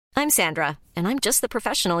I'm Sandra, and I'm just the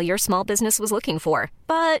professional your small business was looking for.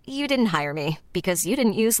 But you didn't hire me because you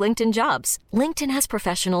didn't use LinkedIn Jobs. LinkedIn has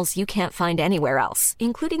professionals you can't find anywhere else,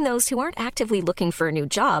 including those who aren't actively looking for a new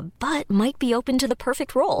job, but might be open to the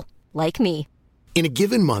perfect role, like me. In a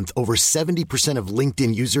given month, over 70% of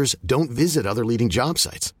LinkedIn users don't visit other leading job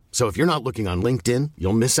sites. So if you're not looking on LinkedIn,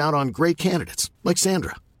 you'll miss out on great candidates, like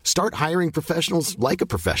Sandra. Start hiring professionals like a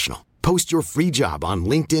professional. Post your free job on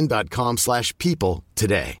linkedin.com/people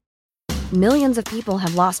today. Millions of people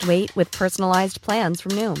have lost weight with personalized plans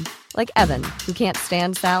from Noom. Like Evan, who can't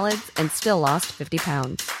stand salads and still lost 50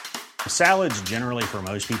 pounds. Salads generally for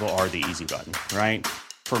most people are the easy button, right?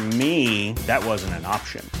 For me, that wasn't an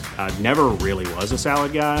option. I never really was a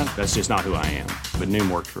salad guy. That's just not who I am. But Noom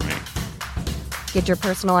worked for me. Get your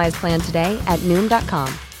personalized plan today at Noom.com.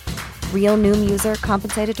 Real Noom user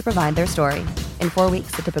compensated to provide their story. In 4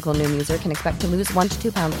 weeks, the typical Noom user can expect to lose 1 to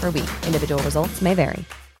 2 pounds per week. Individual results may vary.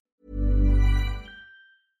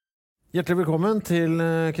 Hjertelig velkommen til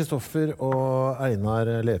Kristoffer og Einar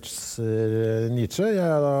Lertser Nietzsche.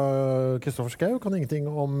 Jeg da Kristoffer Schau, kan ingenting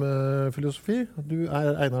om filosofi. Du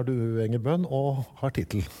Einar Duenger-Bønn og har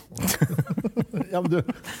titel. Ja, men du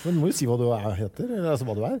må jo si hva du heter, eller altså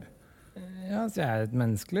hva du Ja, så jeg et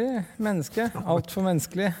menneskelig menneske. Alt for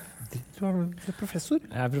menneskelig. Du professor?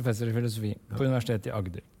 Jeg professor I filosofi på Universitetet I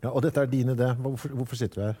Agder. Ja, og dette din idé. Hvorfor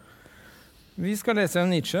sitter vi her? Vi skal lese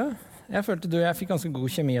om Nietzsche. Jeg følte du og jeg fikk ganske god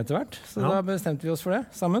kjemi etter hvert, så da bestemte vi oss for det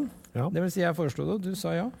sammen. Ja. Det vil si jeg foreslo det, og du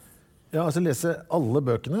sa ja. Ja, altså lese alle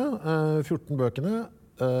bøkene, 14 bøkene,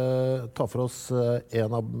 ta for oss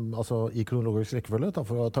altså I kronologisk rekkefølge,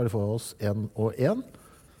 tar de for oss en og en,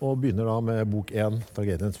 og begynner da med bok 1,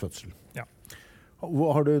 Tragediens fødsel. Ja.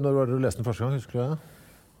 Når var det du leste den første gang, husker du det?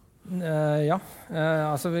 Ja,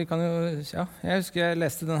 altså vi kan jo, ja, jeg husker jeg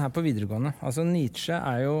leste den her på videregående. Altså Nietzsche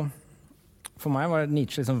jo, for meg var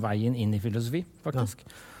Nietzsche liksom veien inn I filosofi, faktisk.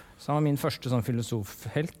 Ja. Så han var min første sånn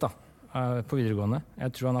filosofhelt da, på videregående.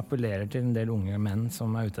 Jeg tror han appellerer til en del unge menn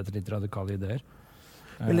som ute etter litt radikale ideer.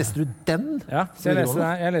 Men leste du den? Ja, så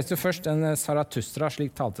jeg leste jo først en Zarathustra,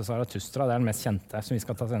 slik talte Zarathustra, det den mest kjente som vi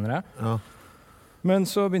skal ta senere. Ja. Men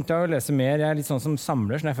så begynte jeg å lese mer. Jeg litt sånn som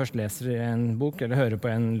samler, så når jeg først leser en bok eller hører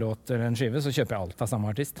på en låt eller en skive, så kjøper jeg alt av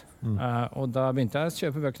samme artist. Og da begynte jeg å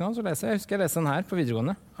kjøpe bøkene, så leser jeg. Jeg husker jeg leste den her på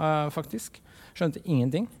videregående, faktisk. Skjønte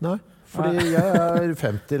ingenting. Nei, fordi jeg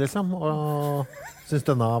 50 liksom, og synes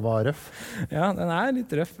denne var røff. Ja, den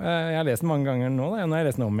litt røff. Jeg har lest den mange ganger nå, da. Nå har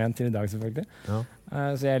jeg lest den om igjen til I dag, selvfølgelig. Ja.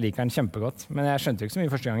 Så jeg liker den kjempegodt. Men jeg skjønte ikke så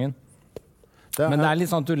mye første gangen. Men det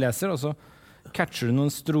litt sånn at du leser, og så catcher du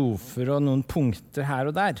noen strofer og noen punkter her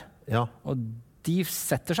og der. Ja. Og de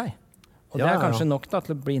setter seg. Og det kanskje nok da,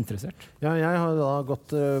 til å bli interessert. Ja, jeg har da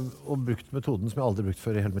gått og brukt metoden som jeg aldri har brukt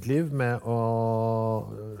før I hele mitt liv, med å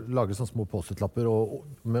lage sånne små post-it-lapper og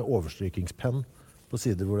med overstrykingspenn på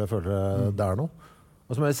sider hvor jeg føler det noe.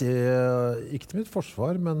 Og så må jeg si, ikke til mitt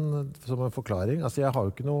forsvar, men som en forklaring. Altså, jeg har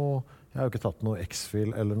jo ikke tatt noe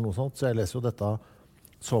X-fil eller noe sånt, så jeg leser jo dette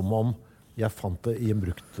som om jeg fant det I en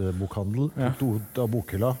brukt bokhandel, tok ut av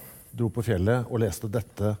bokhylla, dro på fjellet og leste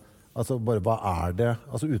dette. Altså bare, hva det?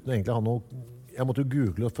 Altså uten egentlig å ha noe... Jeg måtte jo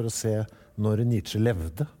google for å se når Nietzsche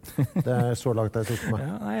levde. Det så langt jeg tok meg.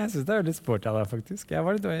 Ja, nei, jeg synes det veldig sporty av deg, faktisk.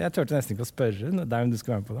 Jeg tørte nesten ikke å spørre deg om du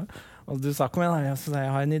skulle være med på det. Og du sa, kom igjen,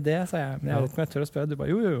 jeg har en idé, sa jeg. Men jeg vet ikke om jeg tør å spørre. Du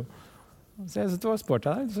bare, jo. Så jeg synes det var sporty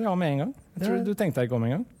av deg, så ja med en gang. Jeg tror du tenkte deg ikke om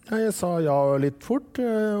en gang. Ja, jeg sa ja litt fort,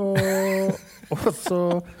 og så...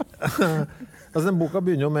 Altså, den boka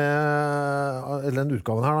begynner jo med, eller den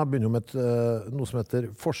utgaven her da, begynner jo med noe som heter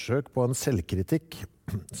Forsøk på en selvkritikk,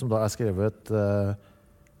 som da skrevet,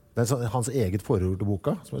 det hans eget forord til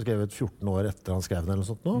boka, som skrevet 14 år etter han skrev den eller noe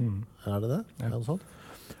sånt nå. Det det? Ja. Noe sånt.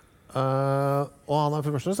 Og han for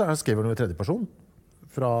det første så skriver han jo I tredje person,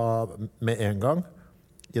 med en gang,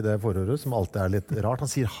 I det forordet, som alltid litt rart.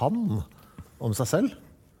 Han sier han om seg selv.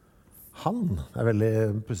 Han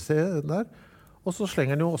veldig pussig der. Og så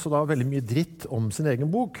slenger han jo også da veldig mye dritt om sin egen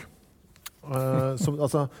bok.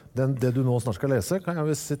 Altså, det du nå snart skal lese, kan jeg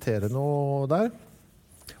vel sitere noe der.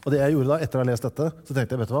 Og det jeg gjorde da, etter å ha lest dette, så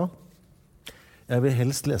tenkte jeg, vet du hva? Jeg vil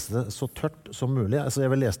helst lese det så tørt som mulig. Altså,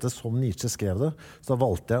 jeg vil lese det som Nietzsche skrev det. Så da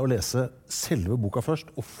valgte jeg å lese selve boka først,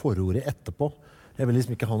 og forordet etterpå. Jeg vil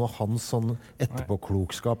liksom ikke ha noe hans sånn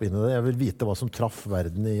etterpåklokskap inn I det. Jeg vil vite hva som traff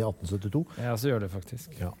verden I 1872. Ja, så gjør det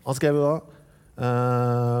faktisk. Ja. Han skrev jo da...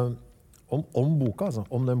 Om boka, altså,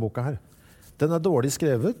 om den boka her. Den dårlig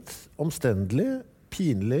skrevet, omstendelig,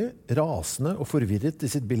 pinlig, rasende og forvirret I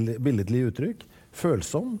sitt billedlige uttrykk,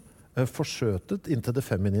 følsom, Forsøtet inntil det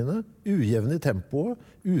feminine, ujevn i tempoet,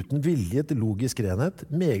 uten vilje til logisk renhet,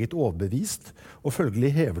 meget overbevist, og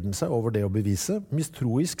følgelig hever den seg over det å bevise,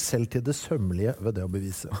 mistroisk selv til det sømmelige ved det å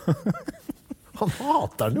bevise. Han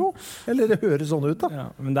hater den jo, eller det høres sånn ut da. Ja,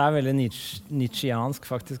 men det veldig Nietzscheansk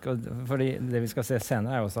faktisk, fordi det vi skal se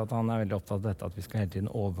senere også at han veldig opptatt av dette, at vi skal hele tiden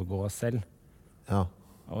overgå oss selv. Ja.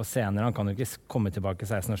 Og senere, han kan jo ikke komme tilbake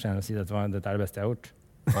 16 år senere og si dette det beste jeg har gjort.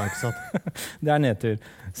 Nei, ikke sant? Det nedtur.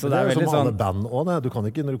 Så det veldig som alle sånn... band også, du kan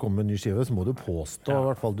ikke, når du kommer med en ny skive, så må du påstå, i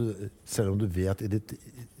hvert fall selv om du vet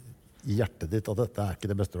i hjertet ditt at dette ikke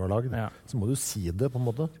det beste du har laget, så må du si det på en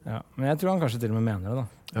måte. Ja, men jeg tror han kanskje til og med mener det da.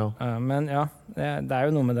 Ja. Men ja, det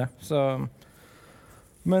jo noe med det. Så,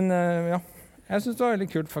 men ja, jeg synes det var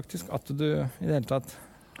veldig kult faktisk at du i det hele tatt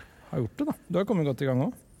har gjort det da. Du har kommet godt i gang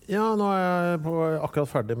også. Ja, nå jeg akkurat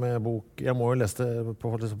ferdig med bok. Jeg må jo lese det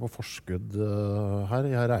på forskudd her.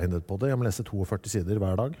 Jeg har regnet på det. Jeg må lese 42 sider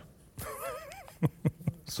hver dag.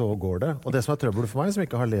 Så går det. Og det som trøbbel for meg, som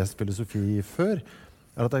ikke har lest filosofi før,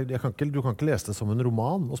 at du kan ikke lese det som en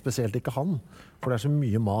roman, og spesielt ikke han. For det så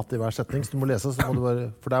mye mat i hver setning, så du må lese, så må du bare...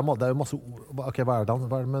 For det jo masse ord. Ok, hva det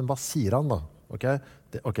han? Men hva sier han da? Ok,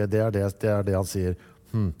 det det han sier.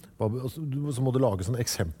 Så må du lage sånne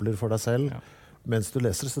eksempler for deg selv. Ja. Mens du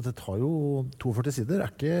leser, så det tar jo 42 sider.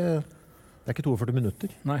 Det ikke 42 minutter.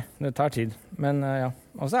 Nei, det tar tid. Men ja.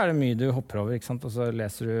 Og så det mye du hopper over, ikke sant? Og så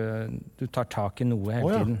leser du tar tak i noe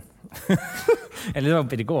hele tiden. Eller du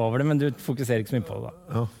hopper ikke over det, men du fokuserer ikke så mye på det da.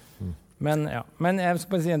 Ja. Men jeg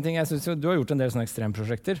skal bare si en ting. Jeg synes jo, du har gjort en del sånne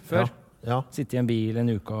ekstremprosjekter før. Ja. Sitte i en bil, en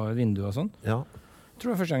uke og et vindu og sånn. Ja. Jeg tror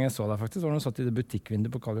det var første gang jeg så deg faktisk. Var når du satt i det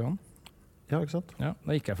butikkvinduet på Karl Johan. Ja, ikke sant? Ja,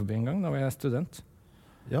 da gikk jeg forbi en gang. Da var jeg student.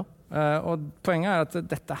 Ja. Og poenget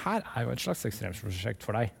at dette her jo et slags ekstremprosjekt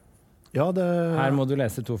for deg. Ja, her må du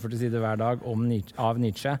lese 42 sider hver dag av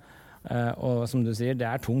Nietzsche. Og som du sier, det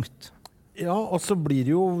tungt. Ja, og så blir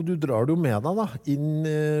det jo, du drar det jo med deg da, inn,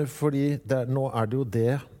 fordi nå det jo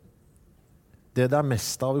det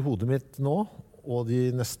mest av i hodet mitt nå, og de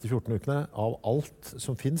neste 14 ukene, av alt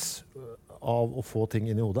som finnes av å få ting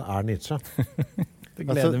inn i hodet, Nietzsche. Det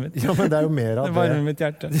gleder mitt. Ja, men det jo mer av det. Det varmer mitt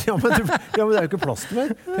hjerte. Ja, men det jo ikke plass til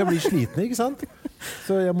mer. Jeg blir sliten, ikke sant?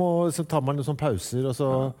 Så jeg må ta meg noen sånne pauser, og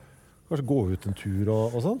så... Kanskje gå ut en tur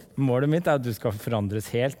og sånn. Målet mitt at du skal forandres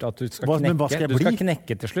helt, at du skal knekke. Hva skal jeg bli? Du skal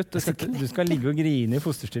knekke til slutt. Du skal ligge og grine i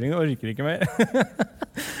fosterstilling og orker ikke mer.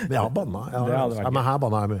 Men jeg har banna. Men her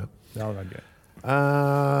banna jeg mye. Det hadde vært gøy.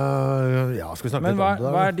 Ja, skal vi snakke litt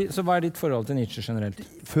om det? Så hva ditt forhold til Nietzsche generelt?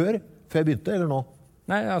 Før jeg begynte, eller nå?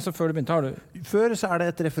 Nei, altså før du begynte har du... Før så det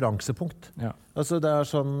et referansepunkt. Ja. Altså det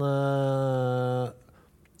sånn...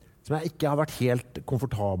 som jeg ikke har vært helt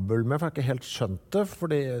komfortabel med, for jeg har ikke helt skjønt det,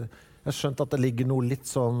 fordi... Jeg har skjønt at det ligger noe litt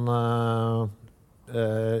sånn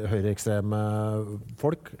høyreekstreme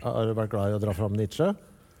folk har vært glad i å dra fram Nietzsche,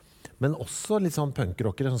 men også litt sånn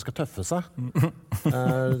punkrockere som skal tøffe seg.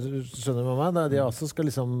 Skjønner du med meg? De også skal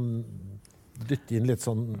liksom dytte inn litt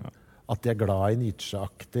sånn at de glad i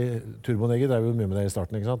Nietzsche-aktig. Turboneger drev jo mye med det i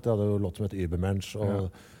starten, ikke sant? De hadde jo låt som het Übermensch, og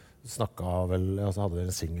snakket vel, altså hadde vel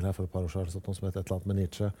en single her for et par år siden, som het et eller annet med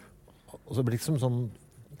Nietzsche. Og så blir det liksom sånn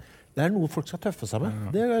det noe folk skal tøffe seg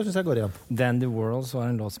med. Det synes jeg går igjen. Dandy Worlds var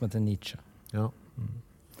en låt som heter Nietzsche. Ja.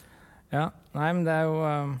 Ja, nei, men det jo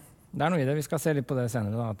det noe i det. Vi skal se litt på det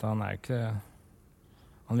senere, da, at han ikke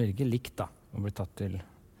han vil ikke likt da, å bli tatt til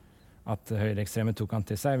at høyreekstreme tok han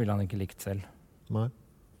til seg, ville han ikke likt selv. Nei.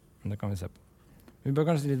 Men det kan vi se på. Vi bør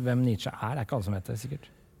kanskje si litt hvem Nietzsche ikke alle som heter det, sikkert.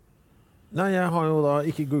 Nei, jeg har jo da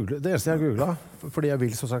ikke googlet. Det eneste jeg har googlet, fordi jeg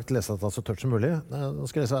vil som sagt lese dette så tørt som mulig. Nå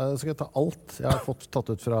skal jeg ta alt jeg har fått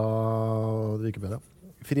tatt ut fra Wikipedia.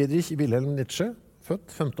 Friedrich Wilhelm Nietzsche, født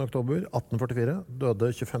 15. oktober 1844,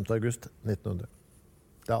 døde 25. august 1900.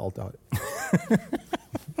 Det alt jeg har.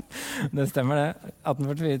 Det stemmer det.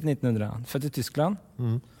 1844 til 1900. Født i Tyskland.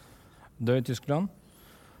 Død i Tyskland.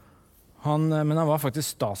 Men han var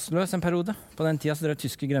faktisk statsløs en periode. På den tiden så drev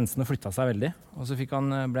tyske grensen og flyttet seg veldig. Og så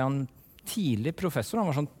ble han tidlig professor.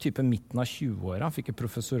 Han var sånn type midten av 20-åra. Han fikk et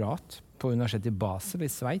professorat på universitetet i Basel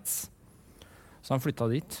i Sveits. Så han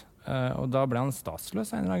flyttet dit. Og da ble han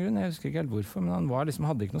statsløs av en eller annen grunn. Jeg husker ikke helt hvorfor, men han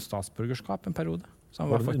hadde ikke noe statsborgerskap en periode. Så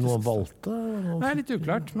han var faktisk, noe han valgte? Nei, litt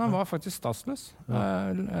uklart, men han var faktisk statsløs.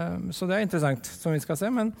 Så det interessant, som vi skal se.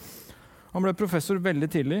 Men han ble professor veldig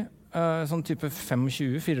tidlig, sånn type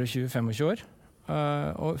 24-25 år.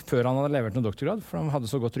 Og før han hadde levert noen doktorgrad, for han hadde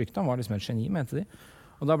så godt rykte. Han var liksom et geni, mente de.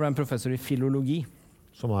 Og da ble han professor i filologi.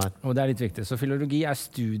 Og det litt viktig. Så filologi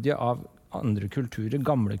studie av andre kulturer,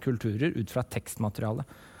 gamle kulturer, ut fra tekstmateriale.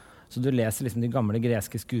 Så du leser liksom de gamle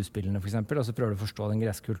greske skuespillene, for eksempel, og så prøver du å forstå den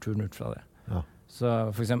greske kulturen ut fra det. Ja. Så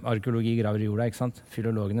for eksempel arkeologi graver i jorda, ikke sant?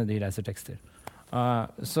 Filologene, de leser tekster.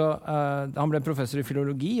 Han ble professor i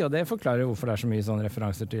filologi, og det forklarer hvorfor det så mye sånne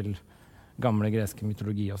referanser til gamle greske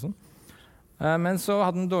mytologi og sånn. Men så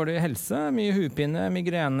hadde han dårlig helse, mye hupine,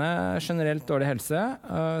 migrene, generelt dårlig helse.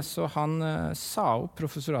 Så han sa opp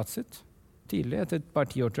professoratet sitt tidlig, etter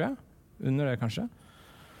bare 10 år, tror jeg. Under det, kanskje.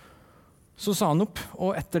 Så sa han opp,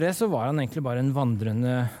 og etter det så var han egentlig bare en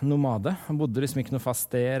vandrende nomade. Han bodde liksom ikke noe fast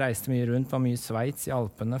sted, reiste mye rundt, var mye i Sveits, i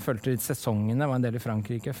Alpene, følte litt sesongene, var en del i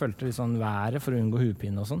Frankrike, følte litt sånn været for å unngå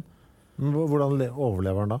hupine og sånn. Hvordan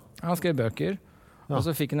overlever han da? Han skrev bøker, og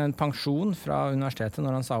så fikk han en pensjon fra universitetet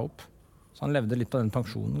når han sa opp. Så han levde litt på den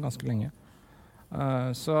pensjonen ganske lenge.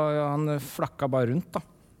 Så han flakka bare rundt da.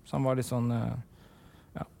 Så han var litt sånn,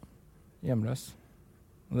 hjemløs.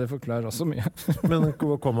 Og det forklarer også mye. Men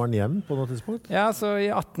kommer han hjem på noe tidspunkt? Ja, så i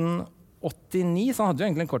 1889, så han hadde jo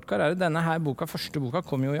egentlig en kort karriere. Denne her boka, første boka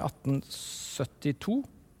kom jo i 1872.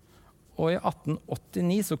 Og i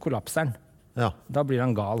 1889 så kollapser han. Ja. Da blir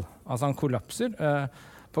han gal. Altså han kollapser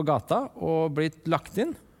på gata og blir lagt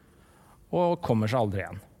inn, og kommer seg aldri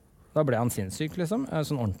igjen. Da ble han sinnssyk, liksom.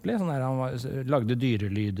 Sånn ordentlig. Sånn der, han lagde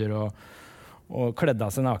dyrelyder og kledde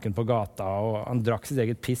av seg naken på gata, og han drakk sitt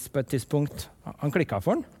eget piss på et tidspunkt. Han klikket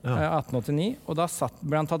for den, 1889, og da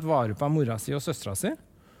ble han tatt vare på av mora si og søstra si.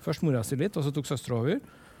 Først mora si litt, og så tok søstra over.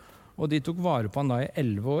 Og de tok vare på han da i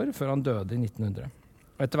 11 år, før han døde i 1900.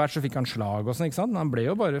 Og etter hvert så fikk han slag og sånn, ikke sant? Men han ble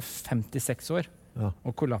jo bare 56 år,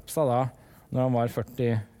 og kollapsa da, når han var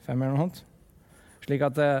 45 eller noe sånt. Slik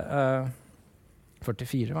at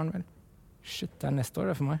 44 var han vel. Shit, det neste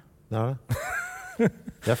år det for meg. Det det.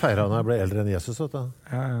 Jeg feiret når jeg ble eldre enn Jesus, vet du.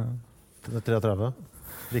 Ja. 33.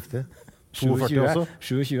 Riktig. 42 også.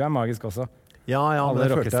 27 magisk også. Ja, men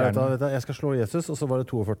jeg følte jeg skal slå Jesus, og så var det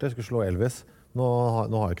 42, jeg skulle slå Elvis. Nå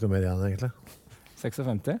har jeg ikke noe mer igjen, egentlig.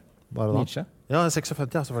 56? Bare da? Nietzsche? Ja,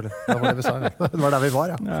 56, ja, selvfølgelig. Det var det vi sa. Det var der vi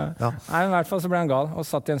var, ja. Nei, men i hvert fall så ble han gal, og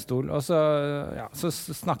satt i en stol. Og så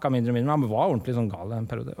snakket han mindre og mindre, men han var ordentlig sånn gal i en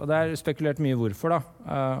periode. Og det spekulert mye hvorfor da,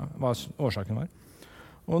 hva årsaken var.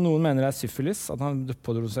 Og noen mener det syfilis, at han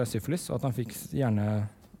pådro seg syfilis, og at han fikk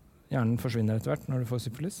hjernen forsvinner etter hvert når du får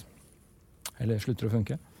syfilis. Eller slutter å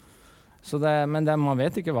funke. Men man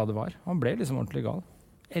vet ikke hva det var. Han ble liksom ordentlig gal.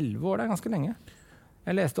 11 år, det ganske lenge.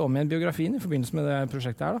 Jeg leste om igjen biografien i forbindelse med det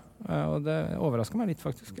prosjektet her, da. Og det overrasket meg litt,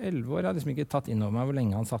 faktisk. 11 år, jeg hadde liksom ikke tatt inn over meg hvor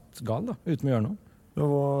lenge han satt gal, da, uten å gjøre noe.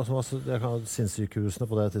 Sinnssykehusene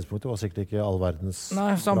på det tidspunktet var sikkert ikke all verdens...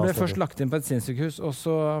 Nei, så han ble først lagt inn på et sinnssykehus, og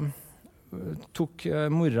så tok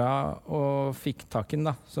mora og fikk tak i den,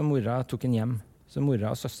 da. Så mora tok en hjem. Så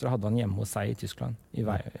mora og søstre hadde han hjemme hos seg i Tyskland, i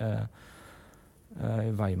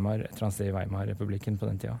Weimar, et eller annet sted i Weimar-republikken på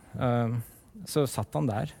den tida. Så satt han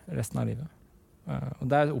der resten av livet. Og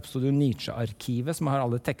der oppstod jo Nietzsche-arkivet, som har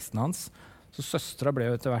alle tekstene hans. Så søstra ble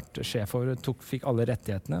jo etter hvert sjef over, fikk alle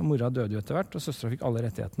rettighetene. Mora døde jo etter hvert, og søstra fikk alle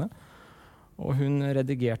rettighetene. Og hun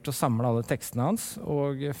redigerte og samlet alle tekstene hans,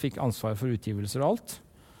 og fikk ansvar for utgivelser og alt.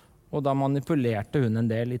 Og da manipulerte hun en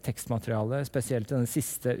del i tekstmaterialet, spesielt i den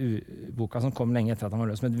siste boka som kom lenge etter at han var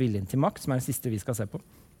løs, som het Viljen til makt, som er den siste vi skal se på.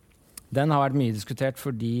 Den har vært mye diskutert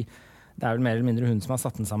fordi det er vel mer eller mindre hun som har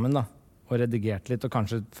satt den sammen, da, og redigert litt og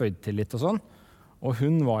kanskje føyd til litt og sånn. Og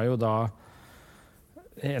hun var jo da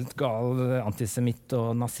helt gal antisemitt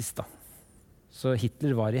og nazist, da. Så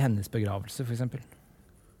Hitler var i hennes begravelse, for eksempel.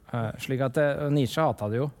 Slik at Nietzsche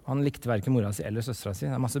hatet det jo. Han likte hverken mora si eller søstra si.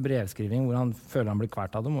 Det er masse brevskriving hvor han føler han blir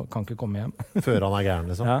kvert av dem og kan ikke komme hjem. Før han gæren,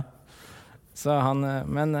 liksom. Ja. Så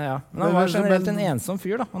men han var generelt en ensom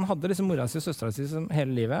fyr, da. Han hadde liksom mora si og søstra si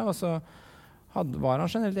hele livet, og så var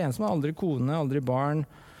han generelt ensom. Aldri kone, aldri barn,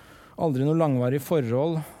 aldri noe langvarig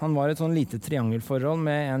forhold. Han var et sånn lite triangelforhold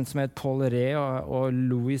med en som het Paul Rée og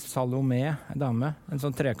Louis Salomé, en dame. En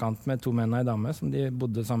sånn trekant med 2 menn og en dame som de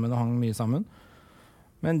bodde sammen og hang mye sammen.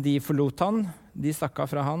 Men de forlot han, de stakk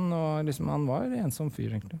av fra han, og liksom han var en ensom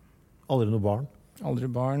fyr, egentlig. Aldri noe barn? Aldri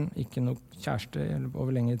barn, ikke noe kjæreste,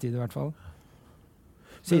 over lengre tid i hvert fall.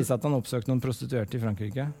 Sies at han oppsøkte noen prostituerte i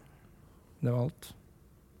Frankrike. Det var alt.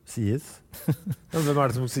 Sies? Hvem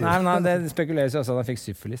er det som sier? Nei, det spekuleres jo også at han fikk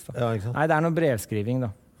syfilis, da. Ja, ikke sant? Nei, det er noe brevskriving,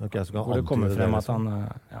 da. Okay, hvor det kommer frem at han...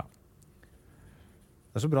 ja.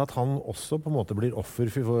 Det er så bra at han også på en måte blir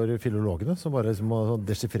offer for filologene, som bare liksom må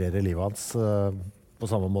desifrere livet hans på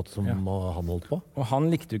samme måte som han holdt på. Og han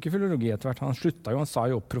likte jo ikke filologi etter hvert. Han sluttet jo, han sa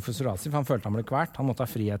jo opp professoratet, for han følte han ble kvert. Han måtte ha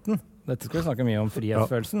friheten. Dette skal vi snakke mye om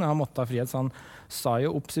frihetsfølelsen. Han måtte ha frihet, så han sa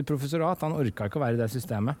jo opp sitt professorat. Han orket ikke å være i det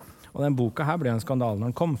systemet. Og den boka her ble en skandale når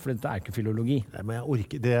den kom, for dette er ikke filologi. Nei, men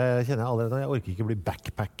det kjenner jeg allerede. Jeg orker ikke bli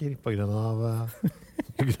backpacker på grunn av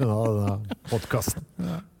denne podcasten.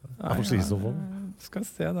 Skal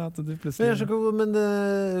se da at du Men, plutselig... men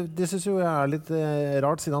det synes jo jeg litt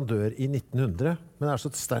rart, siden han dør i 1900. Men det så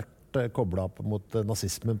sterkt koblet opp mot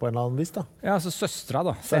nazismen på en eller annen vis, da. Ja, altså søstra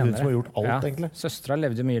da, Det hun som har gjort alt, egentlig. Søstra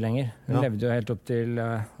levde jo mye lenger. Hun Ja. levde jo helt opp til,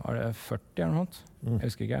 var det 40 eller noe sånt? Jeg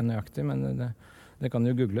husker ikke nøyaktig, men det kan du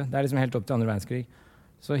jo google. Det liksom helt opp til andre verdenskrig.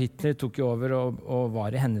 Så Hitler tok jo over og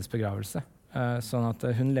var i hennes begravelse. Sånn at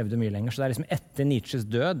hun levde mye lenger. Så det liksom etter Nietzsches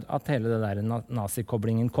død at hele det der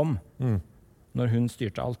nazikoblingen kom. Når hun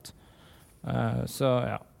styrte alt. Så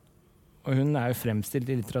ja. Og hun jo fremstilt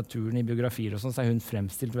i litteraturen, i biografier og sånn, så hun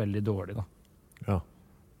fremstilt veldig dårlig da. Ja.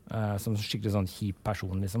 Som skikkelig sånn kjip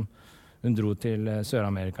person, liksom. Hun dro til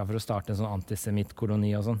Sør-Amerika for å starte en sånn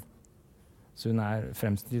antisemittkoloni og sånn. Så hun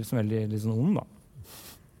fremstilt som veldig litt sånn ond, da.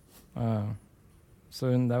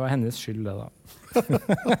 Så det var hennes skyld, det da.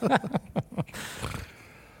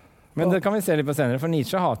 Men det kan vi se litt på senere, for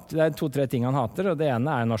Nietzsche det 2-3 ting han hater, og det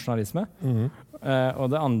ene nasjonalisme, og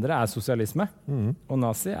det andre sosialisme, og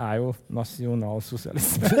nazi jo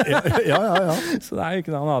nasjonalsosialisme. Ja. Så det jo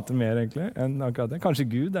ikke det han hater mer, egentlig, enn akkurat det. Kanskje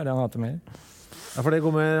Gud det han hater mer. Ja, for det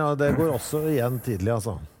går også igjen tidlig,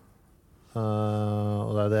 altså.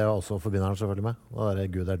 Og det det jeg også forbinder han selvfølgelig med. Og det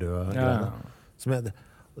Gud død. Ja.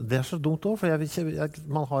 Det så dumt også, for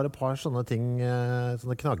man har et par sånne ting,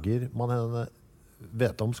 sånne knagger man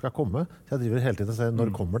vet om skal komme. Så jeg driver hele tiden og sier,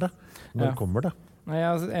 når kommer det? Når kommer det? Nei,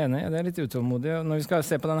 jeg enig, det litt utålmodig. Når vi skal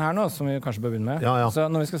se på den her nå, som vi kanskje bør begynne med, Ja. så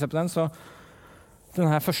når vi skal se på den, så den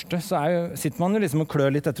her første, så sitter man jo liksom og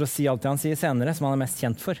klør litt etter å si alt det han sier senere, som han mest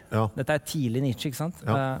kjent for. Ja. Dette tidlig Nietzsche, ikke sant?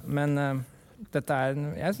 Ja. Men dette jeg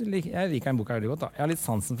liker den boka veldig godt da. Jeg har litt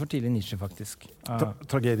sansen for tidlig Nietzsche, faktisk.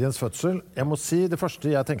 Tragediens fødsel. Jeg må si, det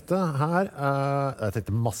første jeg tenkte her, jeg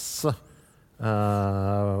tenkte masse.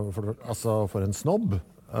 For en snobb,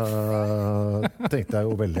 tenkte jeg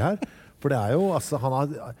jo veldig her. For det jo, altså,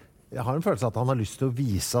 jeg har en følelse at han har lyst til å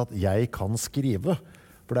vise at jeg kan skrive.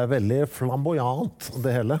 For det veldig flamboyant,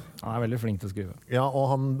 det hele. Han veldig flink til å skrive. Ja,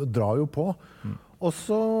 og han drar jo på.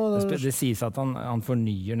 Også, det sies at han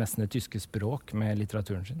fornyer nesten det tyske språk med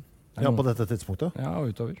litteraturen sin. Ja, på dette tidspunktet? Ja,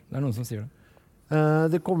 og utover. Det noen som sier det.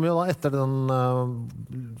 Det kom jo da etter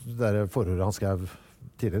det forordet han skrev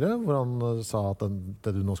tidligere, hvor han sa at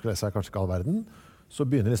det du nå skal lese kanskje ikke all verden. Så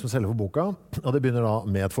begynner liksom selve boka, og det begynner da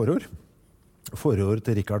med et forord. Forord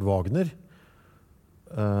til Richard Wagner.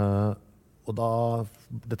 Og da,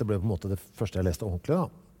 dette ble på en måte det første jeg leste ordentlig da,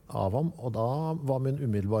 av ham, og da var min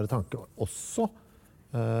umiddelbare tanke også,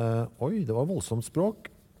 oi, det var voldsomt språk,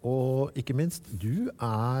 og ikke minst, du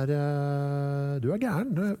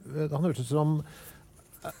gæren. Han hørtes ut som,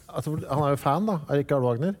 altså, han jo fan da, av Richard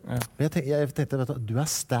Wagner. Ja. Jeg tenkte, vet du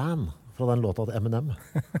Stan fra den låta til Eminem.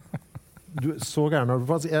 Du så gæren.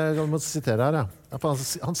 Jeg må sitere her, ja.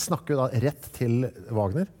 Han snakker jo da rett til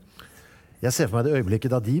Wagner. Jeg ser for meg det øyeblikket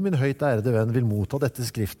da de, min høyt ærede venn, vil motta dette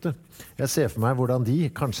skriftet. Jeg ser for meg hvordan de,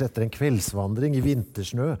 kanskje etter en kveldsvandring i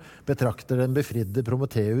vintersnø, betrakter den befridde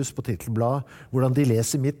Prometheus på titelblad, hvordan de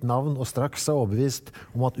leser mitt navn og straks overbevist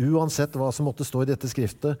om at uansett hva som måtte stå i dette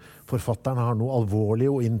skriftet, forfatteren har noe alvorlig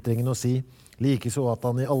og inntrengende å si, like så at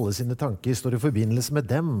han i alle sine tanker står i forbindelse med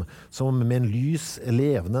dem, som med en lys,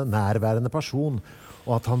 levende, nærværende person,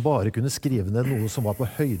 og at han bare kunne skrive ned noe som var på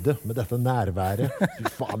høyde med dette nærværet. Fy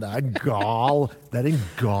faen, det gal. Det en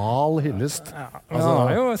gal hyllest. Ja, men han har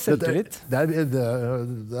jo selvtillit. Det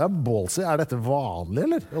ballsy. Dette vanlig,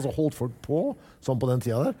 eller? Altså, holdt folk på sånn på den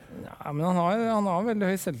tida der? Ja, men han har veldig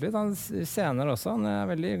høy selvtillit. Han senere også. Han har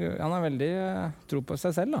veldig tro på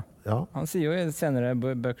seg selv, da. Ja. Han sier jo i senere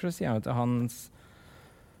bøker, så sier han at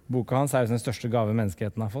boka hans jo den største gave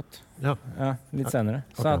menneskeheten har fått. Ja. Ja, litt senere.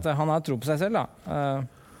 Så at han har tro på seg selv, da.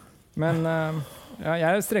 Men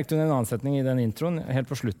jeg strekte under en annen setning i den introen. Helt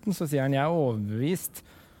på slutten så sier han, jeg overbevist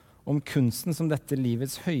om kunsten som dette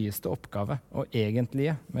livets høyeste oppgave og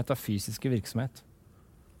egentlige metafysiske virksomhet.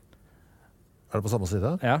 Det på samme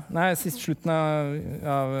side? Ja. Nei, sist slutten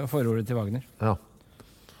av forordet til Wagner. Ja.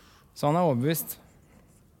 Så han overbevist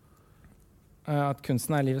at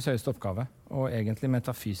kunsten livets høyeste oppgave og egentlig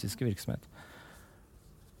metafysiske virksomhet.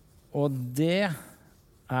 Og det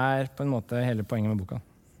på en måte hele poenget med boka.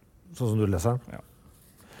 Sånn som du leser den? Ja.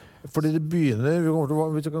 Fordi det begynner,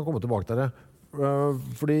 hvis vi kan komme tilbake til det,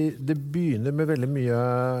 fordi det begynner med veldig mye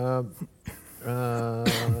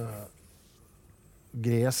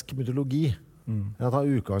gresk mytologi. Jeg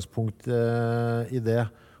tar utgangspunkt i det,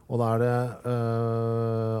 og da det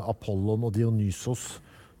Apollon og Dionysos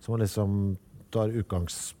som liksom tar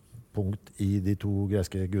utgangspunkt i de to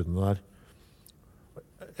greske gudene der.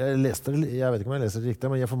 Jeg vet ikke om jeg leser det riktig,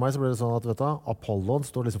 men for meg så ble det sånn at Apollon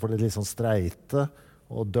står liksom for det litt sånn streite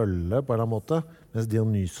og dølle på en eller annen måte, mens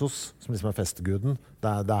Dionysos, som liksom festguden,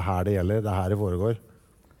 det her det gjelder, det her det foregår.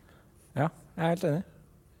 Ja, jeg helt enig.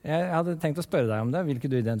 Jeg hadde tenkt å spørre deg om det. Hvilke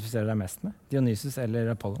du identifiserer deg mest med? Dionysus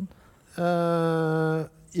eller Apollon?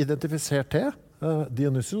 Identifisert til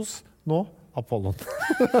Dionysos, nå Apollon.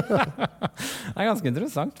 Det ganske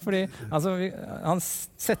interessant, fordi altså, han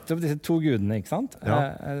setter opp disse to gudene, ikke sant?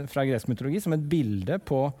 Fra gresk mytologi, som et bilde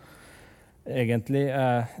på egentlig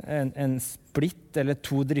en splitt eller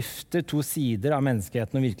to drifter, to sider av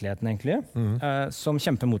menneskeheten og virkeligheten egentlig, som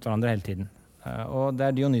kjemper mot hverandre hele tiden. Og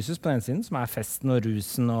det Dionysus på den siden, som festen og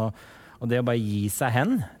rusen og det å bare gi seg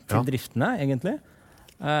hen til driftene, egentlig.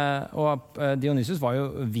 Og Dionysus var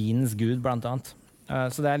jo vinens gud, blant annet.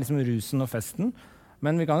 Så det liksom rusen og festen.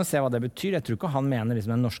 Men vi kan jo se hva det betyr. Jeg tror ikke han mener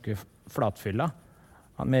liksom den norske flatfylla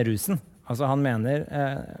med rusen. Altså han mener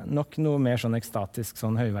nok noe mer sånn ekstatisk,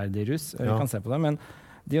 sånn høyverdig rus. Vi kan se på det. Men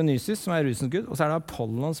Dionysus, som rusens gud, og så det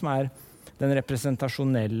Apollon, som den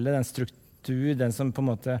representasjonelle, den struktur, den som på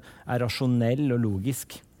en måte rasjonell og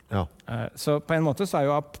logisk. Ja. Så på en måte så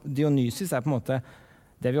jo Dionysus på en måte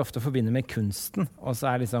det vi ofte forbinder med kunsten, og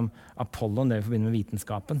så liksom Apollon det vi forbinder med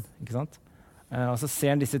vitenskapen, ikke sant? Og så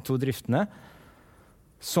ser han disse to driftene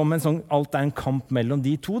som en sånn, alt en kamp mellom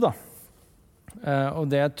de to, da. Og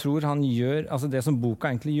det jeg tror han gjør, altså det som boka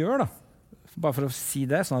egentlig gjør, da, bare for å si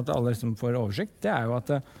det, sånn at alle liksom får oversikt, det jo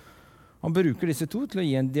at han bruker disse to til å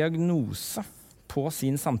gi en diagnose på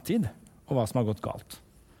sin samtid, og hva som har gått galt.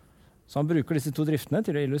 Så han bruker disse to driftene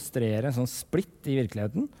til å illustrere en sånn splitt i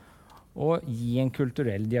virkeligheten, og gi en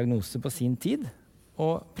kulturell diagnose på sin tid,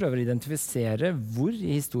 og prøver å identifisere hvor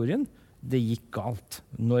i historien det gikk galt,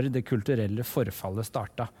 når det kulturelle forfallet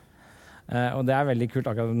startet. Og det veldig kult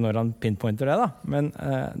akkurat når han pinpointer det, da. Men,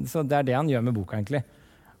 så det det han gjør med boka, egentlig.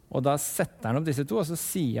 Og da setter han opp disse to, og så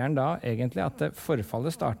sier han da egentlig at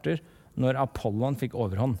forfallet starter når Apollon fikk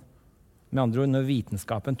overhånd. Med andre ord, når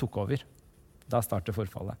vitenskapen tok over. Da starter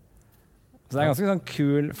forfallet. Så det en ganske sånn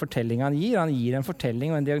kul fortelling han gir. Han gir en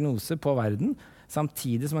fortelling og en diagnose på verden,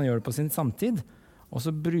 samtidig som han gjør det på sin samtid. Og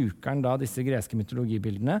så bruker han da disse greske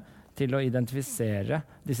mytologibildene til å identifisere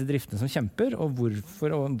disse driftene som kjemper, og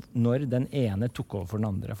hvorfor og når den ene tok over for den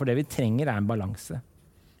andre. For det vi trenger en balanse.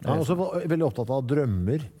 Han også veldig opptatt av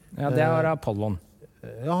drømmer. Ja, det Apollon.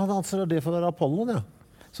 Ja, han anser det for å være Apollon, ja.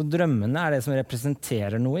 Så drømmene det som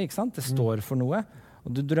representerer noe, ikke sant? Det står for noe.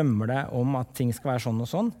 Og du drømmer deg om at ting skal være sånn og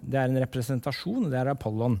sånn. Det en representasjon, og det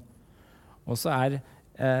Apollon. Og så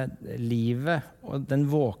livet og den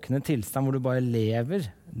våkne tilstand hvor du bare lever,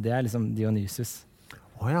 det liksom Dionysus.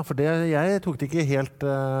 Ja, for jeg tok det ikke helt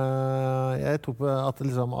jeg tok at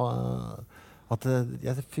liksom at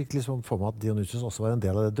jeg fikk liksom for meg at Dionysus også var en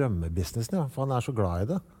del av det drømmebusinessen, ja, for han så glad i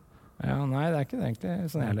det. Ja, nei, det ikke det egentlig,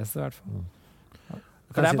 sånn jeg leste det i hvert fall.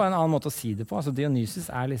 For det bare en annen måte å si det på. Altså,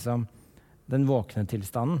 Dionysus liksom den våkne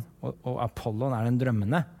tilstanden, og Apollon den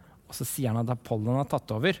drømmende. Og så sier han at Apollon har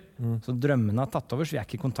tatt over, så drømmene har tatt over, så vi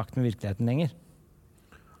ikke i kontakt med virkeligheten lenger.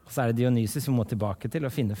 Og så det Dionysus vi må tilbake til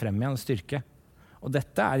og finne frem igjen og styrke. Og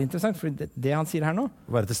dette interessant, for det han sier her nå...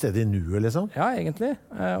 Være til stede i nuet, liksom? Ja, egentlig.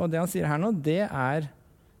 Og det han sier her nå, det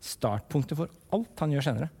startpunktet for alt han gjør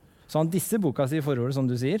senere. Så han disser boka si i forordet, som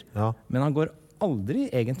du sier, men han går aldri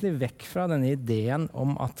egentlig vekk fra denne ideen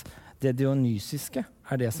om at det dionysiske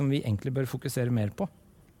det som vi egentlig bør fokusere mer på.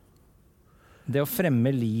 Det å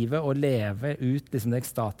fremme livet og leve ut liksom det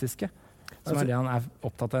ekstatiske, som det han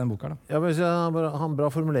opptatt av i den boka. Da. Ja, men jeg har en bra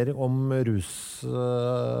formulering om rus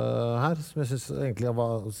her, som jeg synes egentlig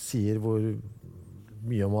sier hvor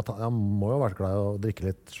mye om at han må jo ha vært glad i å drikke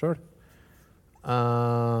litt selv.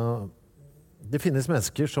 Det finnes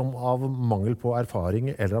mennesker som av mangel på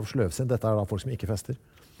erfaring eller av sløvsinn, dette da folk som ikke fester.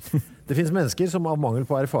 Det finnes mennesker som av mangel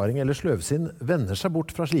på erfaring eller sløvsinn vender seg bort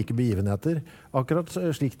fra slike begivenheter, akkurat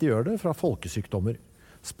slik de gjør det fra folkesykdommer.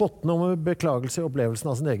 Spottende om beklagelse i opplevelsen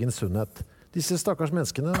av sin egen sunnhet. Disse stakkars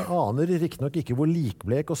menneskene aner riktignok ikke hvor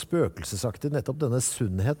likblek og spøkelsesaktig nettopp denne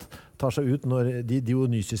sunnhet tar seg ut når de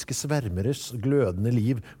dionysiske svermeres glødende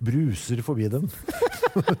liv bruser forbi dem.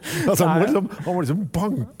 Altså, han må liksom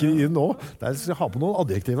banke inn nå. Jeg skal ha på noen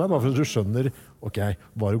adjektiver, bare for at du skjønner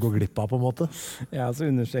hva du går glipp av på en måte. Ja,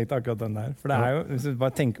 så understreket akkurat den der. For det jo, hvis du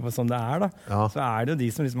bare tenker på sånn det da, så det jo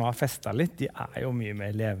de som liksom har festet litt, de jo mye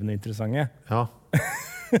mer levende og interessante. Ja.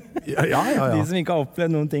 De som ikke har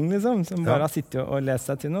opplevd noen ting, liksom, som bare har sittet og lest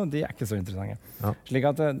seg til noe, de ikke så interessante. Slik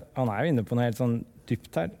at han jo inne på noe helt sånn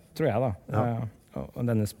dypt her, tror jeg da, og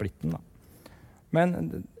denne splitten da.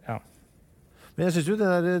 Men, Men jeg synes jo det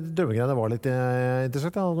der drømmegreiene var litt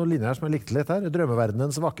interessant. Det noen linjer som jeg likte litt her.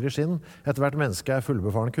 Drømmeverdenens vakre skinn. Etter hvert menneske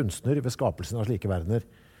fullbefaren kunstner ved skapelsen av slike verdener.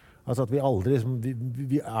 Altså at vi aldri,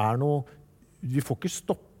 vi noe vi får ikke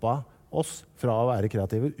stoppa oss fra å være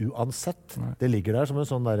kreative uansett. Det ligger der som en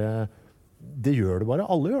sånn derre det gjør det bare,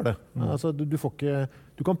 alle gjør det. Altså, du får ikke,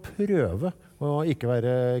 du kan prøve å ikke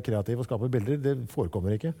være kreativ og skape bilder, det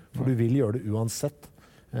forekommer ikke, for du vil gjøre det uansett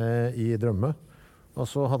i drømme. Og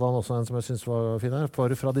så hadde han også en som jeg synes var fin her,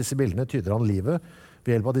 for fra disse bildene tyder han livet,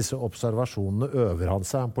 ved hjelp av disse observasjonene øver han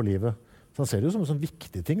seg på livet. Så han ser det jo som en sånn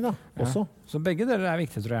viktig ting da, også. Så begge deler er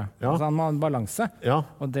viktige, tror jeg. Altså, han må ha en balanse.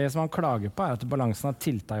 Og det som han klager på er at balansen har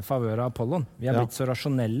tiltatt i favør av Apollon. Vi har blitt så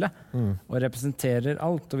rasjonelle og representerer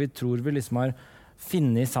alt, og vi tror vi liksom har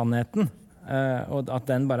funnet sannheten, og at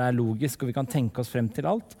den bare er logisk, og vi kan tenke oss frem til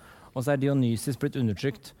alt. Og så er Dionysus blitt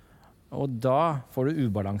undertrykt. Og da får du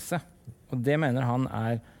ubalanse. Og det mener han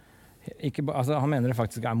er ikke, altså, han mener det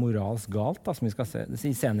faktisk er moralsk galt, da, som vi skal se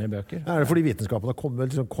i senere bøker. Er det fordi vitenskapene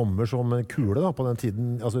kommer som en kule da, på den tiden,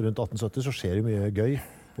 altså rundt 1870, så skjer det mye gøy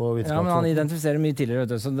på vitenskap? Ja, men han identifiserer mye tidligere,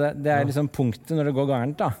 vet du, så det er liksom punktet når det går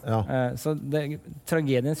gærent. Da. Så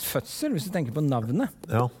tragediens fødsel, hvis du tenker på navnet,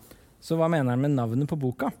 så hva mener han med navnet på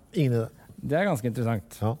boka? Ingen idé. Det er ganske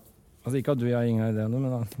interessant. Altså ikke at du har ingen idé om det,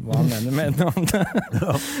 men hva han mener med navnet.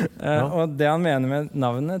 Og det han mener med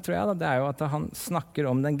navnet, tror jeg, da, det er jo at han snakker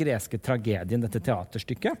om den greske tragedien, dette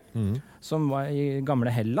teaterstykket, som var i gamle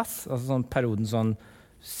Hellas, altså sånn perioden sånn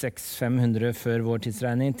 600-500 før vår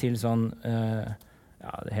tidsregning til sånn,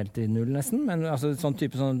 helt i null nesten, men altså sånn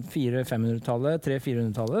type sånn 400-500-tallet,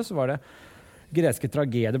 300-400-tallet, så var det greske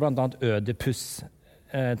tragedier, blant annet Ødipus,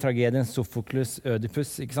 tragedien Sophokles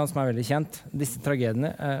Ødipus, ikke sant, som er veldig kjent. Disse tragediene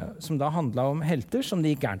som da handlet om helter som de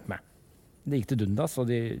gikk gærent med. De gikk til dundas, og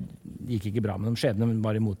de gikk ikke bra med dem. Skjebnen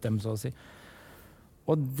var imot dem, så å si.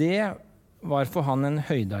 Og det var for han en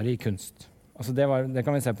høydare i kunst. Altså det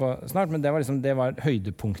kan vi se på snart, men det var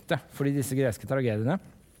høydepunktet for disse greske tragediene.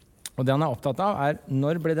 Og det han er opptatt av er,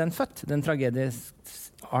 når ble den født? Den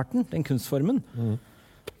tragediesarten, den kunstformen.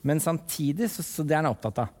 Men samtidig, så det er han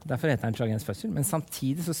opptatt av, derfor heter han tragediens fødsel, men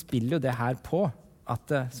samtidig så spiller jo det her på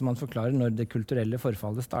at, som han forklarer, når det kulturelle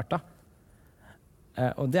forfallet startet.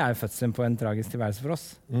 Og det er jo fødselen på en tragisk tilværelse for oss,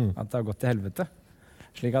 at det har gått til helvete.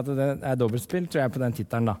 Slik at det er dobbeltspill, tror jeg, på den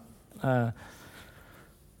titelen da.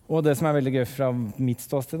 Og det som er veldig gøy fra mitt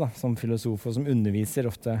ståsted, da, som filosof og som underviser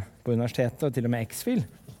ofte på universitetet, og til og med X-Fil,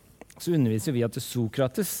 så underviser vi at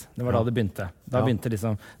Sokrates, det var da det begynte. Da begynte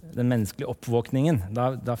liksom den menneskelige oppvåkningen.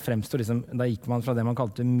 Da fremstod liksom, da gikk man fra det man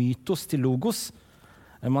kalte mytos til logos.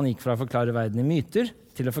 Man gikk fra å forklare verden i myter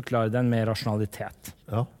til å forklare den med rasjonalitet.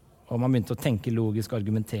 Og man begynte å tenke logisk,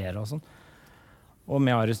 argumentere og sånn. Og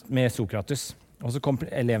med Sokrates. Og så kom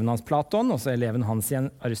eleven hans Platon, og så eleven hans igjen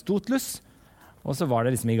Aristoteles, og så var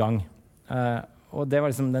det liksom i gang. Og det var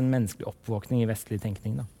liksom den menneskelige oppvåkning i vestlig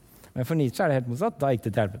tenkning da. Men for Nietzsche er det helt motsatt. Da gikk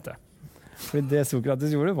det til helvete. For det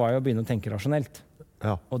Sokrates gjorde, var jo å begynne å tenke rasjonelt.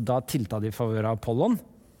 Og da tiltatt de i favør av Apollon,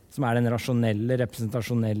 som er den rasjonelle,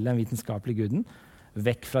 representasjonelle, vitenskapelige guden,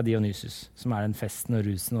 vekk fra Dionysus, som er den festen og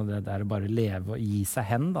rusen, og det der å bare leve og gi seg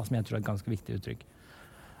hen, da, som jeg tror er et ganske viktig uttrykk.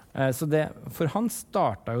 Så for han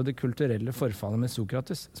startet jo det kulturelle forfallet med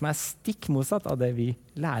Sokrates, som er stikk motsatt av det vi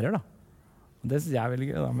lærer da. Og det synes jeg er veldig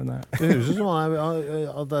gøy da. Men det høres ut som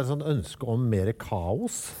at det er sånn ønske om mer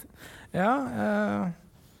kaos.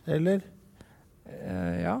 Eller?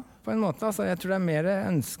 Ja, på en måte. Altså, jeg tror det er mer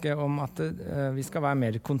ønske om at vi skal være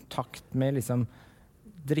mer i kontakt med liksom,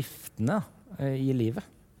 driftene i livet.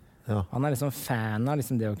 Han er liksom fan av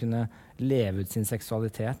liksom, det å kunne leve ut sin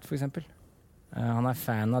seksualitet, for eksempel. Han er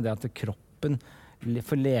fan av det at kroppen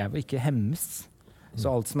får leve og ikke hemmes.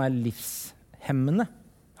 Så alt som er livshemmende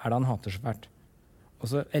er det han hater så fælt. Og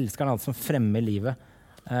så elsker han alt som fremmer livet.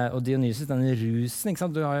 Og Dionysus, denne rusen, ikke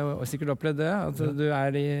sant? Du har jo sikkert opplevd det, at du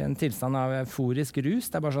er i en tilstand av euforisk rus.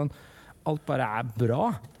 Det er bare sånn, alt bare er bra.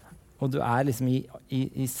 Og du er liksom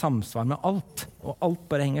i samsvar med alt. Og alt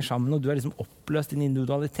bare henger sammen, og du er liksom oppløst i din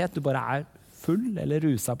individualitet. Du bare er full eller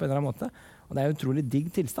rusa på en eller annen måte. Og det er en utrolig digg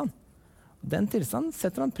tilstand. Og den tilstanden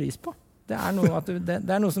setter han pris på. Det er noe, det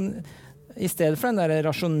er noe som, i stedet for den der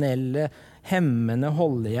rasjonelle, hemmende,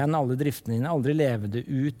 holde igjen alle driftene dine, aldri leve det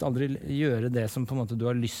ut, aldri gjøre det som på en måte du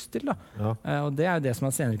har lyst til. Da. Og det er jo det som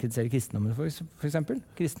han senere kritiserer kristendommen for eksempel.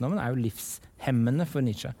 Kristendommen er jo livshemmende for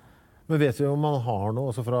Nietzsche. Men vet vi om han har noe,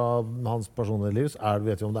 også fra hans personlige liv,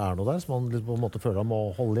 vet vi om det er noe der som han på en måte føler han må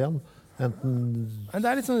holde igjen? Det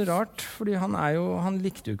er litt sånn rart, fordi han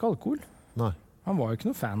likte jo ikke alkohol. Nei. Han var jo ikke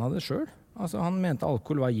noe fan av det selv. Altså, han mente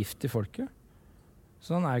alkohol var gift i folket.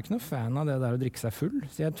 Så han er jo ikke noe fan av det der å drikke seg full.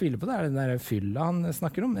 Så jeg tviler på det. Er det der fylla han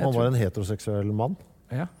snakker om? Han var en heteroseksuell mann?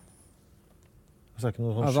 Ja. Så er ikke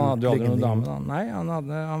noe sånn altså, han hadde jo aldri noen dame da. Nei,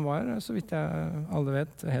 han var, så vidt jeg alle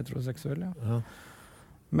vet, heteroseksuell. Ja.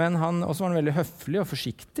 Men han også var han veldig høflig og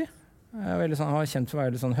forsiktig. Han var kjent for å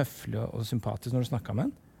være litt sånn høflig og sympatisk når du snakket med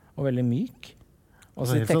han, og veldig myk. Og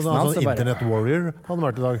så i Helt teksten hans sånn internet warrior han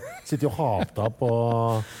vært i dag. Sitter jo hata på...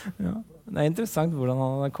 Ja, det interessant hvordan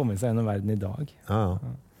han har kommet seg gjennom verden i dag. Ja.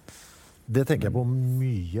 Det tenker jeg på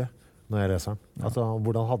mye når jeg leser den. Altså,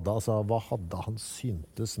 hva hadde han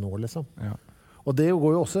syntes nå, liksom? Ja. Og det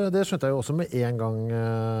går jo også, det skjønte jeg jo også med en gang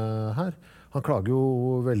her. Han klager jo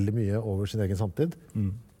veldig mye over sin egen samtid.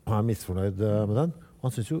 Han er misfornøyd med den. Og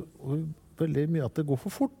han synes jo veldig mye at det går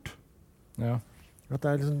for fort. Ja. At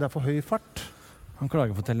det er for høy fart. Han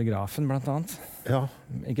klager på Telegrafen, blant annet. Ja.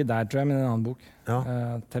 Ikke der, tror jeg, men i en annen bok. Ja.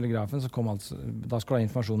 Telegrafen, så kom da skulle ha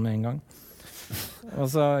informasjon med en gang. Og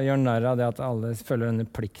så gjør han narr av det at alle følger denne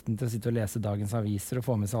plikten til å sitte og lese dagens aviser og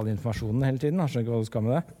få med seg all informasjonen hele tiden. Han skjønner ikke hva du skal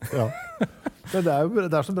med det. Ja. Men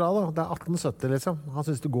det er så bra, da. Det er 1870, liksom. Han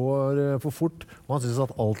synes det går for fort, og han synes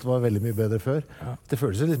at alt var veldig mye bedre før. Ja. Det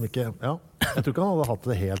føles jo liksom ikke... Ja. Jeg tror ikke han hadde hatt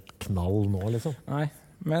det helt knall nå, liksom. Nei,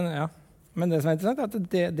 men ja. Men det som er interessant, er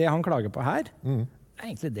at det han klager på her, er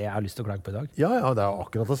egentlig det jeg har lyst til å klage på i dag. Ja, det er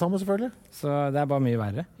akkurat det samme, selvfølgelig. Så det er bare mye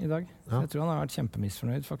verre i dag. Så jeg tror han har vært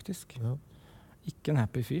kjempemisfornøyd, faktisk. Ja. Ikke en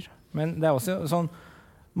happy fyr. Men det er også sånn,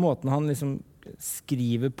 måten han liksom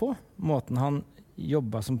skriver på, måten han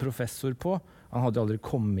jobba som professor på, han hadde jo aldri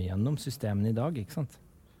kommet gjennom systemene i dag, ikke sant?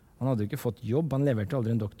 Han hadde jo ikke fått jobb, han leverte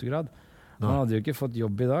aldri en doktorgrad. Han hadde jo ikke fått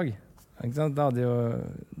jobb i dag. Ikke sant? Da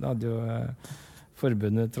hadde jo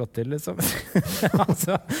forbundet trådt til, liksom.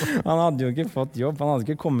 Altså, han hadde jo ikke fått jobb, han hadde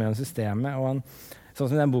ikke kommet gjennom systemet, og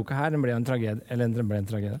sånn som den boka her, den ble en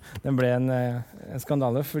tragedie. Den ble en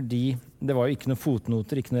skandale, fordi det var jo ikke noen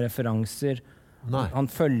fotnoter, ikke noen referanser. Nei. Han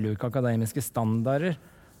følger jo ikke akademiske standarder.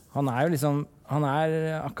 Han er jo liksom, han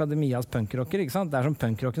er akademias punkrocker, ikke sant? Det er som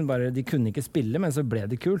punkrocken, bare de kunne ikke spille, men så ble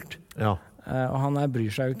det kult. Ja. Og han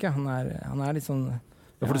bryr seg jo ikke, han er litt sånn...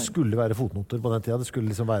 Ja, for det skulle være fotnoter på den tida, det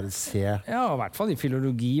skulle liksom være se... Ja, og i hvert fall i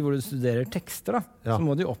filologi, hvor du studerer tekster da, så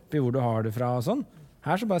må du opp i hvor du har det fra og sånn.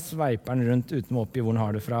 Her så bare sveiper han rundt uten å opp i hvor han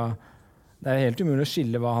har det fra. Det er helt umulig å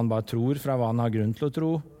skille hva han bare tror fra hva han har grunn til å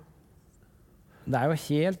tro. Det er jo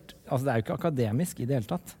helt, altså det er jo ikke akademisk i det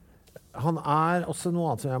hele tatt. Han er også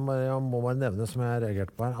noe annet som jeg må bare nevne som jeg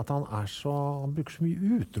reagerte på her, at han bruker så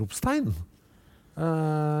mye utropstegn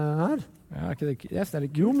her. Ja,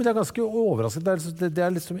 jo, men det er ganske overraskende. Det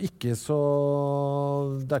er liksom ikke så...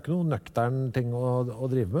 Det er ikke noe nøktern ting å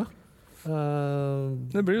drive med.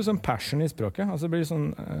 Det blir jo sånn passion i språket. Altså det blir sånn,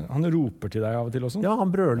 han roper til deg av og til også. Ja,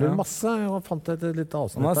 han brøler masse. Jeg fant et litt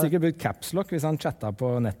avsnitt. Han har sikkert brukt caps lock hvis han chatta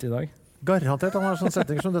på nett i dag. Garantert, han har sånne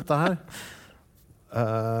setninger som dette her.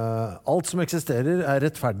 Alt som eksisterer er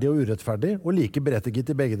rettferdig og urettferdig, og like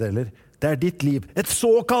berettiget i begge deler. Det er ditt liv. Et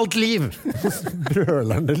såkalt liv!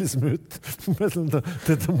 Brøler han det liksom ut.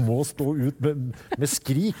 Dette må stå ut med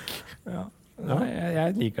skrik. Ja.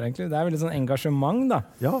 Jeg liker det egentlig. Det er veldig sånn engasjement da.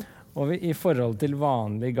 Ja. Og i forhold til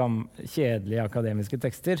vanlige, kjedelige akademiske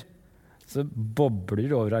tekster, så bobler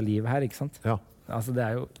det over av livet her, ikke sant? Ja. Altså det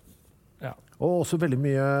er jo... Ja. Og også veldig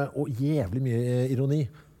mye, og jævlig mye ironi.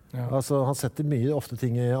 Ja. Altså, han setter ofte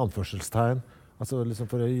ting i anførselstegn, altså liksom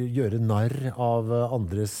for å gjøre narr av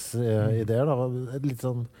andres ideer. Da. Litt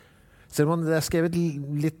sånn, selv om det er skrevet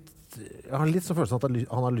litt, jeg har litt sånn følelsen at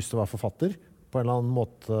han har lyst til å være forfatter på en eller annen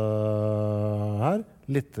måte her,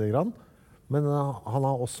 litt grann. Men han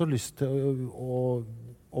har også lyst til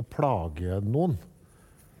å plage noen.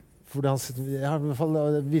 Fordi jeg har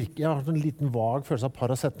en liten vag følelse av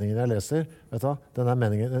par av setningene jeg leser. Vet du hva? Denne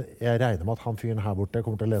meningen, jeg regner med at han fyren her borte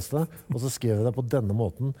kommer til å lese det, og så skrev jeg det på denne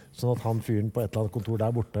måten, sånn at han fyren på et eller annet kontor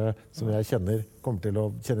der borte, som jeg kjenner, kommer til å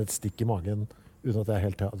kjenne et stikk i magen, uten at jeg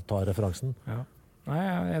helt tar referansen. Ja. Nei,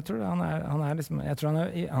 jeg tror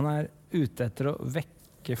han er ute etter å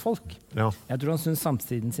vekke folk. Ja. Jeg tror han synes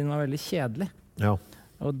samtiden sin var veldig kjedelig. Ja.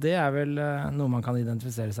 Og det er vel noe man kan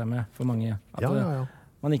identifisere seg med for mange. At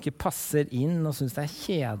man ikke passer inn og synes det er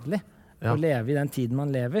kjedelig å leve i den tiden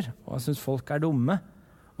man lever, og synes folk er dumme,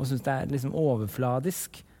 og synes det er liksom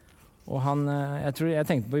overfladisk. Og jeg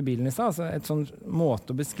tenkte på i bilen i sted, altså et sånn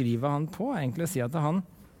måte å beskrive han på, egentlig å si at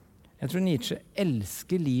jeg tror Nietzsche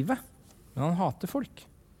elsker livet, men han hater folk.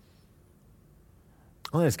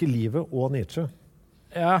 Han elsker livet og Nietzsche.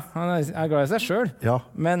 Ja, han er glad i seg selv,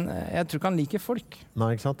 men jeg tror ikke han liker folk.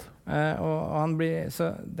 Nei, ikke sant? Så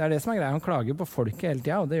det er det som er greia. Han klager på folket hele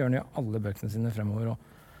tiden, og det gjør han i alle bøkene sine fremover.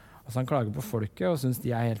 Altså, han klager på folket og synes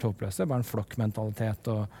de er helt håpløse, bare en flokkmentalitet.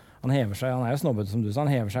 Og han hever seg, han er jo snobbete som du sa,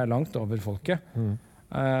 han hever seg langt over folket.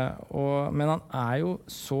 Men han er jo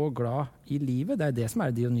så glad i livet. Det er det som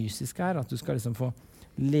er det dionysiske her, at du skal liksom få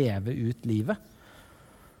leve ut livet.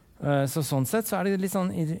 Så sånn sett så det litt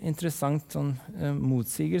sånn interessant sånn,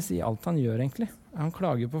 motsigelse I alt han gjør egentlig. Han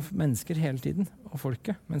klager på mennesker hele tiden, og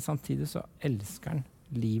folket, men samtidig så elsker han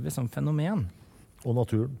livet som fenomen. Og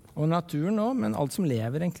naturen. Og naturen også, men alt som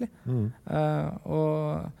lever egentlig.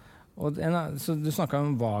 Så du snakket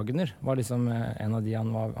om Wagner, var liksom en av de,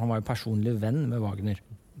 han var jo personlig venn med Wagner.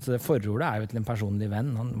 Så det forordet jo til en personlig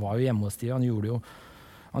venn. Han var jo hjemme hos de, han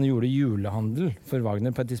gjorde julehandel for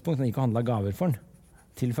Wagner på et tidspunkt, han gikk og handlet gaver for han.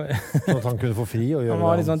 Så at han kunne få fri og gjøre Han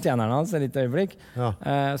var litt sånn tjeneren hans et lite øyeblikk. Ja.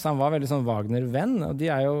 Så han var veldig sånn Wagner-venn, og de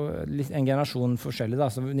jo en generasjon forskjellig da,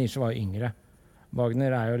 så Nietzsche var jo yngre.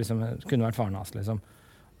 Wagner jo liksom, kunne vært faren hans, liksom.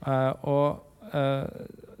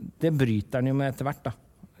 Det bryter han jo med etter hvert da.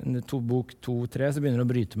 Bok 2-3, så begynner han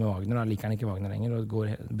å bryte med Wagner, da liker han ikke Wagner lenger, og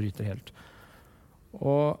bryter helt.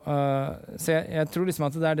 Så jeg tror liksom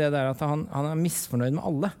at det det der at han misfornøyd med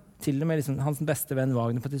alle. Til og med liksom, hans beste venn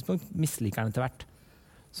Wagner på et tidspunkt misliker han etter hvert.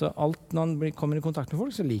 Så alt når han kommer I kontakt med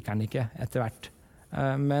folk, så liker han ikke etter hvert.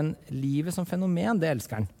 Men livet som fenomen, det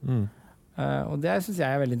elsker han. Og det synes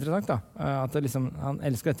jeg veldig interessant da. At liksom, han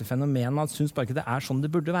elsker dette fenomenet, han synes bare ikke det sånn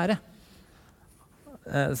det burde være.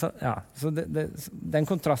 Så den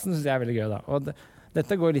kontrasten synes jeg veldig gøy da. Og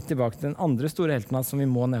dette går litt tilbake til den andre store helten som vi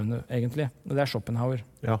må nevne egentlig, og det Schopenhauer.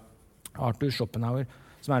 Ja. Arthur Schopenhauer,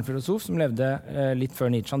 som en filosof som levde litt før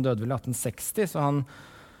Nietzsche. Han døde vel I 1860, så han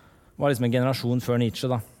var liksom en generasjon før Nietzsche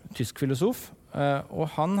da. Tysk filosof. Og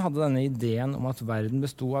han hadde denne ideen om at verden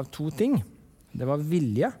bestod av to ting. Det var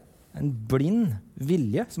vilje, en blind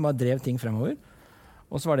vilje som bare drev ting fremover,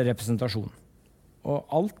 og så var det representasjon.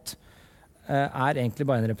 Og alt egentlig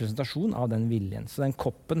bare en representasjon av den viljen. Så den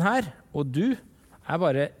koppen her, og du,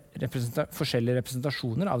 bare forskjellige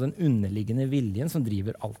representasjoner av den underliggende viljen som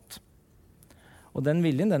driver alt. Og den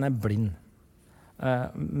viljen, den blind.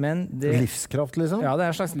 Men livskraft, liksom? Ja, det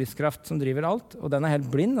en slags livskraft som driver alt, og den helt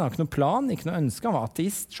blind, den har ikke noe plan, ikke noe ønske, han var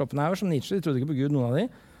ateist, Schopenhauer som Nietzsche, de trodde ikke på Gud, noen av de.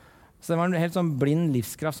 Så det var en helt sånn blind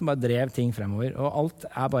livskraft som bare drev ting fremover, og alt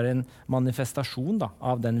bare en manifestasjon da,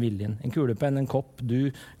 av den viljen. En kulepenn, en kopp,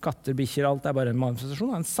 du, katter, bikkjer, alt bare en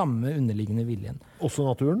manifestasjon av den samme underliggende viljen. Også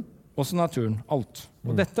naturen? Også naturen, alt.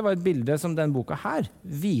 Og dette var et bilde som den boka her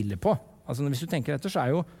hviler på. Altså hvis du tenker etter, så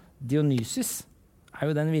jo Dionysus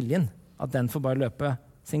jo den viljen, at den får bare løpe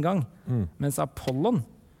sin gang. Mens Apollon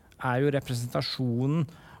jo representasjonen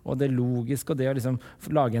og det logiske, og det å liksom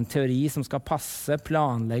lage en teori som skal passe,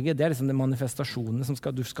 planlegge, det liksom de manifestasjonene som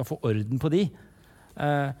du skal få orden på de.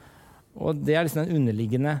 Og det liksom den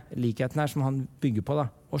underliggende likheten her som han bygger på da.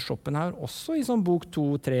 Og Schopenhauer også I sånn bok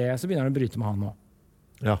 2-3, så begynner han å bryte med han nå.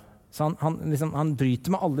 Ja. Så han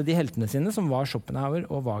bryter med alle de heltene sine som var Schopenhauer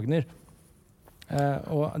og Wagner.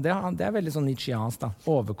 Og det veldig sånn Nietzscheansk da.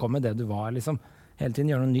 Overkomme det du var, liksom. Hele tiden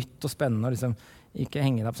gjøre noe nytt og spennende, og liksom ikke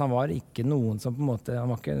henge deg opp. Så han var ikke noen som på en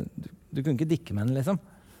måte, du kunne ikke dikke med den, liksom.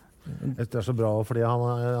 Det så bra, fordi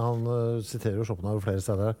han siterer jo Schopenhauer flere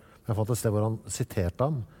steder. Jeg fant et sted hvor han siterte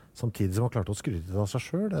ham, samtidig som han klarte å skryte av seg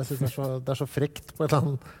selv. Jeg synes det så frekt på et eller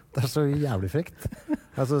annet. Det så jævlig frekt.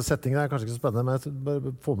 Altså, settingen kanskje ikke så spennende, men jeg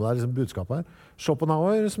bare får med deg liksom budskapet her.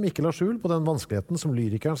 Schopenhauer, som ikke la skjul på den vanskeligheten som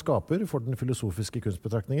lyrikeren skaper for den filosofiske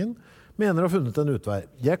kunstbetraktningen, mener å ha funnet en utvei.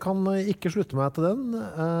 Jeg kan ikke slutte meg til den,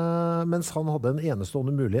 mens han hadde en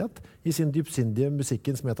enestående mulighet I sin dypsindige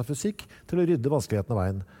musikkens metafysikk til å rydde vanskeligheten av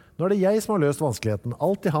veien. Nå det jeg som har løst vanskeligheten,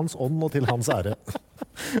 alt I hans ånd og til hans ære.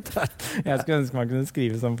 Jeg skulle ønske man kunne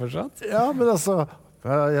skrive sånn fortsatt. Ja, men altså,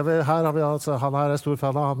 her har vi, altså han her stor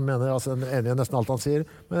fan av, han mener altså, enig I nesten alt han sier,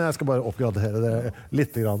 men jeg skal bare oppgradere det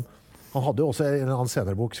litt grann. Han hadde jo også en annen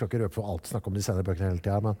senere bok, skal ikke røpe for alt, snakke om de senere bøkene hele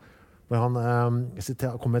tiden, men hvor han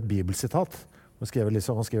kom med et bibelsitat, og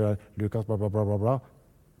han skriver Lukas bla bla bla bla bla,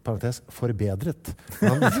 parentes, forbedret.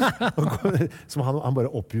 Som han bare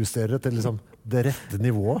oppjusterer til liksom det rette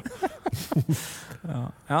nivået. Ja,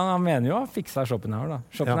 han mener jo å fikse Schopenhauer da.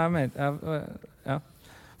 Schopenhauer mente,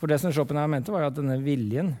 For det som Schopenhauer mente var jo at denne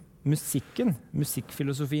viljen,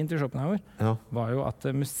 musikkfilosofien til Schopenhauer, var jo at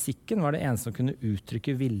musikken var det eneste som kunne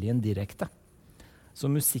uttrykke viljen direkte. Så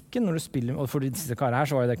musikken, når du spiller, og for disse karene her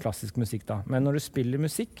så var jo det klassisk musikk da, men når du spiller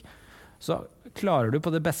musikk, så klarer du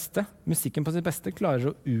på det beste, musikken på sitt beste,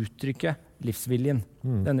 klarer å uttrykke livsviljen.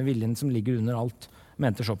 Denne viljen som ligger under alt,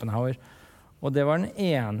 mente Schopenhauer. Og det var den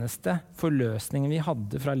eneste forløsningen vi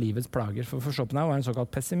hadde fra livets plager. For Schopenhauer var en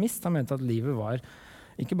såkalt pessimist. Han mente at livet var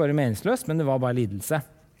ikke bare meningsløst, men det var bare lidelse.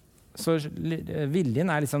 Så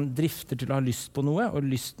viljen liksom drifter til å ha lyst på noe, og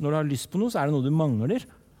når du har lyst på noe, så det noe du mangler,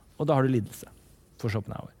 og da har du lidelse, for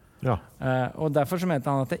Schopenhauer. Ja. Og derfor så mente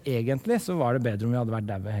han at egentlig så var det bedre om vi hadde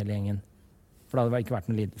vært døde hele gjengen. For det hadde ikke vært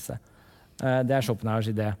noen lidelse. Det Schopenhauers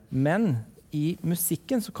idé. Men i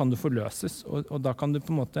musikken så kan du forløses, og da kan du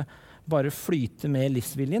på en måte bare flyte med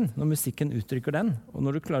livsviljen når musikken uttrykker den. Og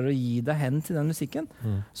når du klarer å gi deg hen til den musikken,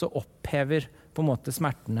 så opphever på en måte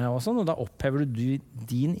smertene og sånn, og da opphever du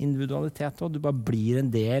din individualitet, og du bare blir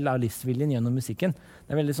en del av livsviljen gjennom musikken.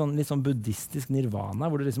 Det veldig sånn, litt sånn buddhistisk nirvana,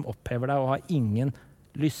 hvor du liksom opphever deg og har ingen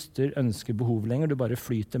lyster, ønsker, behov lenger. Du bare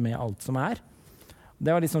flyter med alt som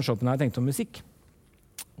Det var litt sånn Schopenhauer tenkte om musikk.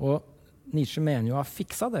 Og Nietzsche mener jo å ha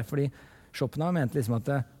fiksa det, fordi Schopenhauer mente liksom at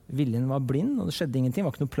viljen var blind, og det skjedde ingenting, det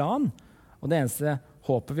var ikke noe plan. Og det eneste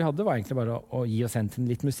håpet vi hadde var egentlig bare å gi oss hen til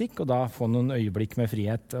litt musikk, og da få noen øyeblikk med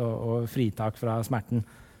frihet og fritak fra smerten.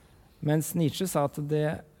 Mens Nietzsche sa at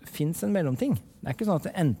det finnes en mellomting. Det er ikke sånn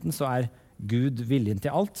at enten så Gud viljen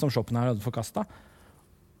til alt, som Schopenhauer hadde forkastet,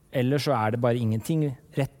 eller så det bare ingenting,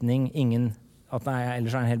 retning,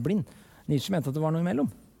 ellers han helt blind. Nietzsche mente at det var noe imellom.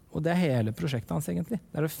 Og det hele prosjektet hans egentlig.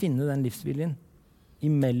 Det å finne den livsviljen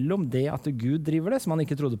imellom det at Gud driver det, som han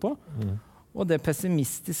ikke trodde på, og det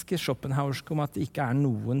pessimistiske Schopenhauerske om at det ikke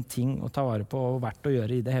noen ting å ta vare på og verdt å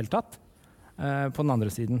gjøre i det hele tatt, på den andre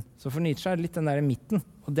siden. Så for Nietzsche det litt den der midten,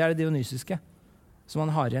 og det det dionysiske, som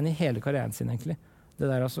han har igjen i hele karrieren sin egentlig. Det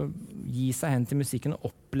der altså gi seg hen til musikken og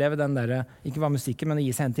oppleve den der, ikke bare musikken, men å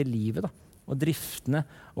gi seg hen til livet da, og driftene,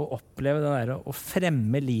 og oppleve det der å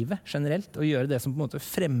fremme livet generelt, og gjøre det som på en måte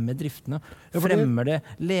fremmer driftene, fremmer det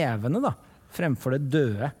levende da, fremfor det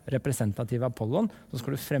døde representative Apollon, så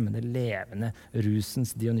skal du fremme det levende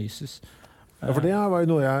rusens Dionysus. Ja, for det var jo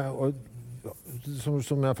noe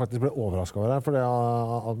som jeg faktisk ble overrasket over her, for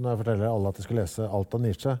når jeg forteller alle at de skal lese alt av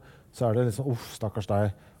Nietzsche, så det liksom, stakkars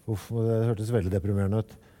deg, det hørtes veldig deprimerende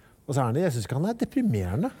ut. Og så jeg synes ikke han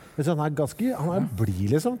deprimerende. Han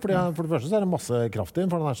blid liksom, for det første så det masse kraft i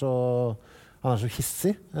ham, for han så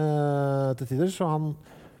hissig til tider, så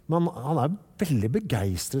men han veldig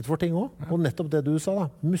begeistret for ting også. Og nettopp det du sa da,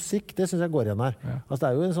 musikk, det synes jeg går igjen her. Ja. Altså det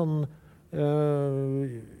jo en sånn,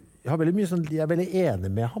 jeg veldig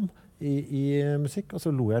enig med ham i musikk, og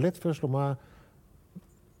så lo jeg litt, for jeg slår meg,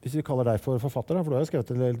 hvis vi kaller deg for forfatter, da, for du har jo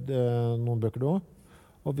skrevet noen bøker du også,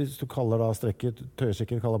 og hvis du kaller da strekket,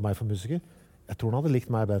 tøyesikker, kaller meg for musiker, jeg tror han hadde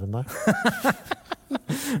likt meg bedre enn deg.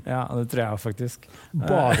 Ja, det tror jeg faktisk.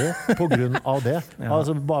 Bare på grunn av det. Ja.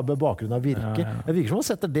 Altså bare bakgrunn av virke. Det virker som han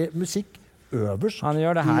setter det musikk øverst han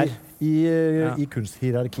gjør det her. I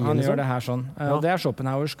kunsthierarkiet. Han gjør det her sånn. Og det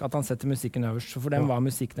Schopenhauersk at han setter musikken øverst. For dem var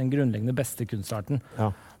musikk den grunnleggende beste kunstarten.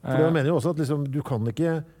 Ja. For det mener jo også at liksom, du kan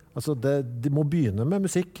ikke... Altså de må begynne med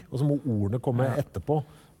musikk, og så må ordene komme etterpå.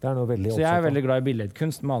 Det noe veldig oppsatt. Så jeg veldig glad i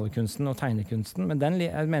billedkunst, malerkunsten og tegnekunsten, men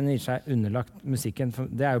jeg mener ikke underlagt musikken. For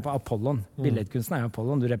det jo på Apollon. Billedkunsten jo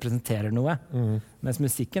Apollon, du representerer noe. Mens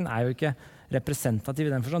musikken jo ikke representativ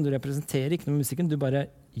i den forstand. Du representerer ikke noe med musikken, du bare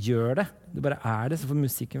gjør det. Du bare det. Så for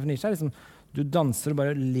musikken for Nietzsche liksom, du danser og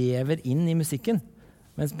bare lever inn i musikken.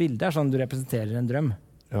 Mens bildet sånn, du representerer en drøm.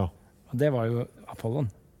 Ja. Og det var jo Apollon.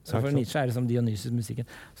 Så for Nietzsche det som Dionysus-musikken.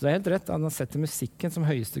 Så det helt rett, han setter musikken som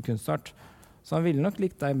høyeste kunstart. Så han ville nok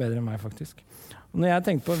likt deg bedre enn meg, faktisk. Og når jeg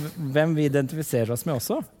tenker på hvem vi identifiserer oss med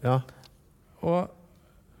også, og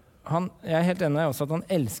jeg helt enig også at han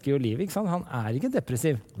elsker jo livet, ikke sant? Han ikke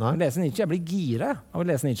depressiv. Å lese Nietzsche, jeg blir gira av å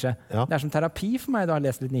lese Nietzsche. Ja. Det som terapi for meg da å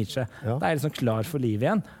lese litt Nietzsche. Ja. Da liksom klar for livet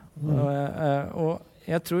igjen. Og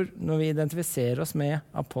jeg tror når vi identifiserer oss med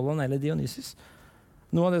Apollon eller Dionysus,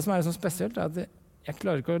 noe av det som så spesielt at jeg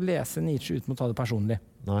klarer ikke å lese Nietzsche uten å ta det personlig.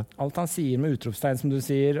 Nei. Alt han sier med utropstegn, som du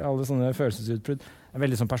sier, alle sånne følelsesutbrudd,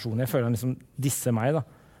 veldig sånn personlig. Jeg føler han liksom disser meg, da.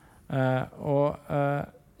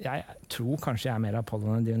 Jeg tror kanskje jeg mer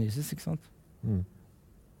Apollon enn Dionysus, ikke sant?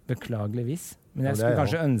 Beklageligvis. Men jeg skulle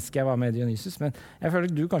kanskje ønske jeg var mer Dionysus, men jeg føler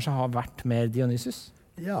at du kanskje har vært mer Dionysus.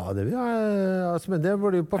 Ja, det vil jeg, altså, men det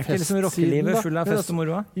var jo på festsiden. Ikke liksom rockelivet full av fest og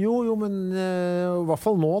moro? Jo, men i hvert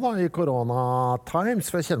fall nå da, i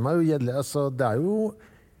corona-times, for jeg kjenner meg jo gjedelig, altså, det jo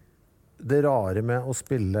det rare med å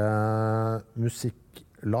spille musikk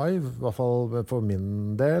live, i hvert fall for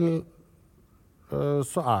min del,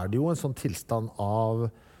 så det jo en sånn tilstand av,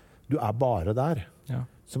 du bare der,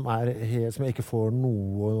 som jeg ikke får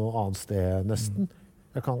noe annet sted nesten.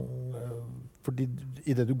 Jeg kan... Fordi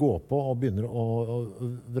i det du går på og begynner å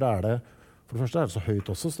vræle, for det første det så høyt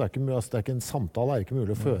også, så det ikke en samtale, det ikke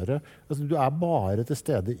mulig å føre. Altså, du bare til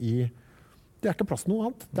stede i... Det ikke plass til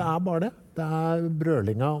noe annet. Det bare det. Det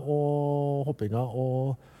brølinga og hoppinga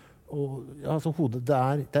altså hodet.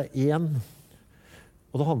 Det én.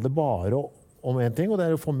 Og det handler bare om en ting, og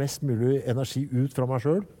det å få mest mulig energi ut fra meg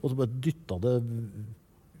selv, og så bare dytte det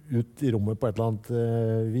ut i rommet på et eller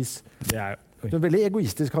annet vis. Det Det en veldig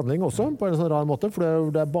egoistisk handling også, på en sånn rar måte, for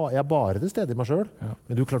jeg bare til stede i meg selv. Ja.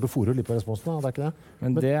 Men du klarte å fôre litt på responsen, da, det ikke det?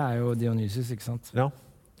 Men det jo Dionysus, ikke sant? Ja.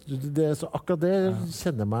 akkurat det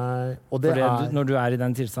kjenner meg. Og det når du i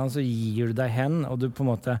den tilstanden, så gir du deg hen, og du på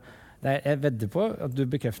en måte jeg vedder på at du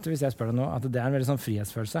bekrefter, hvis jeg spør deg nå, at det en veldig sånn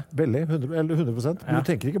frihetsfølelse. Veldig, 100%. Men du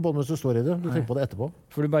tenker ikke på det mens du står i det, du tenker på det etterpå.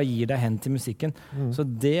 For du bare gir deg hen til musikken. Så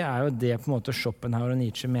det jo det på en måte Schopenhauer og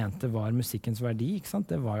Nietzsche mente var musikkens verdi, ikke sant?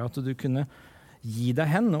 Det var jo at du kunne gi deg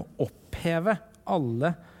hen og oppheve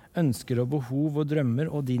alle ønsker og behov og drømmer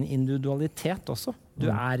og din individualitet også. Du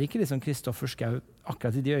ikke liksom Kristoffer Schau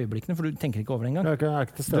akkurat i de øyeblikkene, for du tenker ikke over det engang.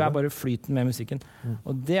 Du bare flyten med musikken.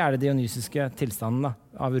 Og det det dionysiske tilstanden da,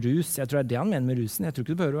 av rus. Jeg tror det han mener med rusen. Jeg tror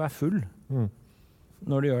ikke du behøver å være full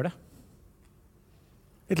når du gjør det.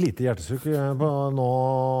 Et lite hjertesukk nå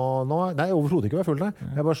nei, overhodet ikke være full, nei.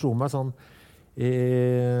 Jeg bare slo meg sånn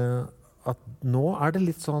at nå det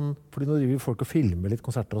litt sånn, fordi nå driver folk og filmer litt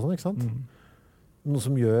konserter og sånn, ikke sant? Noe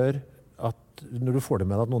som gjør at når du får det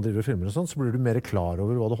med deg at noen driver og filmer og sånn, så blir du mer klar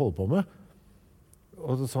over hva du holder på med.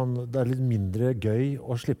 Og sånn, det litt mindre gøy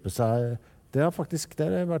å slippe seg. Det har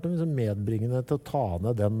vært noe medbringende til å ta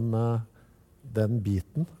ned den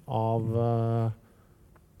biten av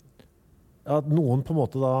at noen på en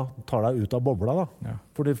måte da tar deg ut av bobla. Da. Ja.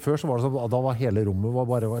 Fordi før så var det sånn, da var hele rommet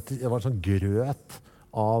det var sånn grøt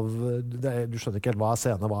av du skjønner ikke helt hva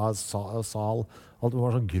scene, hva sal. Alt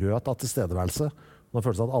var sånn grøt av tilstedeværelse. Nå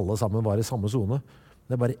føltes det at alle sammen var i samme zone.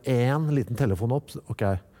 Det bare én liten telefon opp. Ok,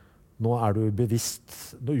 nå du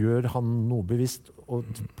bevisst. Nå gjør han noe bevisst og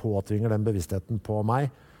påtvinger den bevisstheten på meg,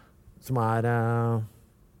 som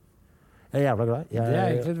jeg jævla glad. Det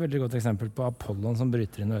egentlig et veldig godt eksempel på Apollon som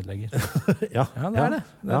bryter inn og ødelegger. Ja, det.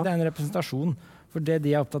 Det en representasjon. For det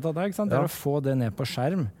de opptatt av da, ikke sant? Det å få det ned på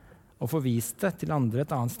skjerm og få vist det til andre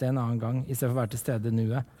et annet sted en annen gang, i stedet for å være til stede i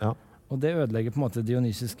nuet. Ja. Og det ødelegger på en måte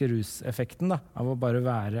dionysiske ruseffekten da, av å bare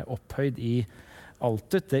være opphøyd i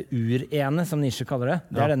altut, det urene, som Nietzsche kaller det.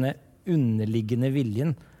 Det denne underliggende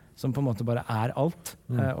viljen som på en måte bare alt.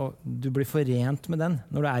 Og du blir forent med den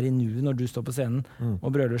når du i nuet, når du står på scenen og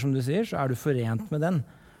brøler, som du sier, så du forent med den.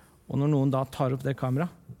 Og når noen da tar opp det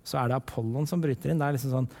kameraet, så det Apollon som bryter inn. Det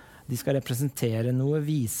liksom sånn, de skal representere noe,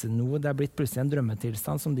 vise noe. Det blitt plutselig en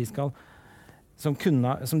drømmetilstand som de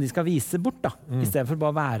skal vise bort, da. I stedet for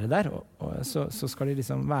bare å være der. Og så skal de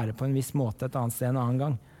liksom være på en viss måte et annet sted en annen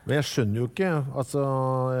gang. Men jeg skjønner jo ikke, altså,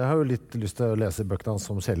 jeg har jo litt lyst til å lese bøkene hans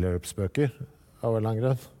som selvhjelpsbøker av en lang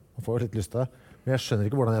grunn. Jeg får litt lyst til det. Men jeg skjønner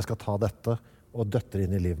ikke hvordan jeg skal ta dette og døtte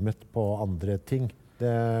inn i livet mitt på andre ting.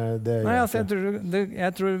 Nei, altså,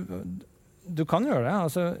 jeg tror du kan gjøre det.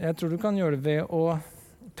 Altså, jeg tror du kan gjøre det ved å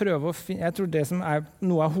prøve å finne. Jeg tror det som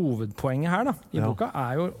noe av hovedpoenget her da, i boka,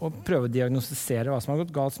 jo å prøve å diagnostisere hva som har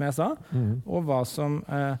gått galt, som jeg sa, og hva som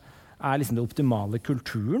liksom det optimale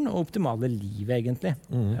kulturen og optimale livet, egentlig.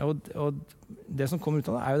 Og det som kommer ut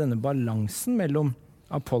av det, jo denne balansen mellom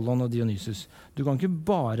Apollon og Dionysus. Du kan ikke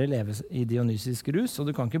bare leve i dionysisk rus, og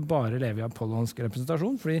du kan ikke bare leve i apollonsk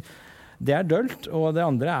representasjon, fordi det dølt, og det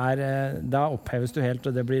andre da oppheves du helt,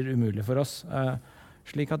 og det blir umulig for oss.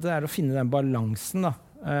 Slik at det å finne den balansen, da.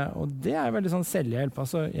 Og det veldig sånn selvhjelp.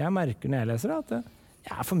 Altså, jeg merker når jeg leser det,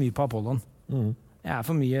 at jeg for mye på Apollon. Jeg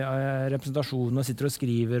for mye representasjon og sitter og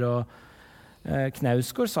skriver. Og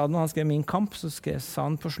Knausgård sa det når han skrev Min kamp, så sa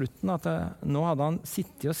han på slutten at nå hadde han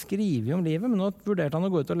sittet og skrivet om livet, men nå vurderte han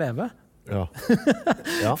å gå ut og leve. Ja.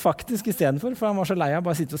 Faktisk i stedet for han var så lei av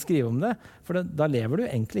bare å sitte og skrive om det. For da lever du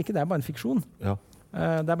egentlig ikke, det bare en fiksjon. Ja.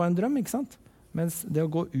 Det bare en drøm, ikke sant? Mens det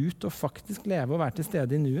å gå ut og faktisk leve og være til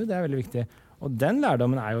stede i nuet, det veldig viktig. Og den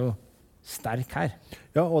lærdommen jo sterk her.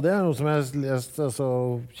 Ja, og det noe som jeg har lest så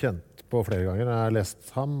kjent på flere ganger. Jeg har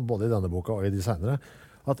lest ham både i denne boka og i de senere.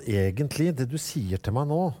 At egentlig det du sier til meg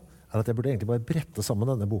nå, at jeg burde egentlig bare brette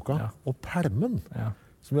sammen denne boka og permen. Ja.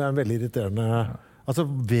 Som en veldig irriterende... Ja. Altså,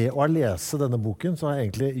 ved å lese denne boken, så har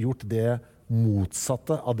jeg egentlig gjort det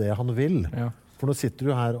motsatte av det han vil. Ja. For nå sitter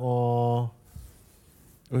du her og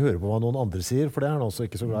hører på hva noen andre sier, for det han også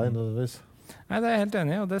ikke så glad i nødvendigvis. Nei, det jeg helt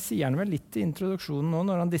enig i, og det sier han vel litt i introduksjonen nå,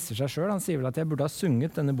 når han disser seg selv. Han sier vel at jeg burde ha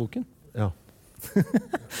sunget denne boken. Ja.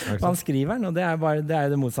 Han skriver den, og det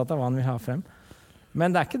det motsatte av hva han vil ha frem.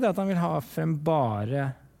 Men det ikke det at han vil ha frem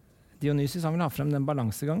bare Dionysus, han vil ha frem den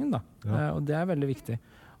balansegangen, da. Ja. Og det veldig viktig.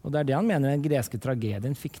 Og det det han mener den greske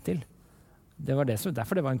tragedien fikk til. Det var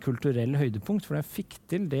derfor det var en kulturell høydepunkt, for den fikk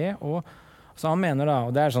til det, og så han mener da,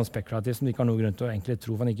 og det sånn spekulativt som de ikke har noe grunn til å egentlig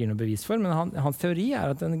tro han ikke gir noe bevis for, men hans teori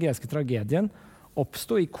at den greske tragedien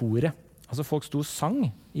oppstod i koret. Altså folk sto og sang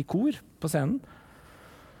i kor på scenen,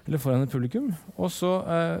 eller foran et publikum, og så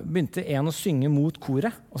begynte en å synge mot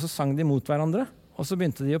koret, og så sang de mot hverandre, og så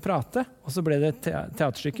begynte de å prate, og så ble det et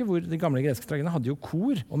teaterstykke hvor de gamle greske tragediene hadde jo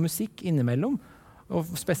kor og musikk innimellom,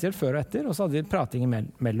 og spesielt før og etter, og så hadde de prating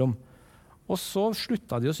imellom. Og så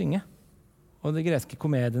slutta de å synge. Og de greske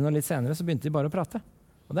komediene og litt senere så begynte de bare å prate.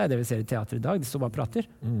 Og det er det vi ser i teater i dag, de står bare og prater.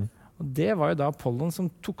 Og det var jo da Apollon som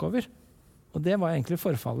tok over. Og det var egentlig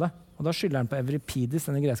forfallet. Og da skylder han på Euripides,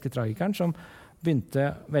 denne greske tragikeren, som begynte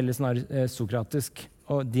veldig sånn sokratisk,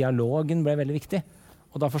 og dialogen ble veldig viktig.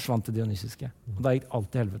 Og da forsvant det dionysiske. Og da gikk alt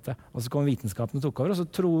til helvete. Og så kom vitenskapen og tok over, og så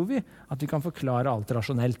tror vi at vi kan forklare alt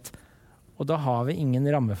rasjonelt. Og da har vi ingen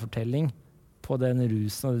rammefortelling på den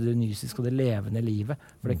rusen og det dionysiske og det levende livet.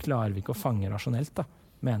 For det klarer vi ikke å fange rasjonelt, da,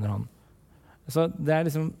 mener han. Så det er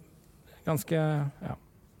liksom ganske, ja.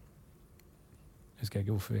 Husker jeg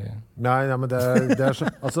ikke hvorfor vi... Nei, men det er så,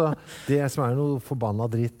 altså, det som er noe forbanna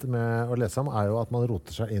dritt med å lese om, er jo at man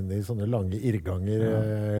roter seg inn i sånne lange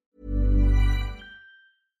irrganger.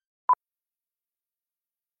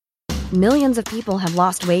 Millions of people have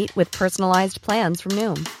lost weight with personalized plans from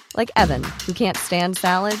Noom. Like Evan, who can't stand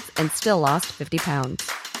salads and still lost 50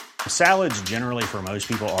 pounds. Salads generally for most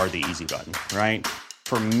people are the easy button, right?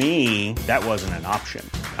 For me, that wasn't an option.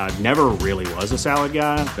 I never really was a salad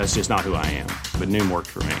guy. That's just not who I am. But Noom worked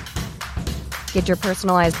for me. Get your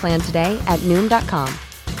personalized plan today at Noom.com.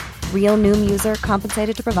 Real Noom user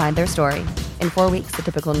compensated to provide their story. In 4 weeks, the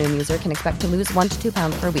typical Noom user can expect to lose 1 to 2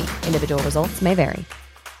 pounds per week. Individual results may vary.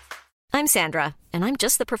 I'm Sandra, and I'm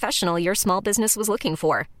just the professional your small business was looking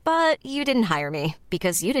for. But you didn't hire me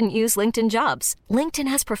because you didn't use LinkedIn Jobs. LinkedIn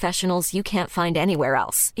has professionals you can't find anywhere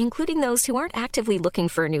else, including those who aren't actively looking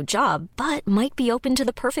for a new job, but might be open to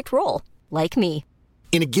the perfect role, like me.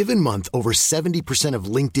 In a given month, over 70%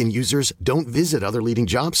 of LinkedIn users don't visit other leading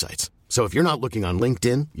job sites. So if you're not looking on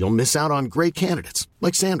LinkedIn, you'll miss out on great candidates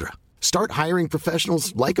like Sandra. Start hiring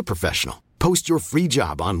professionals like a professional. Post your free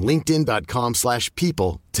job on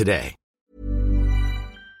linkedin.com/people today.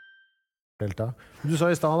 Du sa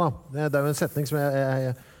i stad da, det er jo en setning som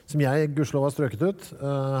jeg gudskjelov har strøket ut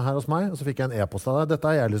her hos meg, og så fikk jeg en e-post av deg. Dette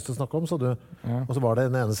har jeg lyst til å snakke om, sa du. Ja. Og så var det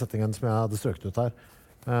den ene setningen som jeg hadde strøket ut her.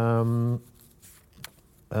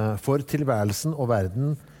 For tilværelsen og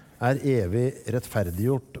verden er evig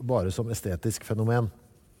rettferdiggjort bare som estetisk fenomen.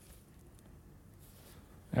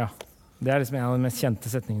 Ja, det er liksom en av de mest kjente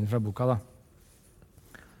setningene fra boka da.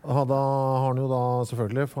 Da har han jo da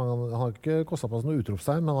selvfølgelig, for han har ikke kostet på noe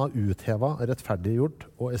utropstegn, men han har uthevet rettferdiggjort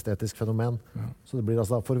og estetisk fenomen. Ja. Så det blir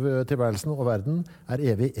altså for tilværelsen og verden er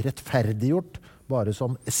evig rettferdiggjort bare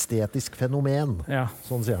som estetisk fenomen. Ja.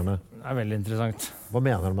 Sånn sier han det. Det er veldig interessant. Hva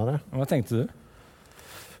mener du med det? Hva tenkte du?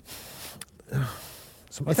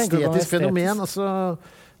 Som estetisk fenomen, altså...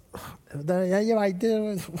 Jeg vet det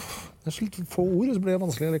er så litt få ord, så blir det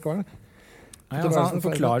vanskelig likevel. Nei, altså, han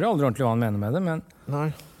forklarer jo aldri ordentlig hva han mener med det, men... Nei.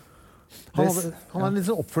 Han har en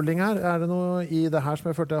liten oppfølging her. Er det noe i det her som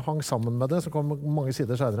jeg følte hang sammen med det, som kommer mange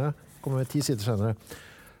sider senere? Kommer 10 sider senere.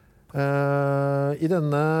 I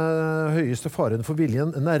denne høyeste faren for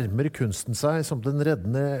viljen nærmer kunsten seg som den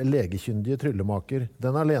reddende legekyndige tryllemaker.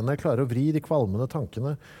 Den alene klarer å vri de kvalmende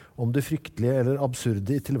tankene om det fryktelige eller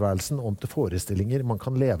absurde i tilværelsen om til forestillinger man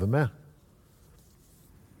kan leve med.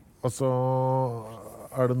 Altså,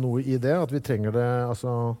 er det noe i det at vi trenger det,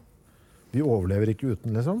 altså, vi overlever ikke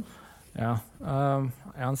uten, liksom? Ja,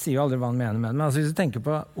 han sier jo aldri hva han mener med det, men altså, hvis du tenker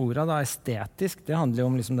på ordet da, estetisk, det handler jo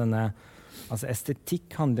om liksom denne, altså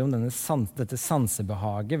estetikk handler jo om dette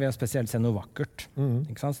sansebehaget ved å spesielt se noe vakkert.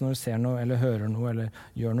 Ikke sant? Så når du ser noe, eller hører noe, eller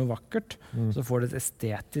gjør noe vakkert, så får du et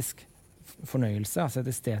estetisk fornøyelse, altså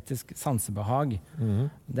et estetisk sansebehag.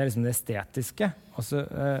 Det er liksom det estetiske. Altså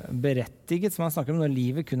berettiget, som han snakker om, når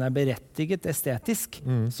livet kun er berettiget estetisk,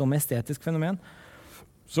 som estetisk fenomen,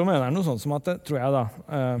 så mener han noe sånn som at, tror jeg da...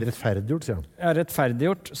 rettferdiggjort, sier han. Ja,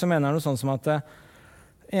 rettferdiggjort. Så mener han noe sånn som at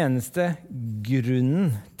eneste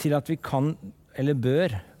grunnen til at vi kan, eller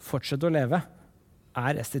bør, fortsette å leve,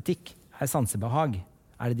 er estetikk, er sansebehag,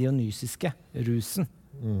 er det dionysiske, rusen,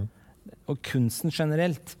 og kunsten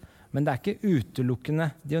generelt. Men det er ikke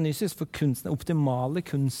utelukkende Dionysius, for kunsten, den optimale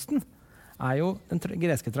kunsten er jo den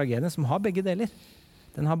greske tragedien som har begge deler.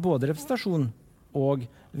 Den har både representasjon og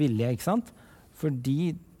vilje, ikke sant?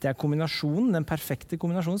 Fordi det er kombinasjonen, den perfekte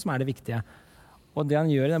kombinasjonen som er det viktige. Og det han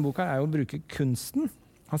gjør i denne boka er jo å bruke kunsten.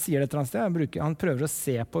 Han sier det et eller annet sted, han prøver å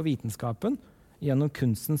se på vitenskapen gjennom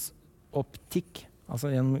kunstens optikk, altså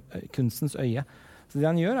gjennom kunstens øye. Så det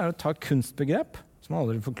han gjør er å ta kunstbegrep, som han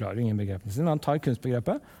aldri forklarer ingen begrepene sine, men han tar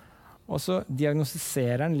kunstbegrepet, og så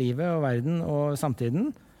diagnostiserer han livet og verden og samtiden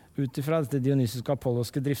ut ifra de dionysiske og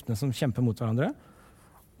apolloske driftene som kjemper mot hverandre.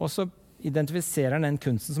 Og så identifiserer han den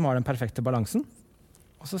kunsten som har den perfekte balansen,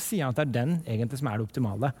 og så sier han at det er den egentlig som er det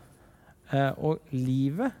optimale. Og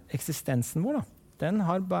livet, eksistensen vår,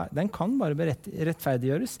 da, den kan bare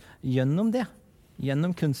rettferdiggjøres gjennom det,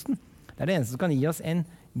 gjennom kunsten. Det er det eneste som kan gi oss en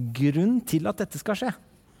grunn til at dette skal skje.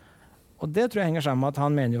 Og det tror jeg henger sammen med at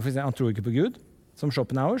han mener jo, for eksempel, han tror ikke på Gud. Som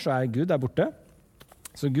Schopenhauer så Gud der borte.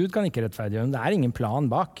 Så Gud kan ikke rettferdiggjøre, men det ingen plan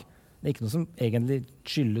bak. Det ikke noe som egentlig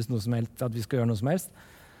skyldes noe som helst, at vi skal gjøre noe som helst.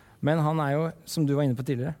 Men han jo, som du var inne på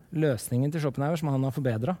tidligere, løsningen til Schopenhauer som han har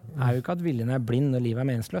forbedret, jo ikke at viljen blind og livet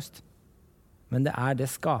meningsløst. Men det det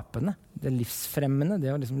skapende, det livsfremmende,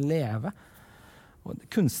 det å liksom leve. Og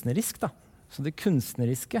det kunstnerisk da. Så det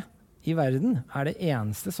kunstneriske i verden det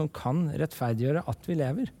eneste som kan rettferdiggjøre at vi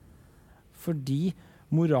lever. Fordi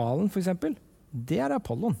moralen for eksempel, det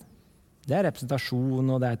Apollon. Det representasjon,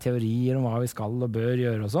 og det teorier om hva vi skal og bør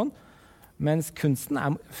gjøre og sånn. Mens kunsten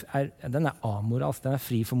den amoralsk, den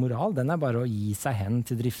fri for moral. Den bare å gi seg hen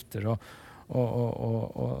til drifter og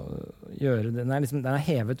gjøre det. Den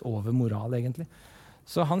hevet over moral, egentlig.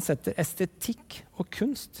 Så han setter estetikk og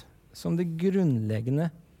kunst som det grunnleggende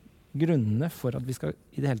grunnene for at vi skal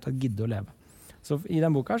i det hele tatt gidde å leve. Så i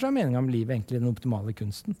den boka så meningen om livet egentlig den optimale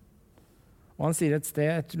kunsten. Og han sier et sted,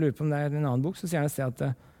 jeg lurer på om det en annen bok, så sier han et sted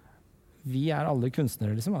at vi alle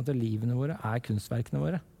kunstnere, liksom, at livene våre kunstverkene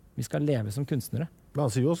våre. Vi skal leve som kunstnere. Men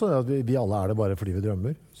han sier jo også at vi alle det bare fordi vi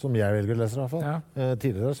drømmer, som jeg velger å lese i hvert fall. Ja.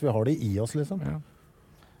 Tidligere, så vi har det i oss, liksom. Ja.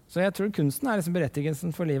 Så jeg tror kunsten liksom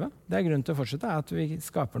berettigelsen for livet. Det grunnen til å fortsette, at vi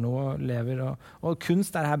skaper noe og lever. Og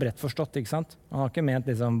kunst her bredt forstått, ikke sant? Han har ikke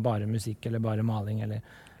ment liksom bare musikk eller bare maling. Eller,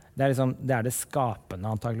 det det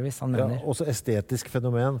skapende, antageligvis, han mener. Ja, også estetisk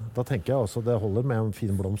fenomen. Da tenker jeg også det holder med en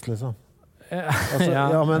fin blomst, liksom.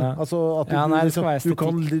 Altså, at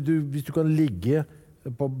hvis du kan ligge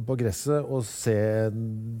på gresset og se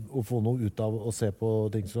og få noe ut av å se på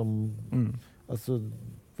ting som altså,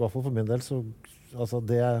 i hvert fall for min del så altså,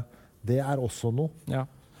 det også noe. Ja.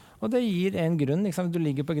 Og det gir en grunn, liksom. Du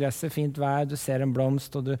ligger på gresset, fint vær, du ser en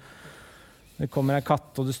blomst og det kommer en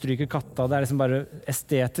katt og du stryker katta, og det liksom bare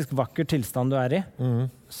estetisk vakker tilstand du i,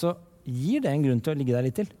 så gir det en grunn til å ligge der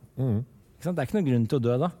litt til. Ikke sant? Det ikke noen grunn til å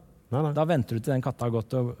dø da. Nei. Da venter du til den katta har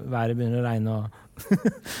gått og været begynner å regne.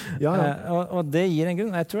 Og det gir en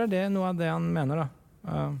grunn. Jeg tror det noe av det han mener. Da.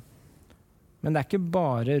 Men det ikke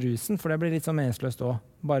bare rusen, for det blir litt sånn meningsløst også.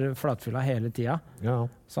 Bare flatfylla hele tida. Ja.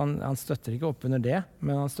 Så han støtter ikke opp under det,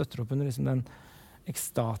 men han støtter opp under liksom den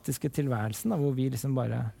ekstatiske tilværelsen, da, hvor vi liksom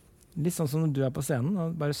bare, litt sånn som når du på scenen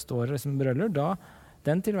og bare står og liksom brøller, da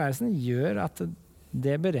den tilværelsen gjør at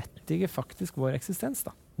det berettiger faktisk vår eksistens.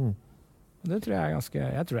 Da. Det tror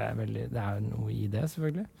jeg tror det noe i det,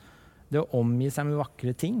 selvfølgelig. Det å omgi seg med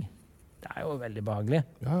vakre ting, det jo veldig behagelig.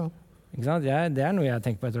 Ja. Ikke sant? Det noe jeg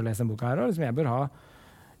tenker på etter å lese en bok her. Liksom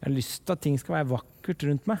jeg har lyst til at ting skal være vakkert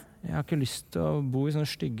rundt meg. Jeg har ikke lyst til å bo i sånne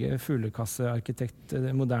stygge fuglekassearkitekt,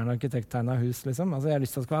 moderne arkitekttegna hus. Liksom. Altså, jeg har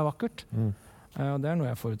lyst til at det skal være vakkert. Og det noe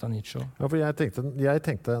jeg får ut av Nietzsche. Ja, for jeg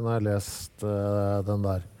tenkte når jeg leste den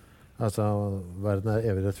der, altså, verden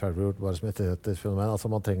evig rettferdiggjort, bare som et fenomen. Altså,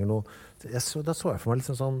 man trenger noe. Da så jeg for meg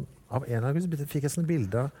liksom sånn, av en eller annen grunn fikk jeg sånn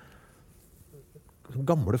bilde av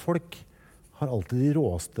gamle folk har alltid de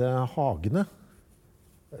råeste hagene.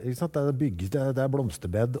 Ikke sant? Det bygget, det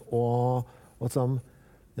blomsterbed, og sånn,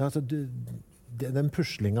 ja, altså, den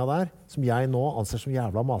puslinga der, som jeg nå anser som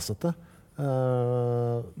jævla masete,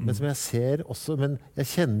 men som jeg ser også, men jeg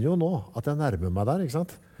kjenner jo nå at jeg nærmer meg der, ikke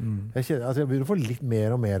sant? Jeg begynner å få litt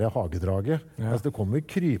mer og mer hagedraget. Ja. Altså, det kommer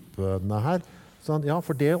krypende her. Sånn, ja,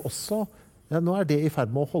 for det også, nå det i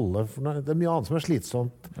ferd med å holde, for det mye annet som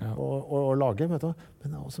slitsomt å lage, vet du?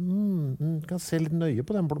 Men også, kan se litt nøye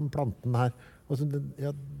på den planten her.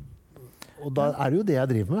 Og da det jo det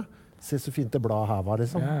jeg driver med. Se så fint det bladet her var,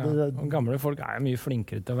 liksom. Og gamle folk mye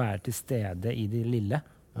flinkere til å være til stede i de lille.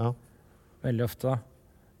 Ja. Veldig ofte da.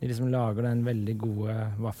 De liksom lager den veldig gode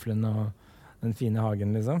vaffelen og den fine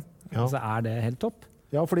hagen, liksom. Ja. Og så det helt topp.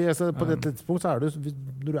 Ja, fordi på det tidspunkt så det,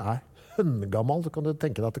 når du hønnegammal, så kan du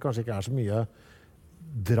tenke deg at det kanskje ikke så mye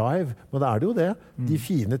drive, men det det jo det. De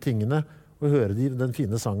fine tingene, å høre den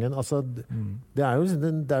fine sangen, altså, det jo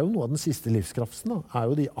noe av den siste livskraften, da,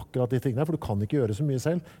 jo akkurat de tingene, for du kan ikke gjøre så mye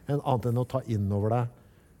selv, annet enn å ta inn over deg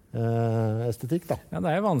estetikk, da. Ja,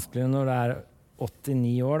 det jo vanskelig når det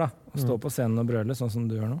 89 år, da, å stå på scenen og brøle, sånn som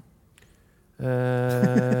du gjør nå.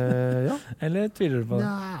 Ja. Eller tviler du på det?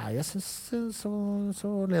 Nei, jeg synes så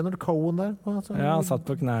Leonard Cohen der. Altså, ja, han satt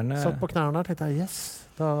på knærne. Satt på knærne der, tenkte jeg, yes,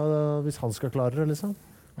 hvis han skal klare det, liksom.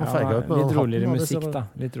 Litt roligere musikk, da.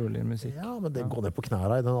 Litt roligere musikk. Ja, men det går ned på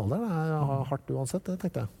knæra i den alderen, hardt uansett, det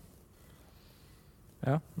tenkte jeg.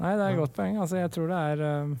 Ja, nei, det et godt poeng. Altså, jeg tror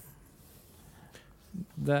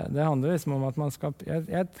det handler liksom om at man skal...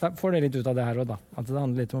 Jeg får det litt ut av det her også, da. At det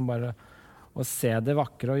handler litt om bare å se det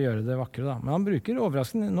vakre og gjøre det vakre, da. Men han bruker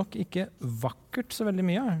overraskende nok ikke vakkert så veldig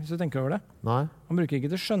mye, hvis du tenker over det. Nei. Han bruker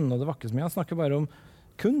ikke det skjønne og det vakre så mye. Han snakker bare om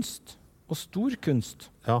kunst og stor kunst.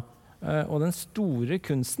 Ja. Og den store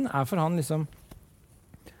kunsten for han liksom,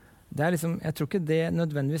 det liksom, jeg tror ikke det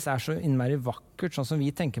nødvendigvis så innmari vakkert, sånn som vi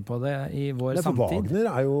tenker på det i vår samtid. Wagner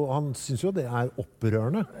han synes jo det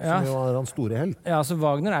opprørende, som jo hans store helt. Ja, altså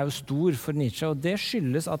Wagner jo stor for Nietzsche, og det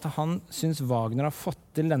skyldes at han synes Wagner har fått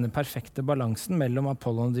til denne perfekte balansen mellom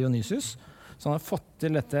Apollon og Dionysus. Så han har fått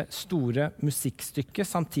til dette store musikkstykket,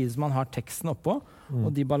 samtidig som han har teksten oppå, og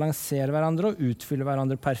de balanserer hverandre og utfyller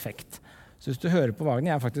hverandre perfekt. Så hvis du hører på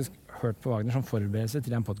Wagner, jeg har faktisk hørt på Wagner som forberedelse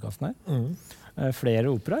til den podcasten her, flere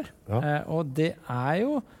operaer, og det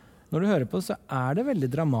jo, når du hører på det, så det veldig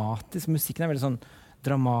dramatisk. Musikken veldig sånn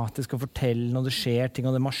dramatisk å fortelle når det skjer ting,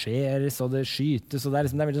 og det marsjeres, og det skytes, og det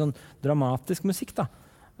liksom, det veldig sånn dramatisk musikk da.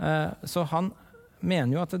 Så han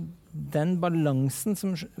mener jo at den balansen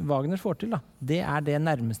som Wagner får til, da, det det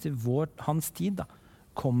nærmeste i hans tid da,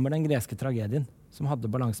 kommer den greske tragedien, som hadde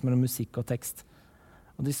balansen mellom musikk og tekst.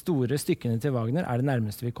 Og de store stykkene til Wagner det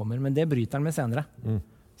nærmeste vi kommer, men det bryter han med senere.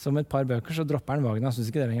 Som et par bøker så dropper han Wagner, han synes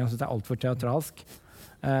ikke det lenger, han synes det alt for teatralsk.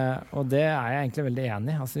 Og det jeg egentlig veldig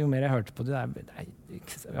enig i. Altså, jo mer jeg hørte på det,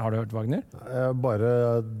 har du hørt Wagner? Bare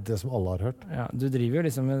det som alle har hørt. Ja, du driver jo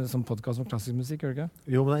liksom en sånn podcast om klassisk musikk, gjør du ikke?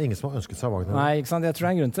 Jo, men det ingen som har ønsket seg Wagner. Nei, ikke sant? Jeg tror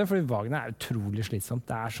det en grunn til det, fordi Wagner utrolig slitsomt.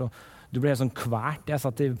 Det så, du blir helt sånn kvært. Jeg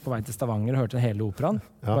satt på vei til Stavanger og hørte hele operaen.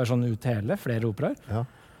 Bare sånn ut hele, flere operaer. Ja.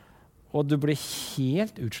 Og du blir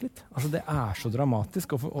helt utslitt. Altså, det så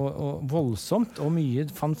dramatisk og voldsomt, og mye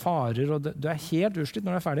fanfarer, og du helt utslitt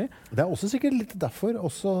når du ferdig. Det også sikkert litt derfor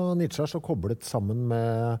også Nietzsche så koblet sammen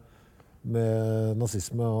med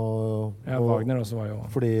nazisme og Wagner også var jo...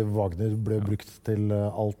 Fordi Wagner ble brukt til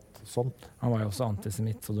alt sånt. Han var jo også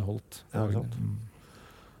antisemitt, så det holdt. Ja, sant.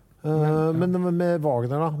 Men med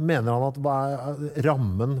Wagner da, mener han at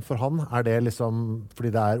rammen for han det liksom,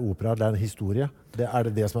 fordi det opera, det en historie, det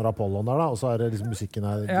det som Apollon der da, og så det liksom musikken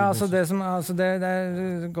Ja, altså det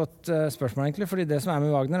et godt spørsmål egentlig, fordi det som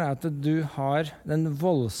med Wagner at du har den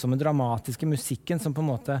voldsomme dramatiske musikken som på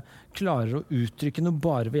en måte klarer å uttrykke noe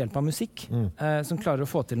bare ved hjelp av musikk, som klarer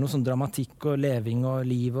å få til noe sånn dramatikk og leving og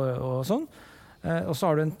liv og sånn. Og så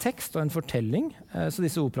har du en tekst og en fortelling, så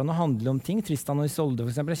disse operaene handler om ting, Tristan og Isolde for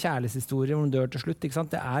eksempel, kjærlighetshistorie hvor de dør til slutt, ikke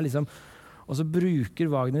sant? Det liksom, og så bruker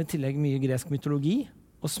Wagner i tillegg mye gresk mytologi,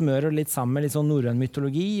 og smører litt sammen med litt sånn norrøn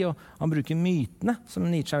mytologi, og han bruker mytene, som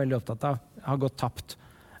Nietzsche veldig opptatt av, har gått tapt.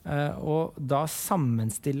 Og da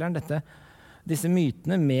sammenstiller han disse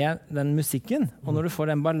mytene med den musikken, og når du får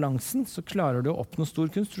den balansen, så klarer du å oppnå stor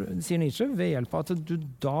kunst, sier Nietzsche, ved hjelp av at du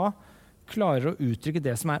da klarer å uttrykke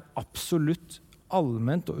det som absolutt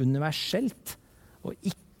allment og universelt, og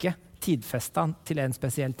ikke tidfestet til en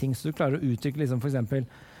spesiell ting. Så du klarer å uttrykke liksom, for eksempel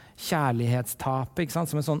kjærlighetstapet, ikke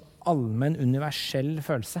sant? Som en sånn allmenn, universell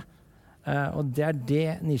følelse. Og det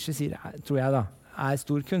det Nietzsche sier, tror jeg da,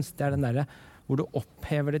 stor kunst. Det den der hvor du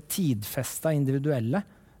opphever det tidfestet individuelle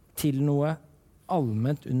til noe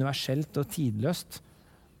allment, universelt og tidløst.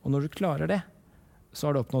 Og når du klarer det, så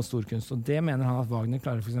har du oppnådd stor kunst. Og det mener han at Wagner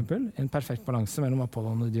klarer, for eksempel. En perfekt balanse mellom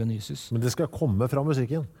Apollon og Dionysus. Men det skal komme fra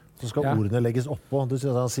musikken. Så skal ordene legges oppå. Du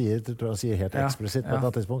tror han sier helt eksplisitt på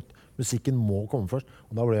et tidspunkt. Musikken må komme først.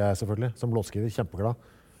 Og da blir jeg selvfølgelig, som låtskriver, kjempeglad.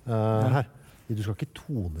 Her. Du skal ikke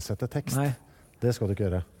tonesette tekst. Nei. Det skal du ikke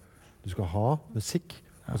gjøre. Du skal ha musikk,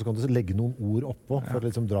 og så kan du legge noen ord oppå for å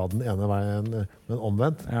liksom dra den ene veien, men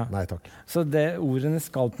omvendt. Nei, takk. Så ordene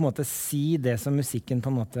skal på en måte si det som musikken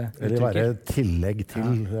på en måte uttrykker? Eller være tillegg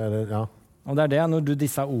til, eller, Og det det, når du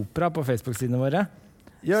disser opera på Facebook-sidene våre,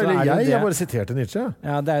 Ja, jeg bare siterte Nietzsche.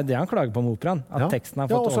 Ja, det jo det han klager på med operaen, at teksten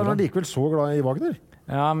har fått og så han likevel så glad i Wagner.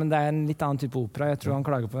 Ja, men det en litt annen type opera. Jeg tror han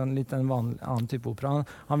klager på en annen type opera.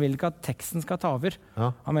 Han vil ikke at teksten skal ta over. Ja.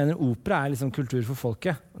 Han mener opera liksom kultur for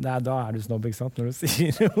folket. Da du snobb, ikke sant, når du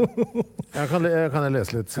sier det. Kan jeg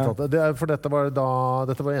lese litt sitatet? For dette var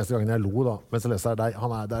eneste gangen jeg lo da, mens jeg leste deg.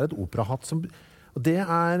 Det et operahatt som... Og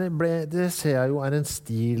det ser jeg jo en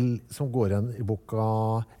stil som går igjen i boka,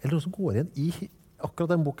 eller noe som går igjen i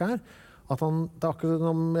akkurat den boka her. At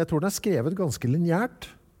jeg tror den skrevet ganske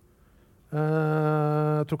lineært.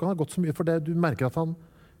 Jeg tror ikke han har gått så mye for det. Du merker at han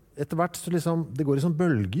etter hvert så liksom, det går i sånn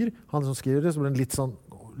bølger. Han liksom skriver det, så blir det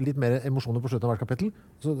litt mer emosjoner på slutten av hvert kapittel.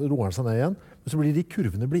 Så roer han seg ned igjen. Men så blir de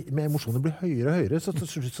kurvene med emosjoner blir høyere og høyere.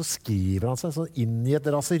 Så skriver han seg sånn inn i et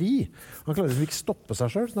raseri. Han klarer liksom ikke stoppe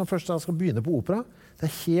seg selv når han først skal begynne på opera.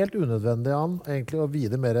 Det helt unødvendig han egentlig å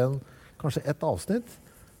vide mer enn kanskje ett avsnitt.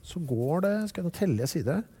 Så går det, skal jeg telle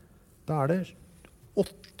sider. Da det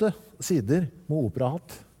 8 sider med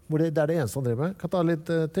operahatt. Hvor det det eneste han driver med. Kan ta litt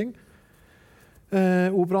ting.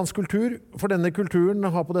 Operans kultur. For denne kulturen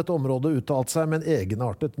har på dette området uttalt seg med en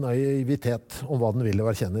egenartet naivitet om hva den vil og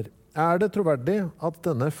erkjenner. det troverdig at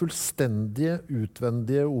denne fullstendige,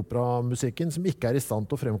 utvendige operamusikken, som ikke i stand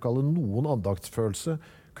til å fremkalle noen andaktsfølelse,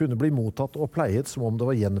 kunne bli mottatt og pleiet som om det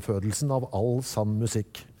var gjenfødelsen av all sann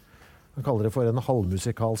musikk? Han kaller det for en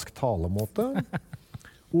halvmusikalsk talemåte.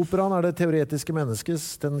 Operaen det teoretiske menneskes,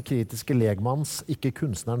 den kritiske legmanns, ikke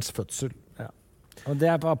kunstnerens fødsel. Ja. Og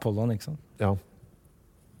det på Apollon, ikke sant? Ja.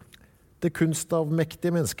 Det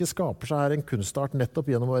kunstavmektige mennesket skaper seg her en kunstart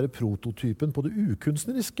nettopp gjennom å være prototypen på det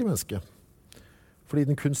ukunstneriske mennesket. Fordi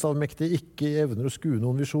den kunstavmektige ikke evner å skue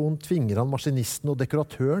noen visjon, tvinger han maskinisten og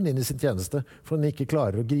dekoratøren inn i sin tjeneste, for han ikke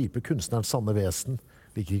klarer å gripe kunstnerens sanne vesen.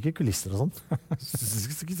 Liker ikke kulisser og sånt.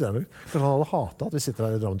 Kanskje han hadde hatet at vi sitter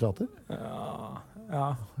her i Drammen Teater? Ja,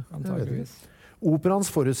 antageligvis.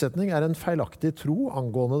 Operans forutsetning en feilaktig tro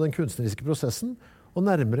angående den kunstneriske prosessen, og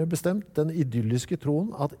nærmere bestemt den idylliske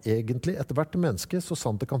troen at egentlig etter hvert menneske så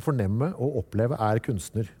sant det kan fornemme og oppleve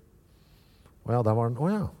kunstner. Og ja, der var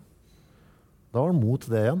han, da var han mot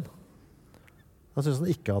det igjen. Da synes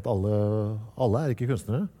han ikke at alle ikke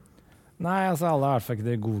kunstnere. Nei, altså alle i hvert fall ikke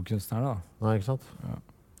de gode kunstnerne da. Nei, ikke sant?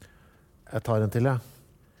 Ja. Jeg tar en til, jeg.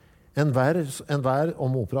 Enhver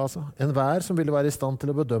om opera, altså. Enhver som ville være i stand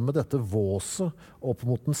til å bedømme dette våset opp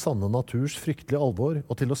mot den sanne naturs fryktelige alvor,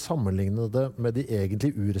 og til å sammenligne det med de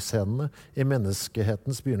egentlige urscenene i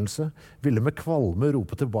menneskehetens begynnelse, ville med kvalme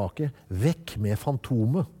rope tilbake, vekk med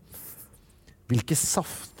fantomet! Hvilke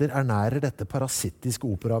safter ernærer dette parasittiske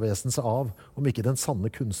operavesen seg av, om ikke den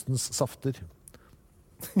sanne kunstens safter?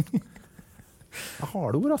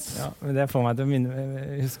 Harde ord, ass. Ja, men det får meg til å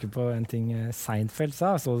huske på en ting Seinfeld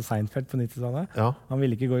sa. Så du Seinfeld på 90-tallet? Ja. Han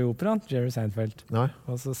ville ikke gå i operaen, Jerry Seinfeld. Nei.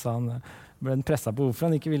 Og så sa han, ble han presset på hvorfor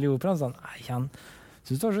han ikke ville i operaen. Så sa han, nei, han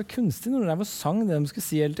synes det var så kunstig når de sang det de skulle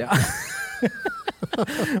si hele tiden.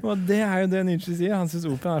 Og det jo det Nietzsche sier. Han synes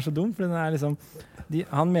operaen så dum, for den liksom...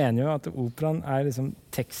 han mener jo at operaen liksom...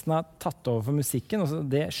 Teksten har tatt over for musikken, og så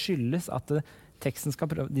det skyldes at teksten skal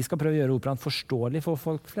prøve å gjøre operaen forståelig for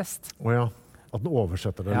folk flest. Ja. At den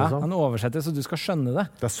oversetter det, liksom? Ja, han oversetter så du skal skjønne det.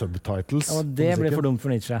 Det subtitles. Og det blir for dumt for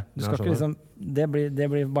Nietzsche. Du skal ikke liksom, det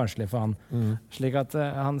blir barnslig for han. Slik at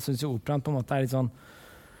han synes jo operaen på en måte litt sånn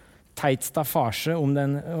teit staffasje om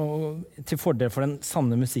den, til fordel for den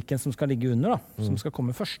sanne musikken som skal ligge under, da, som skal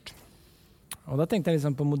komme først. Og da tenkte jeg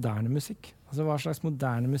liksom på moderne musikk. Altså, hva slags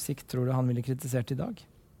moderne musikk tror du han ville kritisert i dag?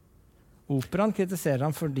 Operaen kritiserer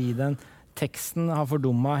han fordi teksten har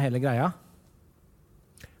fordummet hele greia.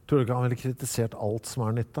 Tror du ikke han ville kritisert alt som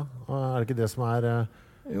nytt da? Det ikke det som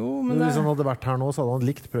Jo, men hvis han hadde vært her nå, så hadde han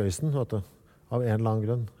likt Prøysen, vet du. Av en eller annen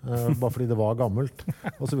grunn. Bare fordi det var gammelt.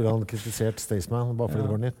 Og så ville han kritisert Staysman, bare fordi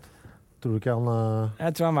det var nytt. Tror du ikke han...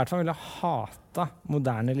 Jeg tror han i hvert fall ville hata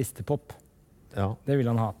moderne listepop. Ja. Det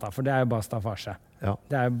ville han hata, for det jo bare staffasje. Ja.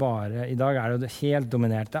 Det jo bare... I dag det jo helt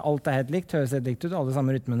dominert. Alt helt likt, høres helt likt ut. Alle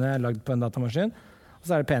samme rytmene lagd på en datamaskin. Og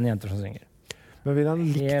så det pene jenter som synger. Men vil han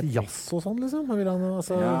likt jazz og sånn, liksom? Vil han,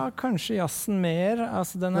 altså... Ja, kanskje jazzen mer.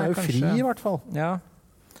 Altså, den jo kanskje... fri, i hvert fall. Ja.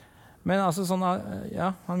 Men altså sånn, ja,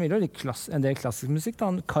 han vil jo likt en del klassisk musikk. Da.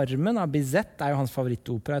 Carmen av Bizet jo hans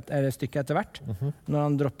favorittopera, eller stykke etter hvert, når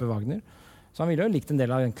han dropper Wagner. Så han ville jo likt en del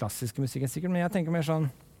av den klassiske musikken sikkert, men jeg tenker mer sånn,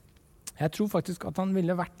 jeg tror faktisk at han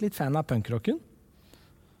ville vært litt fan av punkrocken.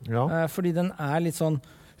 Ja. Fordi den litt sånn,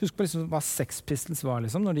 husk på liksom hva Sex Pistols var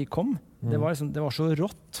liksom, når de kom. Det var så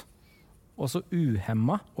rått. Og så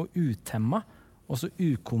uhemma og utemma, og så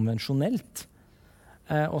ukonvensjonelt,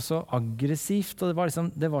 og så aggressivt, og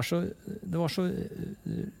det var så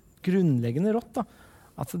grunnleggende rått da.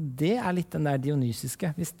 Altså det litt den der dionysiske,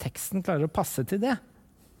 hvis teksten klarer å passe til det.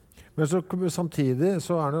 Men så, samtidig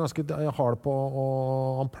så han jo ganske hard på,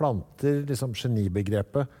 og han planter liksom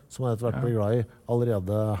genibegrepet, som han etter hvert blir glad i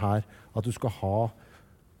allerede her, at du skal ha,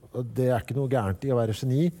 det ikke noe gærent i å være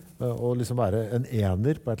geni, og liksom være en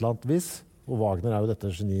ener på et eller annet vis. Og Wagner jo dette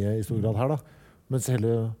geniet i stor grad her, da. Mens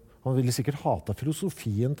han ville sikkert hata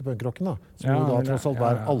filosofien til punkrocken, da. Som jo da tross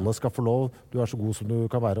alt alle skal få lov, du så god som du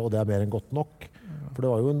kan være, og det mer enn godt nok. For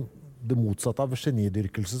det var jo det motsatte av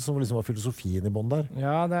genidyrkelse som liksom var filosofien i bånd der.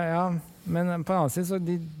 Ja, men på en annen side, så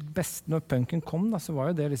de beste, når punken kom, da, så var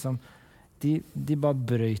jo det liksom de bare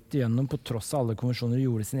brøyt igjennom på tross av alle konvensjoner og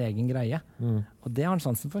gjorde sin egen greie. Og det har han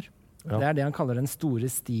sansen for. Ja. Det det han kaller den store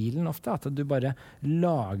stilen ofte, at du bare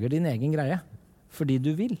lager din egen greie fordi du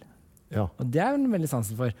vil. Ja. Og det han veldig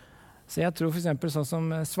sansen for. Så jeg tror for eksempel sånn som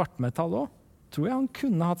svartmetall også, tror jeg han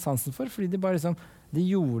kunne hatt sansen for, fordi de bare liksom, de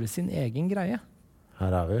gjorde sin egen greie.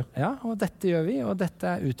 Her vi. Ja, og dette gjør vi, og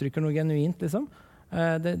dette uttrykker noe genuint, liksom.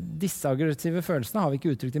 Disse aggressive følelsene har vi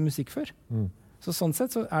ikke uttrykt i musikk før. Så sånn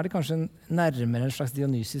sett så det kanskje nærmere en slags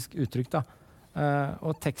dionysisk uttrykk da.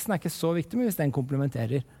 Og teksten ikke så viktig, men hvis den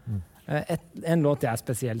komplementerer. En låt jeg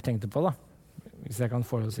spesielt tenkte på, da, hvis jeg kan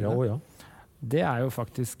få lov å si det, det jo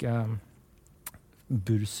faktisk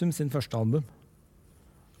Bursum sin første album,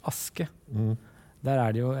 Aske.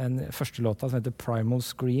 Der det jo en første låta som heter Primal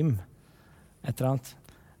Scream, et eller annet.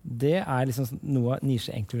 Det liksom noe nisje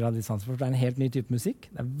egentlig vil ha litt sans for. Det en helt ny type musikk.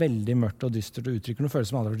 Det veldig mørkt og dystert og uttrykker noe følelser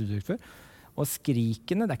som aldri har vært uttrykt før. Og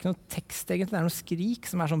skrikene, det ikke noe tekst egentlig, det noe skrik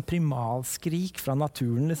som sånn primalskrik fra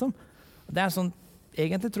naturen, liksom. Det sånn,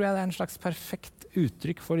 egentlig tror jeg det en slags perfekt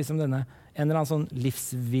uttrykk for liksom denne, en eller annen sånn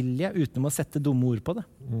livsvilje uten å sette dumme ord på det.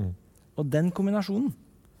 Og den kombinasjonen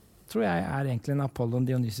tror jeg egentlig en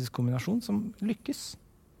Apollon-Dionysisk kombinasjon som lykkes.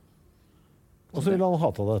 Og så vil han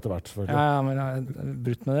hate det etter hvert, selvfølgelig. Ja, men jeg har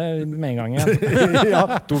brutt med det med en gang. Ja.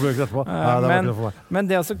 2 bøker etterpå. Men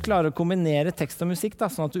det å klare å kombinere tekst og musikk, da,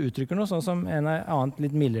 sånn at du uttrykker noe, sånn som en annet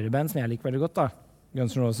litt mildere band som jeg liker veldig godt, da,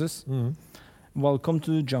 Guns N' Roses. Welcome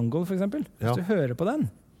to the Jungle, for eksempel. Hvis du hører på den,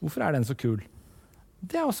 hvorfor den så kul?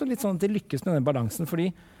 Det også litt sånn at de lykkes med den balansen,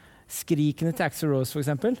 fordi skrikene til Axl Rose, for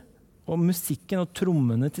eksempel, og musikken og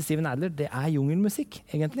trommene til Steven Adler, det jungelmusikk,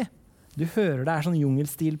 egentlig. Du hører det sånn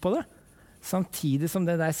jungelstil på det. Samtidig som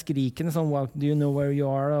det der skrikene som Do you know where you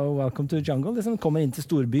are og Welcome to the Jungle liksom kommer inn til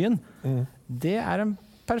storbyen. Det en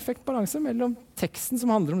perfekt balanse mellom teksten som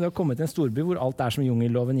handler om det å komme til en storby hvor alt som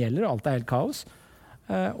jungelloven gjelder, og alt helt kaos,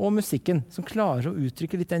 og musikken som klarer å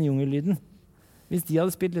uttrykke litt den jungellyden. Hvis de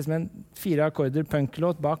hadde spilt liksom en 4 akkorder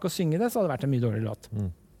punklåt bak og synge det, så hadde det vært en mye dårlig låt.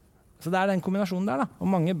 Så det den kombinasjonen der, da. Og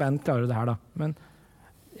mange band klarer det her, da. Men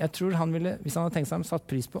jeg tror han ville, hvis han hadde tenkt seg, satt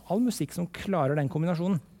pris på all musikk som klarer den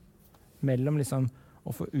kombinasjonen. Mellom liksom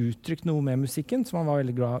å få uttrykt noe med musikken, som han var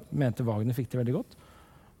veldig glad, mente Wagner fikk det veldig godt,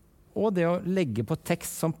 og det å legge på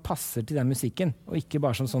tekst som passer til den musikken, og ikke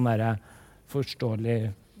bare som sånn der forståelig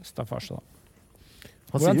staffasje.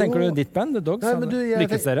 Hvordan tenker du ditt band, The Dogs?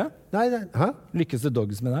 Lykkes dere? Hæ? Lykkes The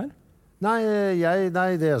Dogs med det her? Nei,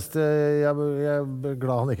 det eneste jeg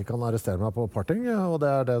glad han ikke kan arrestere meg på parting, og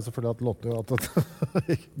det det selvfølgelig at låten at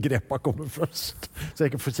grepa kommer først, så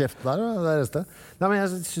jeg ikke får kjeft der, det eneste. Nei, men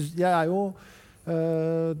jeg jo,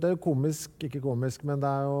 det jo komisk, ikke komisk, men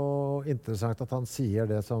det jo interessant at han sier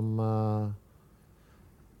det som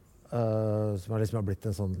liksom har blitt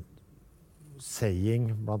en sånn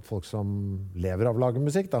saying blant folk som lever av å lage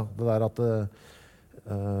musikk, da. Det der at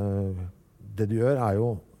det du gjør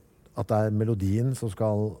jo at det melodien som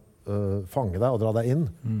skal fange deg og dra deg inn,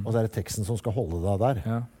 og så det teksten som skal holde deg der.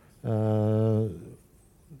 Ja.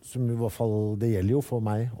 Som I hvert fall, det gjelder jo for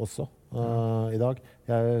meg også I dag.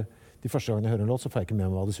 De første gangene jeg hører en låt, så får jeg ikke med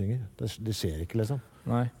meg hva de synger. Det skjer ikke, liksom.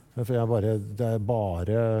 Nei. For det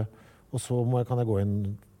bare... Og så kan jeg gå inn...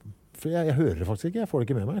 For jeg hører det faktisk ikke, jeg får det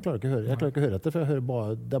ikke med meg. Jeg klarer ikke å høre etter, for jeg hører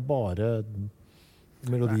bare, det bare...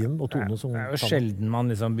 melodien og tonen som... Det jo sjelden man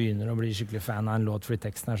liksom begynner å bli skikkelig fan av en låt fordi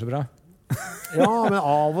teksten så bra. Ja, men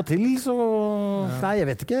av og til så... Nei, jeg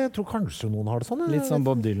vet ikke. Jeg tror kanskje noen har det sånn. Litt sånn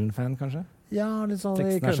Bob Dylan-fan, kanskje? Ja, litt sånn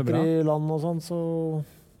I countryland og sånn, så...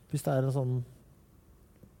 Hvis det en sånn...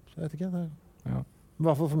 Jeg vet ikke. I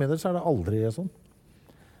hvert fall for min del så det aldri sånn.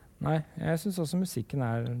 Nei, jeg synes også musikken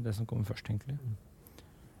det som kommer først, egentlig.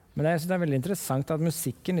 Men jeg synes det veldig interessant at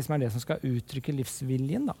musikken liksom det som skal uttrykke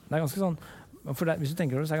livsviljen, da. Det ganske sånn... hvis du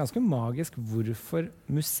tenker over det, så det ganske magisk hvorfor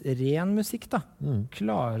ren musikk da,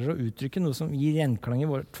 klarer å uttrykke noe som gir gjenklang I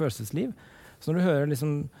vårt følelsesliv. Så når du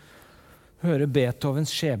hører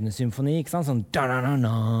Beethovens skjebnesymfoni, ikke sant? Sånn,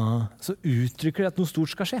 så uttrykker det at noe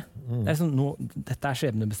stort skal skje. Det sånn, dette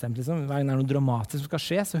skjebnebestemt. Liksom. Hver gang det noe dramatisk som skal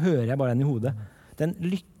skje, så hører jeg bare den I hodet. Den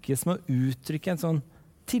lykkes med å uttrykke en sånn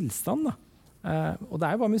tilstand. Da. Og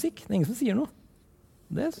det jo bare musikk. Det ingen som sier noe.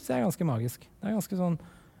 Det synes jeg ganske magisk. Det ganske sånn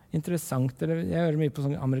interessant, jeg hører mye på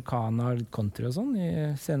sånn americana og country og sånn I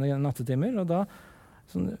sene nattetimer, og da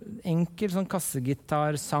sånn enkel sånn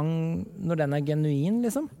kassegitar-sang når den genuin,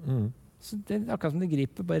 liksom. Så det akkurat som det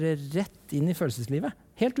griper bare rett inn I følelseslivet.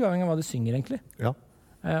 Helt uavhengig av hva du synger, egentlig. Ja.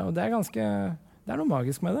 Og det det noe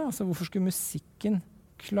magisk med det. Altså, hvorfor skulle musikken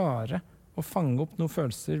klare å fange opp noen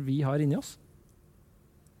følelser vi har inni oss?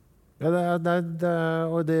 Ja,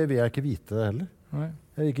 og det vil jeg ikke vite heller. Nei.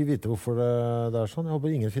 Jeg vil ikke vite hvorfor det sånn. Jeg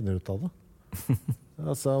håper ingen finner ut av det.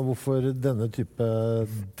 Altså, hvorfor denne type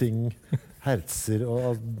ting hertser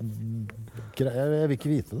og jeg vil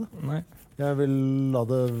ikke vite det. Nei. Jeg vil la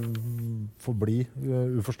det forbli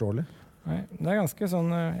uforståelig. Nei, det ganske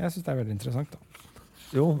sånn, jeg synes det veldig interessant da.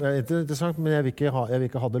 Jo, det interessant, men jeg vil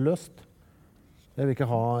ikke ha det løst. Jeg vil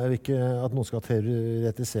ikke at noen skal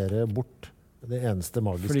teoretisere bort det eneste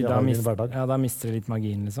magiske jeg har I min hverdag. Ja, da mister det litt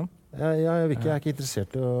magien, liksom? Jeg er ikke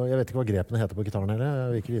interessert I jeg vet ikke hva grepene heter på gitaren heller.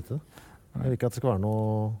 Jeg vil ikke vite det. Jeg vil ikke at det skal være noe...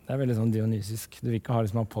 Det veldig sånn dionysisk. Du vil ikke ha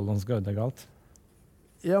liksom Apollon skal øde galt.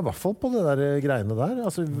 Ja, I hvert fall på det der greiene der.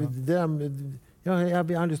 Altså, jeg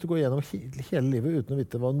har lyst til å gå gjennom hele livet uten å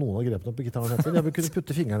vite hva noen av grepene på gitaren heter. Jeg vil kunne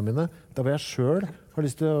putte fingrene mine der hvor jeg selv har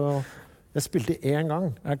lyst til å... Jeg spilte 1 gang.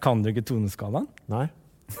 Kan du ikke toneskalaen? Nei.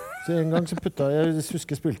 Så en gang så putta jeg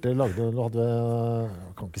husker jeg spilte, jeg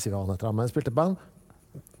kan ikke si hva han heter, men jeg spilte band.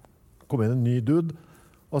 Kom inn en ny dude,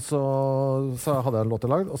 og så hadde jeg en låt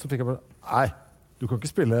jeg lagd, og så fikk jeg bare, nei, du kan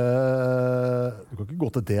ikke gå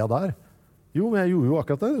til det der. Jo, men jeg gjorde jo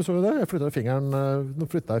akkurat det, du så jo det. Nå flyttet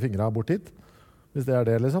jeg fingrene bort hit. Hvis det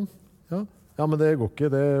det, liksom. Ja, men det går ikke.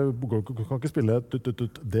 Du kan ikke spille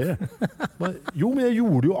det. Men, jo, men jeg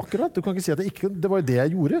gjorde det jo akkurat. Du kan ikke si at det var jo det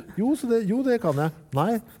jeg gjorde. Jo, det kan jeg.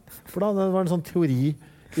 Nei, for da det var en sånn teori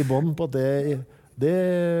i bånd på at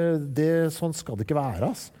sånn skal det ikke være.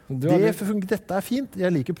 Ass. Dette fint.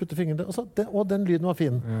 Jeg liker å putte fingrene. Og den lyden var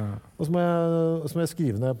fin. Ja. Og så må jeg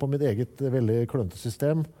skrive ned på mitt eget veldig klønete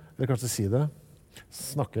system. Eller kanskje si det.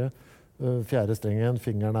 Snakke. 4. strengen,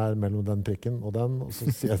 fingeren mellom den prikken og den, og så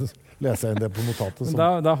leser jeg inn det på notatet.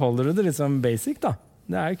 Da holder du det litt sånn basic, da.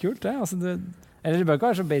 Det jo kult, det. Altså, eller det bør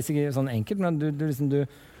ikke være så basic sånn enkelt, men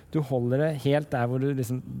du holder det helt der hvor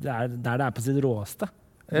der det på sitt råeste.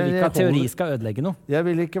 Du vil ikke at teori skal ødelegge noe. Jeg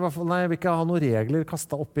vil ikke ha noen regler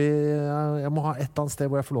kastet oppi. Jeg må ha et eller annet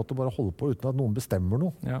sted hvor jeg får lov til å bare holde på uten at noen bestemmer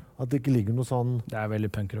noe. Ja. At det ikke ligger noe sånn... Det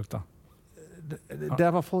veldig punkrock, da. Det I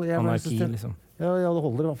hvert fall... Anarki, liksom. Ja, det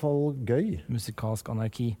holder I hvert fall gøy. Musikalsk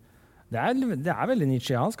anarki. Det veldig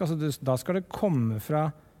nietzscheansk. Altså, da skal det komme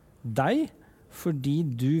fra deg, fordi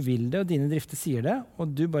du vil det, og dine drifter sier det, og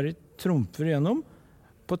du bare trumfer igjennom,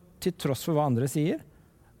 til tross for hva andre sier.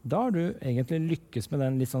 Da har du egentlig lykkes med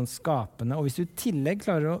den litt sånn skapende, og hvis du I tillegg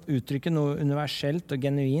klarer å uttrykke noe universelt og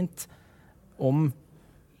genuint om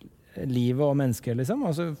livet og mennesker, liksom,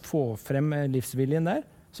 altså få frem livsviljen der,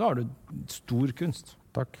 så har du stor kunst.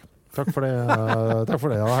 Takk for det. Ja,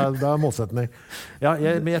 det målsetning. Ja,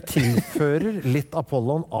 men jeg tilfører litt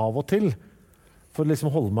Apollon av og til, for å liksom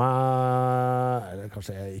holde meg... Eller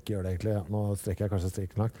kanskje jeg ikke gjør det egentlig. Nå strekker jeg kanskje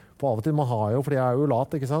strikken langt. For av og til man har jo, fordi jeg jo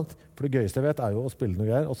lat, ikke sant? For det gøyeste jeg vet jo å spille noe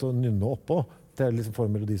greier, og så nynne oppå. Det liksom for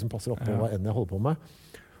en melodi som passer oppå hva enn jeg holder på med.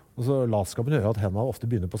 Og så latskapen gjør at hendene ofte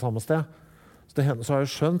begynner på samme sted. Så har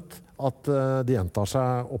jeg skjønt at de gjentar seg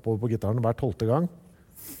oppover på gitaren hver 12. gang.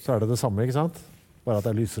 Så det samme, ikke sant? Bare at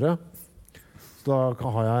det lysere. Så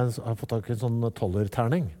da har jeg fått tak I en sånn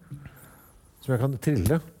 12-terning som jeg kan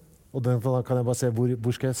trille. Og da kan jeg bare se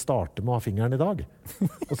hvor skal jeg starte med å ha fingeren I dag.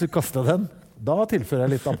 Og så kaster jeg den. Da tilfører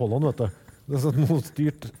jeg litt Apollon, vet du. Det sånn noe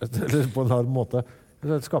styrt eller på en annen måte.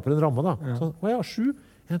 Det skaper en ramme da. Så, 7.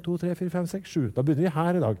 1, 2, 3, 4, 5, 6, 7. Da begynner vi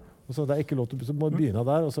her I dag. Og så det ikke lov til å begynne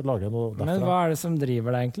der, og så lager jeg noe derfra. Men hva det som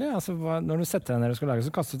driver deg egentlig? Altså, når du setter deg ned og skal lage,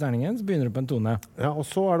 så kaster du terningen, så begynner du på en tone. Ja, og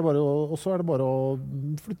så det bare å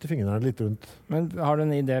flytte fingrene litt rundt. Men har du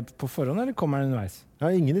en idé på forhånd, eller kommer den underveis? Jeg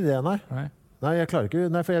har ingen idé, nei, jeg klarer ikke.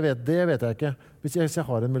 Nei, for det vet jeg ikke. Hvis jeg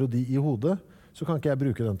har en melodi I hodet, så kan ikke jeg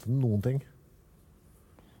bruke den til noen ting.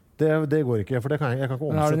 Det går ikke, for jeg kan ikke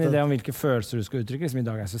omsette. Men har du en idé om hvilke følelser du skal uttrykke, som I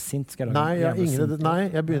dag så sint? Nei, jeg setter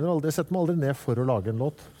meg aldri ned for å lage en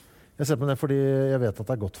låt. Jeg setter meg ned fordi jeg vet at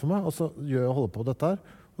det godt for meg, og så holder jeg på dette her,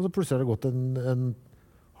 og så plutselig det gått en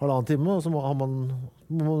halvannen time, og så må man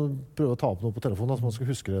prøve å ta opp noe på telefonen, så man skal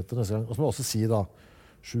huske det til neste gang. Og så må jeg også si da,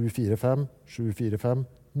 745, 745,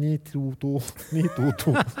 922,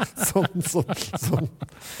 922, sånn.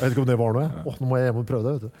 Jeg vet ikke om det var noe. Nå må jeg hjem og prøve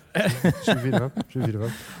det, vet du.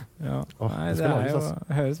 745. Ja, nei, det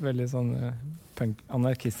høres veldig sånn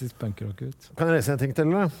anarkistisk punkrock ut. Kan jeg lese en ting til,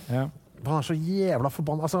 eller? Ja. Han så jævla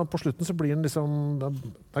forbannet. Altså, på slutten så blir den liksom... Det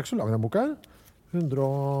ikke så lang den boka her. 100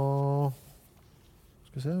 og...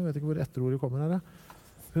 Skal vi se, jeg vet ikke hvor etterordet kommer her.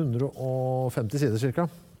 150 sider cirka.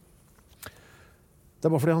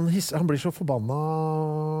 Det bare fordi han blir så forbannet.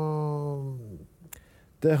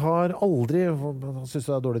 Det har aldri... Han synes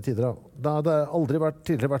det dårlige tider da. Det har aldri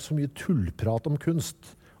tidligere vært så mye tullprat om kunst.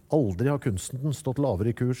 Aldri har kunsten stått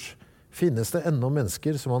lavere I kurs. Finnes det ennå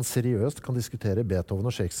mennesker som man seriøst kan diskutere Beethoven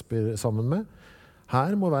og Shakespeare sammen med?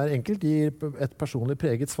 Her må hver enkelt gi et personlig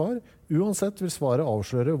preget svar. Uansett vil svaret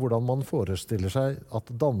avsløre hvordan man forestiller seg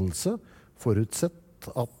at dannelse,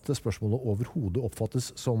 forutsett at spørsmålet overhodet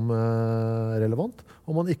oppfattes som relevant,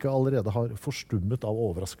 og man ikke allerede har forstummet av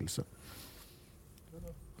overraskelse.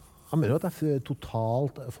 Han mener jo at det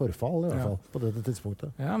totalt forfall I hvert fall, på dette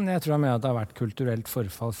tidspunktet. Ja, men jeg tror han mener at det har vært kulturelt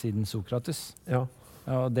forfall siden Sokrates. Ja.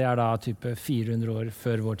 Og det da type 400 år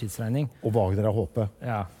før vår tidsregning. Og Wagner håpet.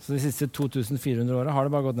 Ja, så de siste 2400 årene har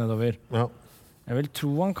det bare gått nedover. Ja. Jeg vil tro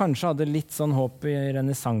han kanskje hadde litt sånn håp i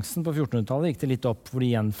renessansen på 1400-tallet. Gikk det litt opp, hvor de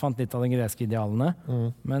gjenfant litt av de greske idealene.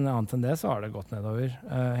 Men annet enn det så har det gått nedover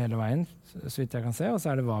hele veien, så vidt jeg kan se. Og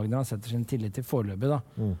så er det Wagner han setter sin tillit til foreløpig. Da.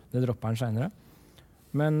 Det dropper han senere.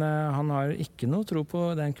 Men han har ikke noe tro på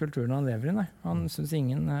den kulturen han lever i. Nei. Han synes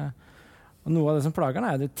ingen... og noe av det som plager han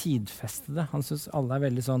er det tidfestede. Han synes alle er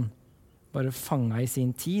veldig sånn bare fanget i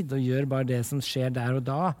sin tid og gjør bare det som skjer der og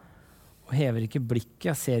da. Og hever ikke blikket,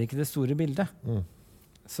 jeg ser ikke det store bildet.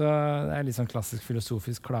 Så det er litt sånn klassisk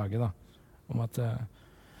filosofisk klage da, om at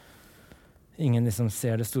ingen liksom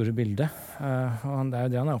ser det store bildet. Og det er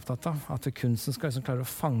jo det han er opptatt av, at kunsten skal liksom klare å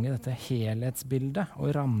fange dette helhetsbildet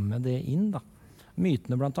og ramme det inn. Da.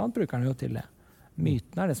 Mytene blant annet bruker han jo til det.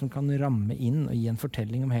 Mytene er det som kan ramme inn og gi en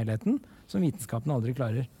fortelling om helheten, som vitenskapen aldri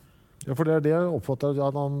klarer. Ja, for det er det jeg oppfatter,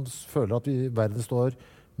 at han føler at verden står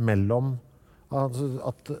mellom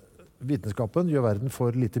at vitenskapen gjør verden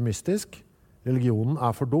for lite mystisk. Religionen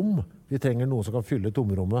er for dum. Vi trenger noen som kan fylle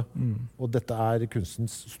tomrommet. Og dette er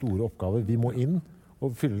kunstens store oppgave. Vi må inn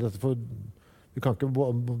og fylle dette for... Vi kan ikke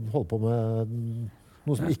holde på med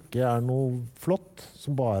noe som ikke er noe flott,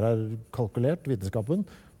 som bare er kalkulert, vitenskapen,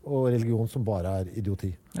 og religion som bare er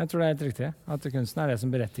idioti. Jeg tror det er helt riktig. At kunsten er det som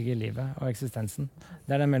berettiger livet og eksistensen.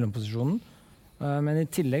 Det er den mellomposisjonen. Men i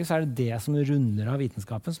tillegg så er det det som runder av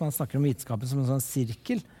vitenskapen, så man snakker om vitenskapen som en sånn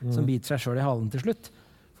sirkel som biter seg selv i halen til slutt.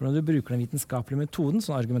 For når du bruker den vitenskapelige metoden,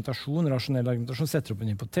 sånn argumentasjon, rasjonell argumentasjon, setter opp en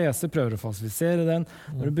hypotese, prøver å falsifisere den,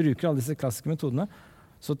 når du bruker alle disse klassiske metodene,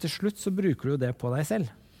 så til slutt så bruker du det på deg selv.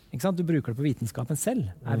 Ikke sant? Du bruker det på vitenskapen selv.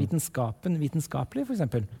 Er vitenskapen vitenskapelig, for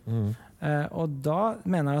eksempel? Og da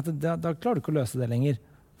mener jeg at da klarer du ikke å løse det lenger.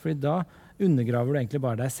 Fordi da undergraver du egentlig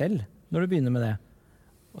bare deg selv, når du begynner med det.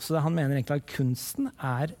 Så han mener egentlig at kunsten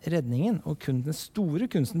er redningen, og den store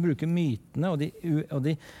kunsten bruker mytene og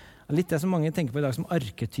de litt det som mange tenker på i dag som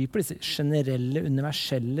arketyper, disse generelle,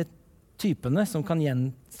 universelle typene som kan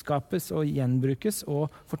gjenskapes og gjenbrukes og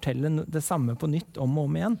fortelle det samme på nytt om og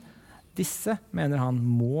om igjen. Disse mener han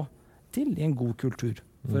må til i en god kultur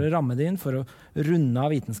for å ramme det inn, for å runde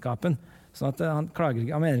av vitenskapen. Sånn at han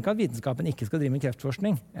mener ikke at vitenskapen ikke skal drive med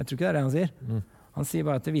kreftforskning. Jeg tror ikke det er det han sier. Han sier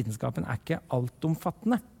bare at vitenskapen er ikke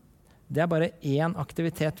altomfattende. Det er bare én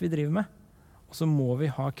aktivitet vi driver med. Og så må vi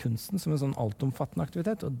ha kunsten som en sånn altomfattende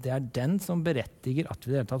aktivitet, og det er den som berettiger at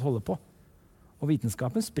vi i det hele tatt holder på. Og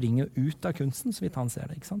vitenskapen springer ut av kunsten, så vidt han ser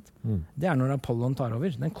det, ikke sant? Det er når Apollon tar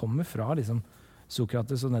over. Den kommer fra liksom,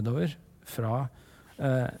 Sokrates og nedover. Fra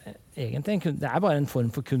egentlig det er bare en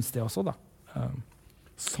form for kunst det også, da.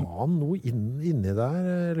 Sa han noe inni der,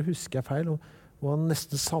 eller husker jeg feil? Og han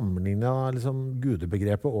nesten sammenlignet liksom,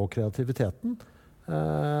 gudebegrepet og kreativiteten.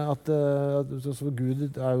 Så Gud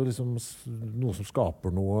er jo liksom noe som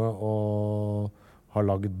skaper noe og har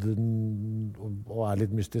lagd og er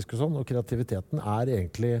litt mystisk og sånn, og kreativiteten er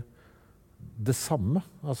egentlig det samme.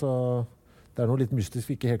 Altså, det er noe litt mystisk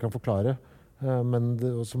vi ikke helt kan forklare, men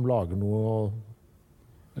som lager noe.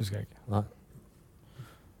 Husker jeg ikke. Nei.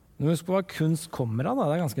 Når vi husker på hva kunst kommer av, da,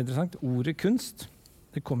 det er ganske interessant. Ordet kunst,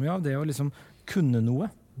 det kommer jo av det å liksom kunne noe.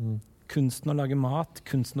 Kunsten å lage mat,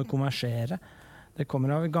 kunsten å kommersere. Det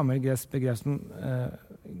kommer av et gammelt gresk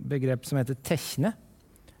begrep som heter techne,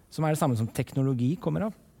 som er det samme som teknologi kommer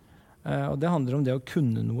av. Og det handler om det å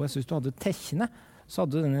kunne noe. Så hvis du hadde techne, så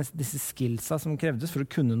hadde du disse skillsa som krevdes for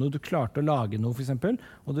å kunne noe. Du klarte å lage noe, for eksempel,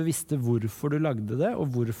 og du visste hvorfor du lagde det,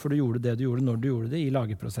 og hvorfor du gjorde det du gjorde når du gjorde det i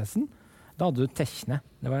lageprosessen. Da hadde du techne.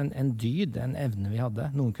 Det var en dyd, en evne vi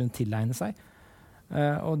hadde. Noen kunne tilegne seg.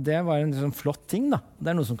 Og det var en sånn flott ting, da.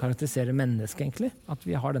 Det er noe som karakteriserer mennesket, egentlig. At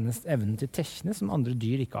vi har denne evnen til techne som andre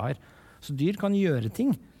dyr ikke har. Så dyr kan gjøre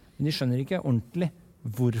ting, men de skjønner ikke ordentlig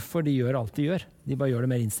hvorfor de gjør alt de gjør. De bare gjør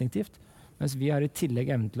det mer instinktivt. Mens vi har i tillegg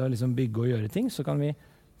evnen til å liksom bygge og gjøre ting, så kan vi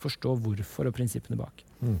forstå hvorfor og prinsippene bak.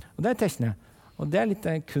 Og det er techne. Og det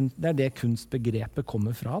er det kunstbegrepet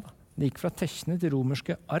kommer fra, da. Det gikk fra techne til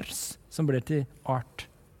romerske ars, som ble til art.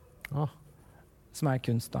 Som er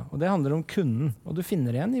kunst, da. Og det handler om kunden. Og du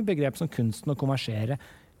finner igjen i begrep som kunsten å kommersere,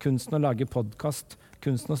 kunsten å lage podcast,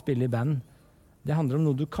 kunsten å spille i band. Det handler om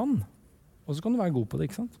noe du kan. Og så kan du være god på det,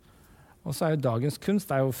 ikke sant? Og så er jo dagens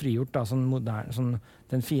kunst er jo frigjort, da, sånn moderne, sånn,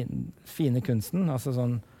 den fine kunsten, altså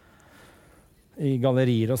sånn i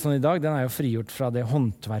gallerier og sånn i dag, den er jo frigjort fra det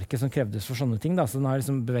håndverket som krevdes for sånne ting, da, så den har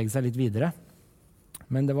liksom beveget seg litt videre.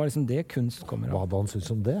 Men det var liksom det kunst kommer av. Hva hadde han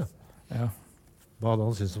syntes om det? Ja. Hva hadde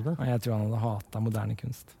han syntes om det? Jeg tror han hadde hatet moderne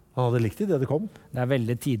kunst. Han hadde likt det kom? Det er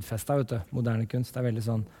veldig tidfestet, vet du, moderne kunst. Det er veldig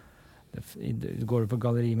sånn, går du på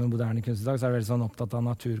galleri med moderne kunst i dag, så er det veldig sånn opptatt av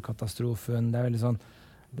naturkatastrofen. Det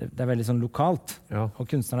er veldig sånn lokalt. Ja.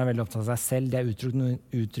 Og kunstnerne er veldig opptatt av seg selv. De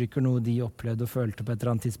uttrykker noe de opplevde og følte på et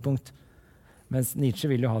eller annet tidspunkt. Mens Nietzsche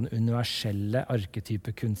vil jo ha den universelle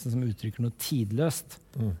arketypekunsten som uttrykker noe tidløst.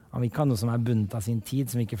 Han vil ikke ha noe som bundet av sin tid,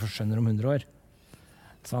 som vi ikke forskjønner om 100 år.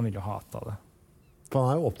 Så han vil jo hate det. For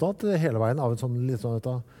han jo opptatt hele veien av en sånn, litt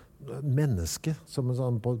sånn menneske, som en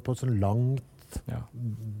sånn, på et sånn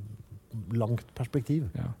langt perspektiv.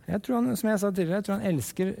 Ja. Jeg tror han, som jeg sa tidligere, jeg tror han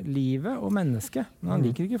elsker livet og mennesket, men han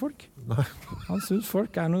liker ikke folk. Nei. Han synes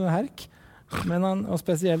folk noe herk. Men og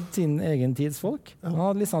spesielt sin egen tids folk. Han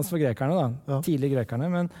hadde litt sans for grekerne da, tidlige grekerne,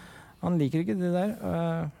 men han liker ikke det der.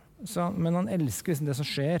 Men han elsker liksom det som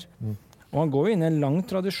skjer. Og han går jo inn i en lang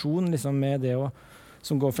tradisjon liksom, med det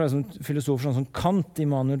som går fra liksom, filosofer sånn som Kant,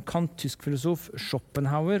 Immanuel Kant, tysk filosof,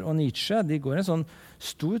 Schopenhauer og Nietzsche. De går i en sånn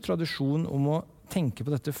stor tradisjon om å tenke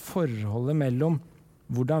på dette forholdet mellom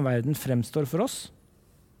hvordan verden fremstår for oss,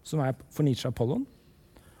 som for Nietzsche Apollon,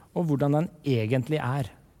 og hvordan den egentlig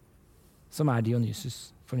som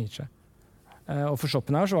Dionysus for Nietzsche. Og for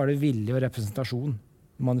Schopenhauer så var det vilje og representasjon,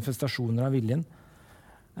 manifestasjoner av viljen.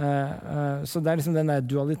 Så det liksom den der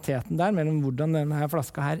dualiteten der mellom hvordan denne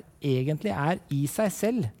flaska her egentlig i seg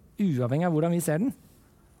selv, uavhengig av hvordan vi ser den,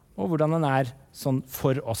 og hvordan den sånn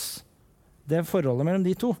for oss. Det forholdet mellom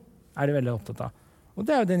de to de veldig opptatt av. Og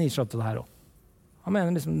det jo det Nietzsche opptatt av her også. Han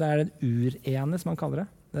mener liksom det den urene, som han kaller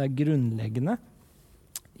det. Det grunnleggende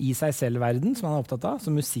i seg selv-verden, som han opptatt av,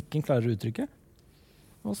 som musikken klarer å uttrykke.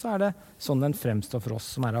 Og så det sånn den fremstår for oss,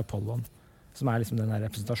 som Apollon, som liksom den der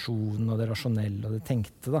representasjonen og det rasjonelle og det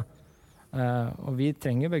tenkte. Da. Og vi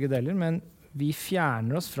trenger begge deler, men vi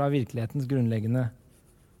fjerner oss fra virkelighetens grunnleggende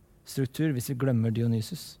struktur hvis vi glemmer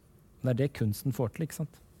Dionysus. Det det kunsten får til, ikke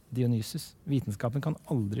sant? Dionysus. Vitenskapen kan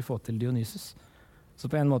aldri få til Dionysus. Så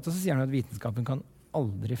på en måte så sier han at vitenskapen kan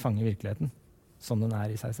aldri fange virkeligheten som den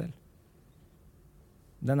i seg selv.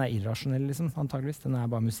 Den irrasjonell, liksom, antageligvis. Den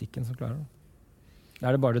bare musikken som klarer det.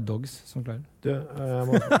 Det det bare The Dogs som klarer det.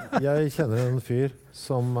 Jeg kjenner en fyr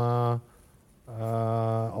som av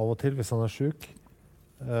og til, hvis han syk,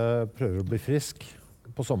 prøver å bli frisk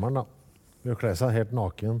på sommeren. Da. Ved å kle seg helt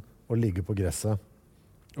naken og ligge på gresset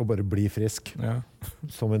og bare bli frisk. Ja.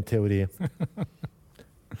 Som en teori.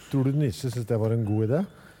 Tror du Nietzsche synes det var en god idé?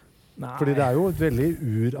 Nei. Fordi det jo et veldig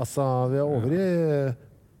altså, vi over i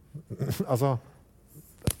altså,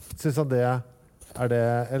 synes han det det,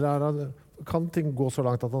 eller kan ting gå så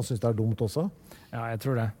langt at han synes det dumt også? Ja, jeg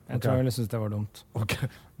tror det. Jeg tror jeg ville synes det var dumt. Okay.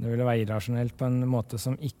 Det ville være irrasjonelt på en måte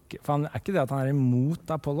som ikke... For han ikke det at han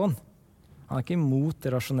imot Apollon. Han ikke imot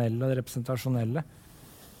det rasjonelle og det representasjonelle.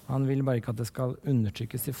 Han vil bare ikke at det skal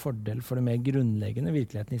undertrykkes til fordel for det mer grunnleggende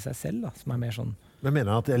virkeligheten i seg selv, da, som mer sånn... Men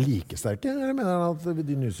mener han at de like sterke, eller mener han at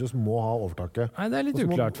Dionysius må ha overtaket? Nei, det litt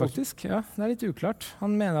uklart, faktisk. Ja, det litt uklart.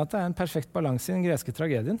 Han mener at det en perfekt balanse i den greske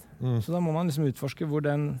tragedien. Så da må man liksom utforske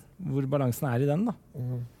hvor balansen i den, da.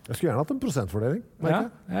 Jeg skulle gjerne hatt en prosentfordeling. Ja,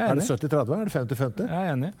 jeg det 70-30? Det 50-50?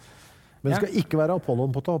 Jeg enig. Men det skal ikke være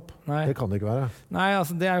Apollon på topp. Nei. Det kan det ikke være. Nei,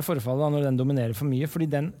 altså det jo forfallet da, når den dominerer for mye, fordi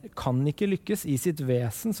den kan ikke lykkes i sitt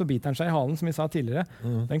vesen, så biter den seg i halen, som vi sa tidligere.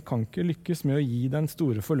 Den kan ikke lykkes med å gi den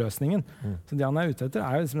store forløsningen. Så det han ute etter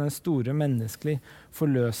jo liksom den store menneskelige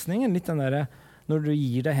forløsningen, litt den der, når du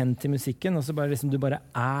gir deg hen til musikken, og så bare liksom, du bare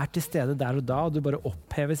til stede der og da, og du bare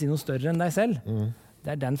oppheves i noe større enn deg selv.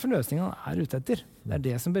 Det den forløsningen han ute etter. Det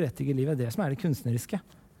det som berettiger livet, det som det kunstneriske.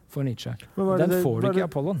 For Nietzsche. Den får du ikke i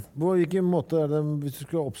Apollon. På hvilken måte hvis du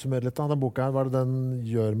skulle oppsummere litt av den boka her, hva det den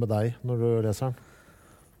gjør med deg når du leser den?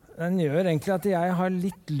 Den gjør egentlig at jeg har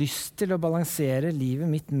litt lyst til å balansere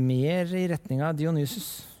livet mitt mer i retning av Dionysus.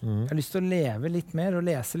 Jeg har lyst til å leve litt mer og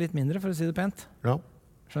lese litt mindre, for å si det pent. Ja.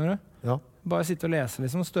 Skjønner du? Ja. Bare sitte og lese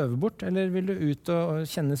liksom, og støve bort, eller vil du ut og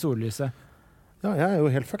kjenne sollyset? Ja, jeg jo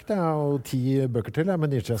helt fucked. Jeg har jo 10 bøker til med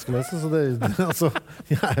Nietzsche jeg skal lese, så altså,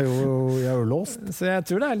 jeg jo låst. Så jeg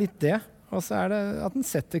tror det litt det. Og så det at den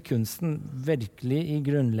setter kunsten virkelig i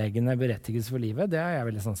grunnleggende berettigelse for livet. Det har jeg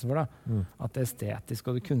veldig sansen for. Da. At det estetiske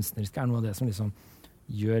og det kunstneriske noe av det som liksom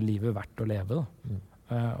gjør livet verdt å leve.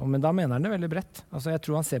 Da. Men da mener han det veldig bredt. Altså, jeg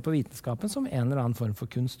tror han ser på vitenskapen som en eller annen form for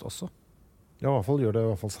kunst også. Ja, i hvert fall gjør det i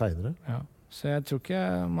hvert fall senere. Ja. Så jeg tror ikke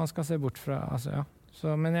man skal se bort fra... Altså, ja.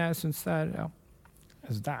 Så, men jeg synes det ja.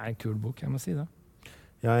 Jeg synes det en kul bok, jeg må si det.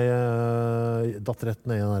 Jeg datt rett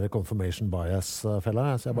ned i den der confirmation bias-fella,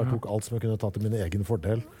 så jeg bare tok alt som jeg kunne ta til min egen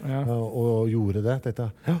fordel, og gjorde det. Tenkte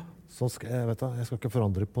jeg, så skal jeg skal ikke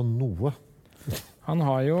forandre på noe. Han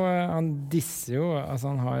har jo, han disser jo, altså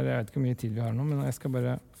han har, jeg vet ikke hvor mye tid vi har nå, men jeg skal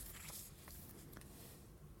bare...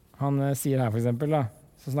 Han sier her for eksempel, da,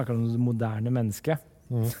 så snakker han om det moderne mennesket.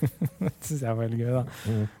 Det synes jeg var veldig gøy, da.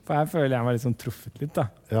 For her føler jeg meg litt sånn truffet litt, da.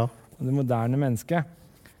 Ja. Det moderne mennesket,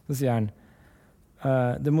 så sier han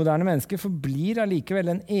Det moderne mennesket forblir allikevel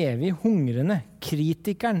den evig hungrende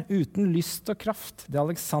kritikeren uten lyst og kraft. Det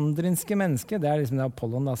alexandrinske mennesket, det liksom det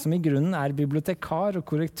Apollon da, som i grunnen bibliotekar og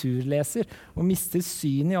korrekturleser og mister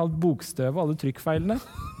syn i alt bokstøvet og alle trykkfeilene.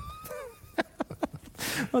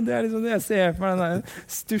 Og det liksom det jeg ser for meg, den der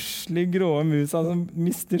stusslig grå musa som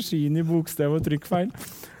mister syn i bokstøv og trykkfeil.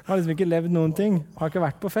 Har liksom ikke levd noen ting, har ikke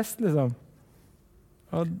vært på fest liksom.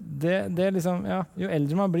 Og det liksom, ja, jo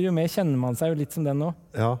eldre man blir, jo mer kjenner man seg jo litt som den nå.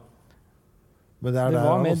 Ja. Men det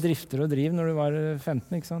var mer drifter og driv når du var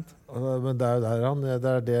 15, ikke sant? Men det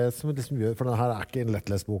er det som liksom gjør, for denne her ikke en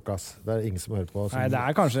lettlest bok, ass. Det ingen som hører på. Nei, det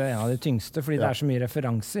kanskje en av de tyngste, fordi det så mye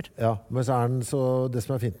referanser. Ja, men så det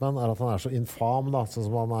som fint med han, at han så infam, da, sånn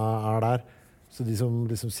som han der. Så de som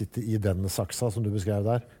liksom sitter i den saksa som du beskrev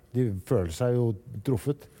der, de føler seg jo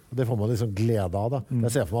truffet. Det får man liksom glede av. Da.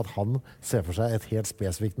 Jeg ser for meg at han ser for seg et helt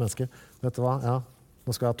spesifikt menneske. Vet du hva? Ja,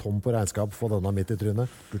 nå skal jeg ha Tom på regnskap, få denne midt i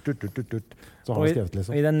trynet. Så har han skrevet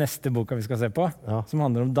liksom. Og i den neste boka vi skal se på, som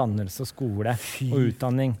handler om dannelse og skole og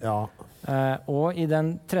utdanning. Ja. Og i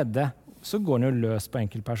den tredje så går han jo løs på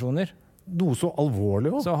enkeltpersoner. Noe så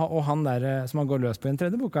alvorlig også. Og han der som han går løs på i den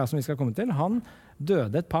tredje boka, som vi skal komme til, han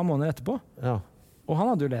døde et par måneder etterpå. Ja. Og han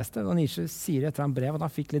hadde jo lest det, og Nietzsche sier etter en brev at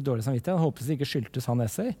han fikk litt dårlig samvittighet. Han håpet det ikke skyldtes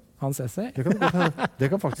hans essay. Det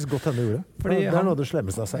kan faktisk godt hende gjorde. Fordi det noe det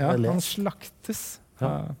slemmeste av seg. Ja, han slaktes.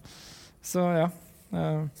 Ja. Så ja.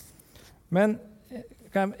 Men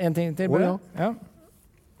en ting til, bare. Ja.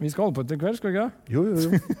 Vi skal holde på til kveld, skal vi ikke da? Jo.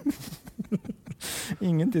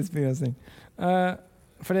 Ingen tidsbegrensning.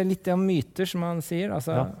 For det litt det om myter, som han sier.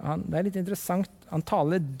 Altså, det litt interessant. Han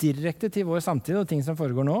taler direkte til vår samtid og ting som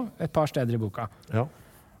foregår nå, et par steder i boka. Ja.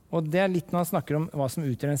 Og det litt når han snakker om hva som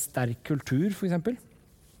utgjør en sterk kultur, for eksempel.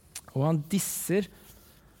 Og han disser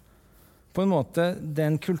på en måte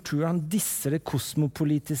den kulturen, han disser det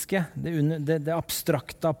kosmopolitiske, det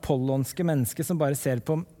abstrakte, apollonske mennesket som bare ser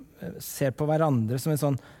på hverandre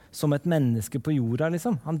som et menneske på jorda,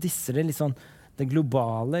 liksom. Han disser det litt sånn, det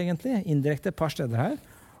globale egentlig, indirekte et par steder her.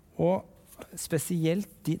 Og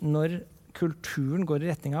spesielt når kulturen går i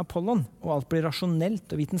retning av Apollon, og alt blir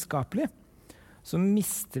rasjonelt og vitenskapelig, så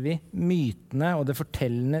mister vi mytene og det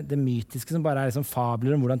fortellende, det mytiske som bare liksom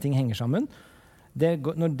fabler om hvordan ting henger sammen.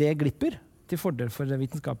 Når det glipper til fordel for det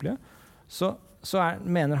vitenskapelige, så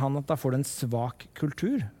mener han at da får du en svak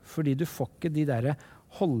kultur, fordi du får ikke de der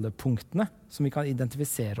holdepunktene som vi kan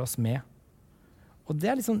identifisere oss med. Og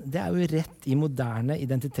det jo rett i moderne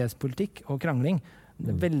identitetspolitikk og krangling.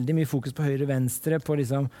 Det veldig mye fokus på høyre-venstre, på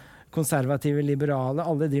liksom konservative, liberale,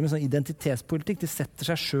 alle driver med sånn identitetspolitikk. De setter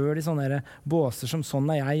seg selv i sånne båser som sånn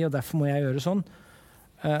jeg, og derfor må jeg gjøre sånn.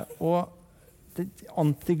 Og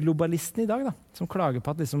antiglobalistene i dag, da, som klager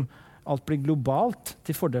på at liksom alt blir globalt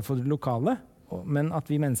til fordel for det lokale, men at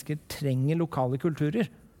vi mennesker trenger lokale kulturer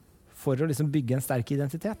for å liksom bygge en sterk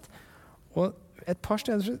identitet. Og et par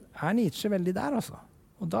steder Nietzsche veldig der, altså.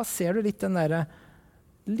 Og da ser du litt den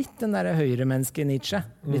der høyre-menneske Nietzsche,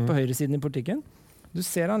 litt på høyresiden i politikken. Du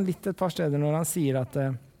ser han litt et par steder når han sier at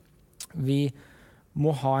vi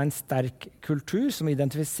må ha en sterk kultur som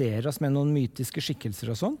identifiserer oss med noen mytiske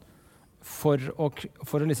skikkelser og sånn, for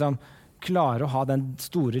å liksom klare å ha den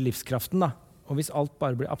store livskraften, da. Og hvis alt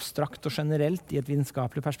bare blir abstrakt og generelt i et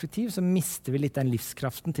vitenskapelig perspektiv, så mister vi litt den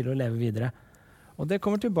livskraften til å leve videre. Og det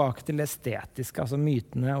kommer tilbake til det estetiske, altså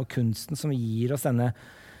mytene og kunsten som gir oss denne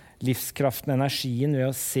livskraften, energien ved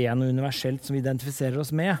å se noe universelt som vi identifiserer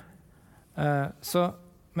oss med.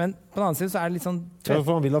 Men på den annen side så det litt sånn...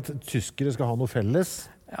 For han vil at tyskere skal ha noe felles?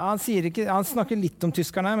 Ja, han snakker litt om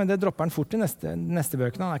tyskerne, men det dropper han fort i neste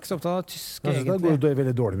bøkene. Han ikke så opptatt av tysk, egentlig. Det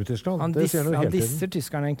veldig dårlig med Tyskland. Han disser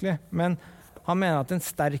tyskerne, egentlig. Men han mener at en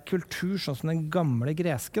sterk kultur, sånn som den gamle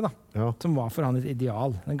greske, da, som var for han et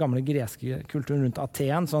ideal, den gamle greske kulturen rundt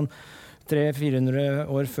Aten, sånn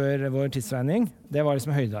 300-400 år før vår tidsregning, det var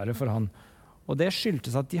liksom høydere for han. Og det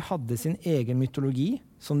skyldtes at de hadde sin egen mytologi,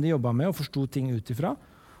 som de jobbet med og forstod ting ut ifra.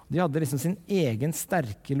 De hadde liksom sin egen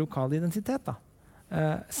sterke lokale identitet, da.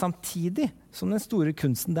 Samtidig som den store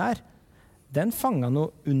kunsten der, den fanget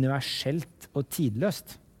noe universelt og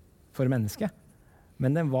tidløst for mennesket.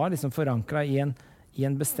 Men den var liksom forankret i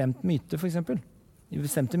en bestemt myte, for eksempel. I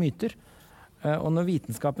bestemte myter. Og når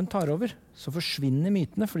vitenskapen tar over, så forsvinner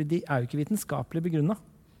mytene, fordi de jo ikke vitenskapelig begrunnet.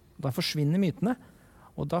 Da forsvinner mytene,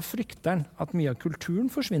 og da frykter han at mye av kulturen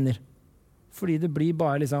forsvinner. Fordi det blir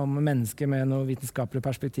bare liksom mennesker med noen vitenskapelige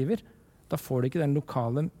perspektiver. Da får de ikke den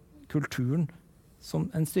lokale kulturen som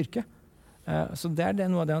en styrke. Så det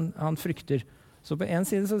noe av det han frykter. Så på en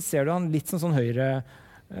side så ser du han litt sånn høyre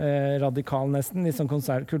radikal nesten, litt sånn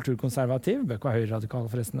kulturkonservativ. Det bør ikke være høyre radikal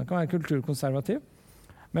forresten, det kan være kulturkonservativ.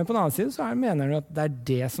 Men på den annen side så mener han jo at det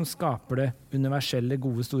det som skaper det universelle,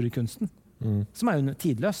 gode, store kunsten. Som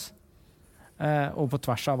tidløs. Og på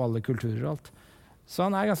tvers av alle kulturer og alt. Så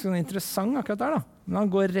han ganske sånn interessant akkurat der, da. Men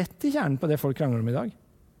han går rett i kjernen på det folk krangler om i dag.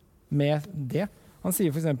 Med det. Han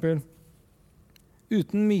sier for eksempel,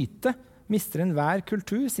 uten myte mister enhver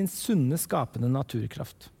kultur sin sunne, skapende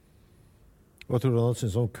naturkraft. Hva tror du han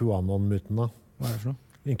synes om QAnon-myten da? Hva det for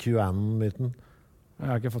noe? QAnon-myten. Jeg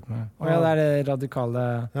har ikke fått med. Det det radikale,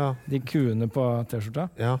 de kuene på t-skjorta.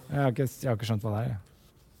 Ja. Jeg har ikke skjønt hva det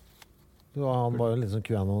Han var jo litt sånn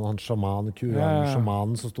QAnon, han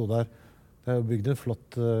sjamanen som stod der. Det jo bygd en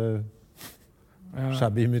flott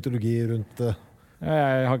shabby mytologi rundt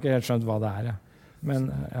Jeg har ikke helt skjønt hva det ja. Men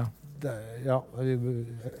vi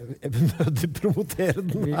vil nødig promotere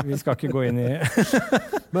den. Vi skal ikke gå inn i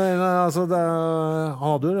Men altså, han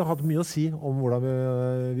hadde jo hatt mye å si om hvordan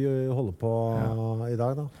vi holder på i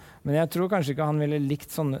dag da. Men jeg tror kanskje ikke han ville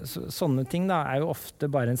likt sånne ting da, jo ofte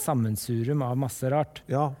bare en sammensurum av masse rart.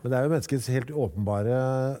 Ja, men det jo menneskets helt åpenbare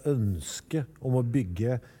ønske om å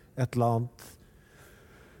bygge et eller annet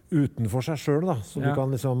utenfor seg selv da, så du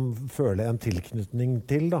kan liksom føle en tilknytning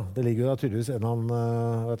til da. Det ligger jo da tydeligvis en eller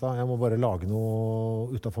annen, vet du, jeg må bare lage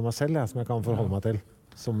noe utenfor meg selv som jeg kan forholde meg til,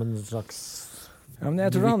 som en slags men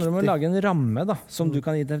jeg tror det handler om å lage en ramme da, som du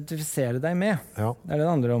kan identifisere deg med. Det det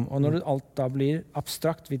handler om. Og når alt da blir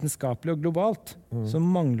abstrakt, vitenskapelig og globalt, så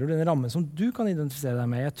mangler du en ramme som du kan identifisere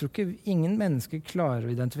deg med. Jeg tror ikke ingen mennesker klarer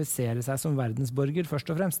å identifisere seg som verdensborger,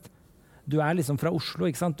 først og fremst. Du liksom fra Oslo,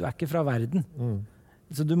 ikke sant? Du ikke fra verden.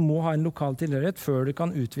 Så du må ha en lokal tilhørighet før du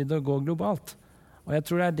kan utvide og gå globalt. Og jeg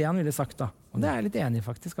tror det han ville sagt da. Og det jeg litt enig i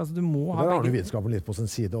faktisk. Altså, du må ha har du vitenskapen litt på sin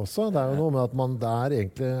side også. Det jo noe med at man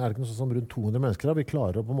egentlig, det ikke noe sånn som rundt 200 mennesker da, vi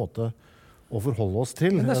klarer på en måte å forholde oss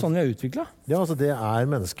til. Men det sånn vi har utviklet. Ja, altså det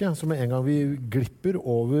mennesket. Så med en gang vi glipper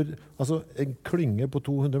over, altså en klynge på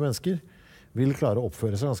 200 mennesker, vil klare å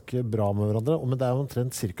oppføre seg ganske bra med hverandre. Men det jo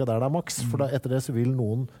omtrent cirka der det maks. For da, etter det så vil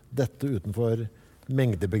noen dette utenfor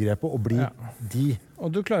mengdebegrepet og bli de.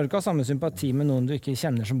 Og du klarer ikke å ha samme sympati med noen du ikke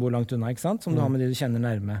kjenner som bor langt unna, ikke sant? Som du har med de du kjenner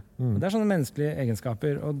nærme. Og det sånne menneskelige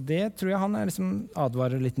egenskaper, og det tror jeg han liksom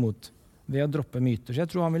advarer litt mot ved å droppe myter. Så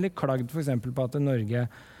jeg tror han ville klagd for eksempel på at Norge,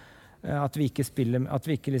 at vi ikke spiller, at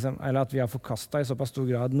vi ikke liksom, eller at vi har forkastet i såpass stor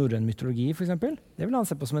grad norrøn mytologi for eksempel. Det vil han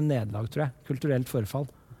se på som en nederlag, tror jeg. Kulturelt forfall.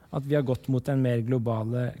 At vi har gått mot den mer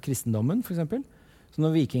globale kristendommen, for eksempel. Så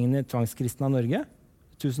når vikingene tvangskristna Norge,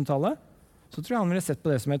 1000-tallet, så tror jeg han ville sett på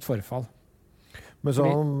det som et forfall. Men så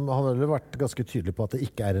han har vært ganske tydelig på at det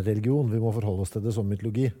ikke en religion. Vi må forholde oss til det som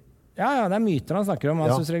mytologi. Ja, det myter han snakker om.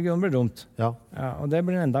 Han synes religion blir dumt. Ja, og det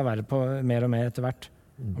blir enda verre på mer og mer etter hvert.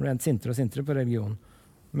 Han blir sintere og sintere på religion.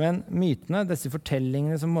 Men mytene, disse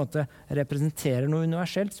fortellingene som på en måte representerer noe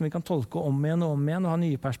universelt, som vi kan tolke om igjen og ha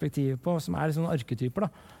nye perspektiver på, som sånne arketyper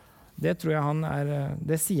da. Det tror jeg han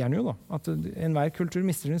det sier han jo da, at enhver kultur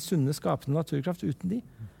mister en sunne skapende naturkraft uten de.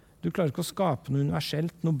 Du klarer ikke å skape noe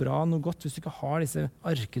universelt, noe bra, noe godt, hvis du ikke har disse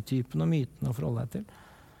arketypene og mytene å forholde deg til.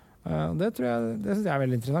 Det synes jeg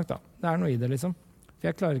veldig interessant da. Det noe i det liksom. For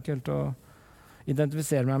jeg klarer ikke helt å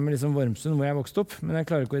identifisere meg med liksom Vormsund, hvor jeg vokste opp, men jeg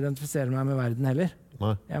klarer ikke å identifisere meg med verden heller.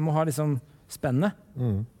 Nei. Jeg må ha liksom spennet.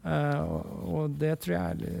 Og det tror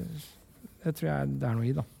jeg det noe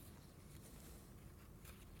i da.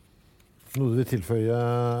 Noe du vil tilføye,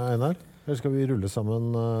 Einar? Eller skal vi rulle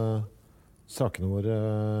sammen sakene våre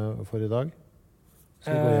for i dag?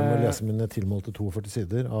 Skal vi gå hjem og lese mine tilmålte 42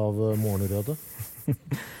 sider av Morgenrøde?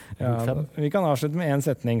 Vi kan avslutte med en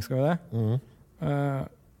setning, skal vi det?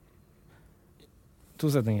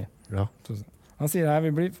 2 setninger. Ja. Han sier her,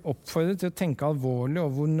 vi blir oppfordret til å tenke alvorlig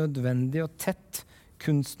over hvor nødvendig og tett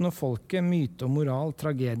kunsten og folket, myte og moral,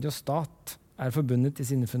 tragedie og stat forbundet i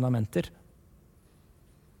sine fundamenter.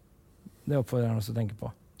 Det oppfordrer han også å tenke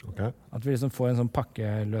på. Okay. At vi liksom får en sånn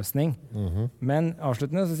pakkeløsning. Men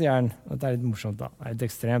avsluttende så sier han, og dette litt morsomt da, det litt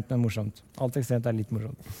ekstremt, men morsomt. Alt ekstremt litt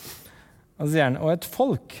morsomt. Og så sier han, og et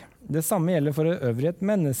folk, det samme gjelder for øvrig et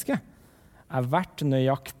menneske, verdt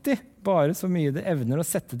nøyaktig bare så mye det evner å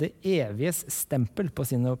sette det eviges stempel på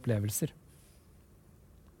sine opplevelser.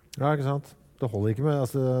 Ja, ikke sant? Det holder ikke med,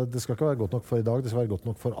 altså, det skal ikke være godt nok for i dag, det skal være godt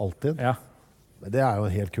nok for alltid. Ja. Det jo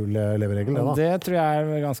en helt kul leveregel, det da. Det tror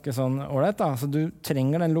jeg ganske sånn ordentlig da. Så du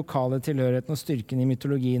trenger den lokale tilhørigheten og styrken i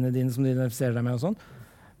mytologiene dine som du identifiserer deg med og sånn.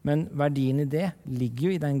 Men verdien i det ligger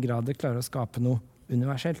jo i den grad det klarer å skape noe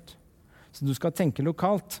universelt. Så du skal tenke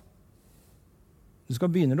lokalt. Du skal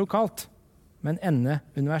begynne lokalt, men ende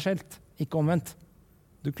universelt, ikke omvendt.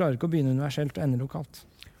 Du klarer ikke å begynne universelt og ende lokalt.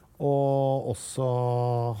 Og også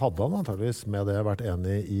hadde han antageligvis med det vært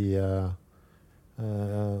enig i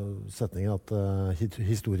setningen at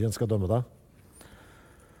historien skal dømme deg?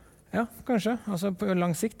 Ja, kanskje. Altså på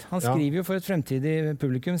lang sikt. Han skriver jo for et fremtidig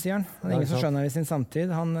publikum, sier han. Det er ingen som skjønner i sin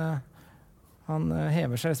samtid. Han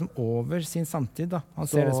hever seg liksom over sin samtid. Da. Han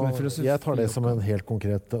ser det som en filosofi. Jeg tar det som en helt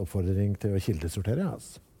konkret oppfordring til å kildesortere.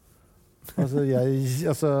 Altså,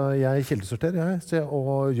 jeg kildesorterer,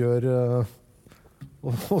 og gjør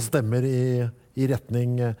og stemmer i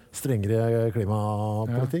retning strengere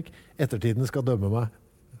klimapolitikk. Ettertiden skal dømme meg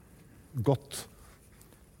godt.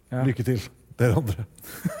 Lykke til, dere andre.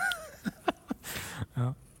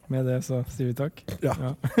 Med det så sier vi takk.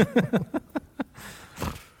 Ja.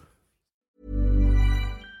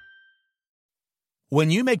 When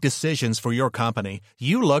you make decisions for your company,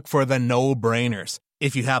 you look for the no-brainers.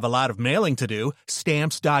 If you have a lot of mailing to do,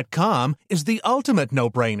 Stamps.com is the ultimate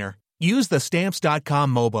no-brainer. Use the Stamps.com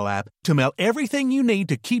mobile app to mail everything you need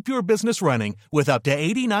to keep your business running with up to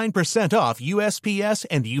 89% off USPS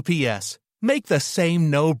and UPS. Make the same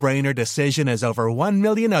no-brainer decision as over 1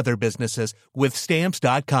 million other businesses with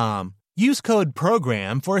Stamps.com. Use code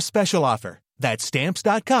PROGRAM for a special offer. That's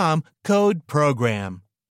Stamps.com, code PROGRAM.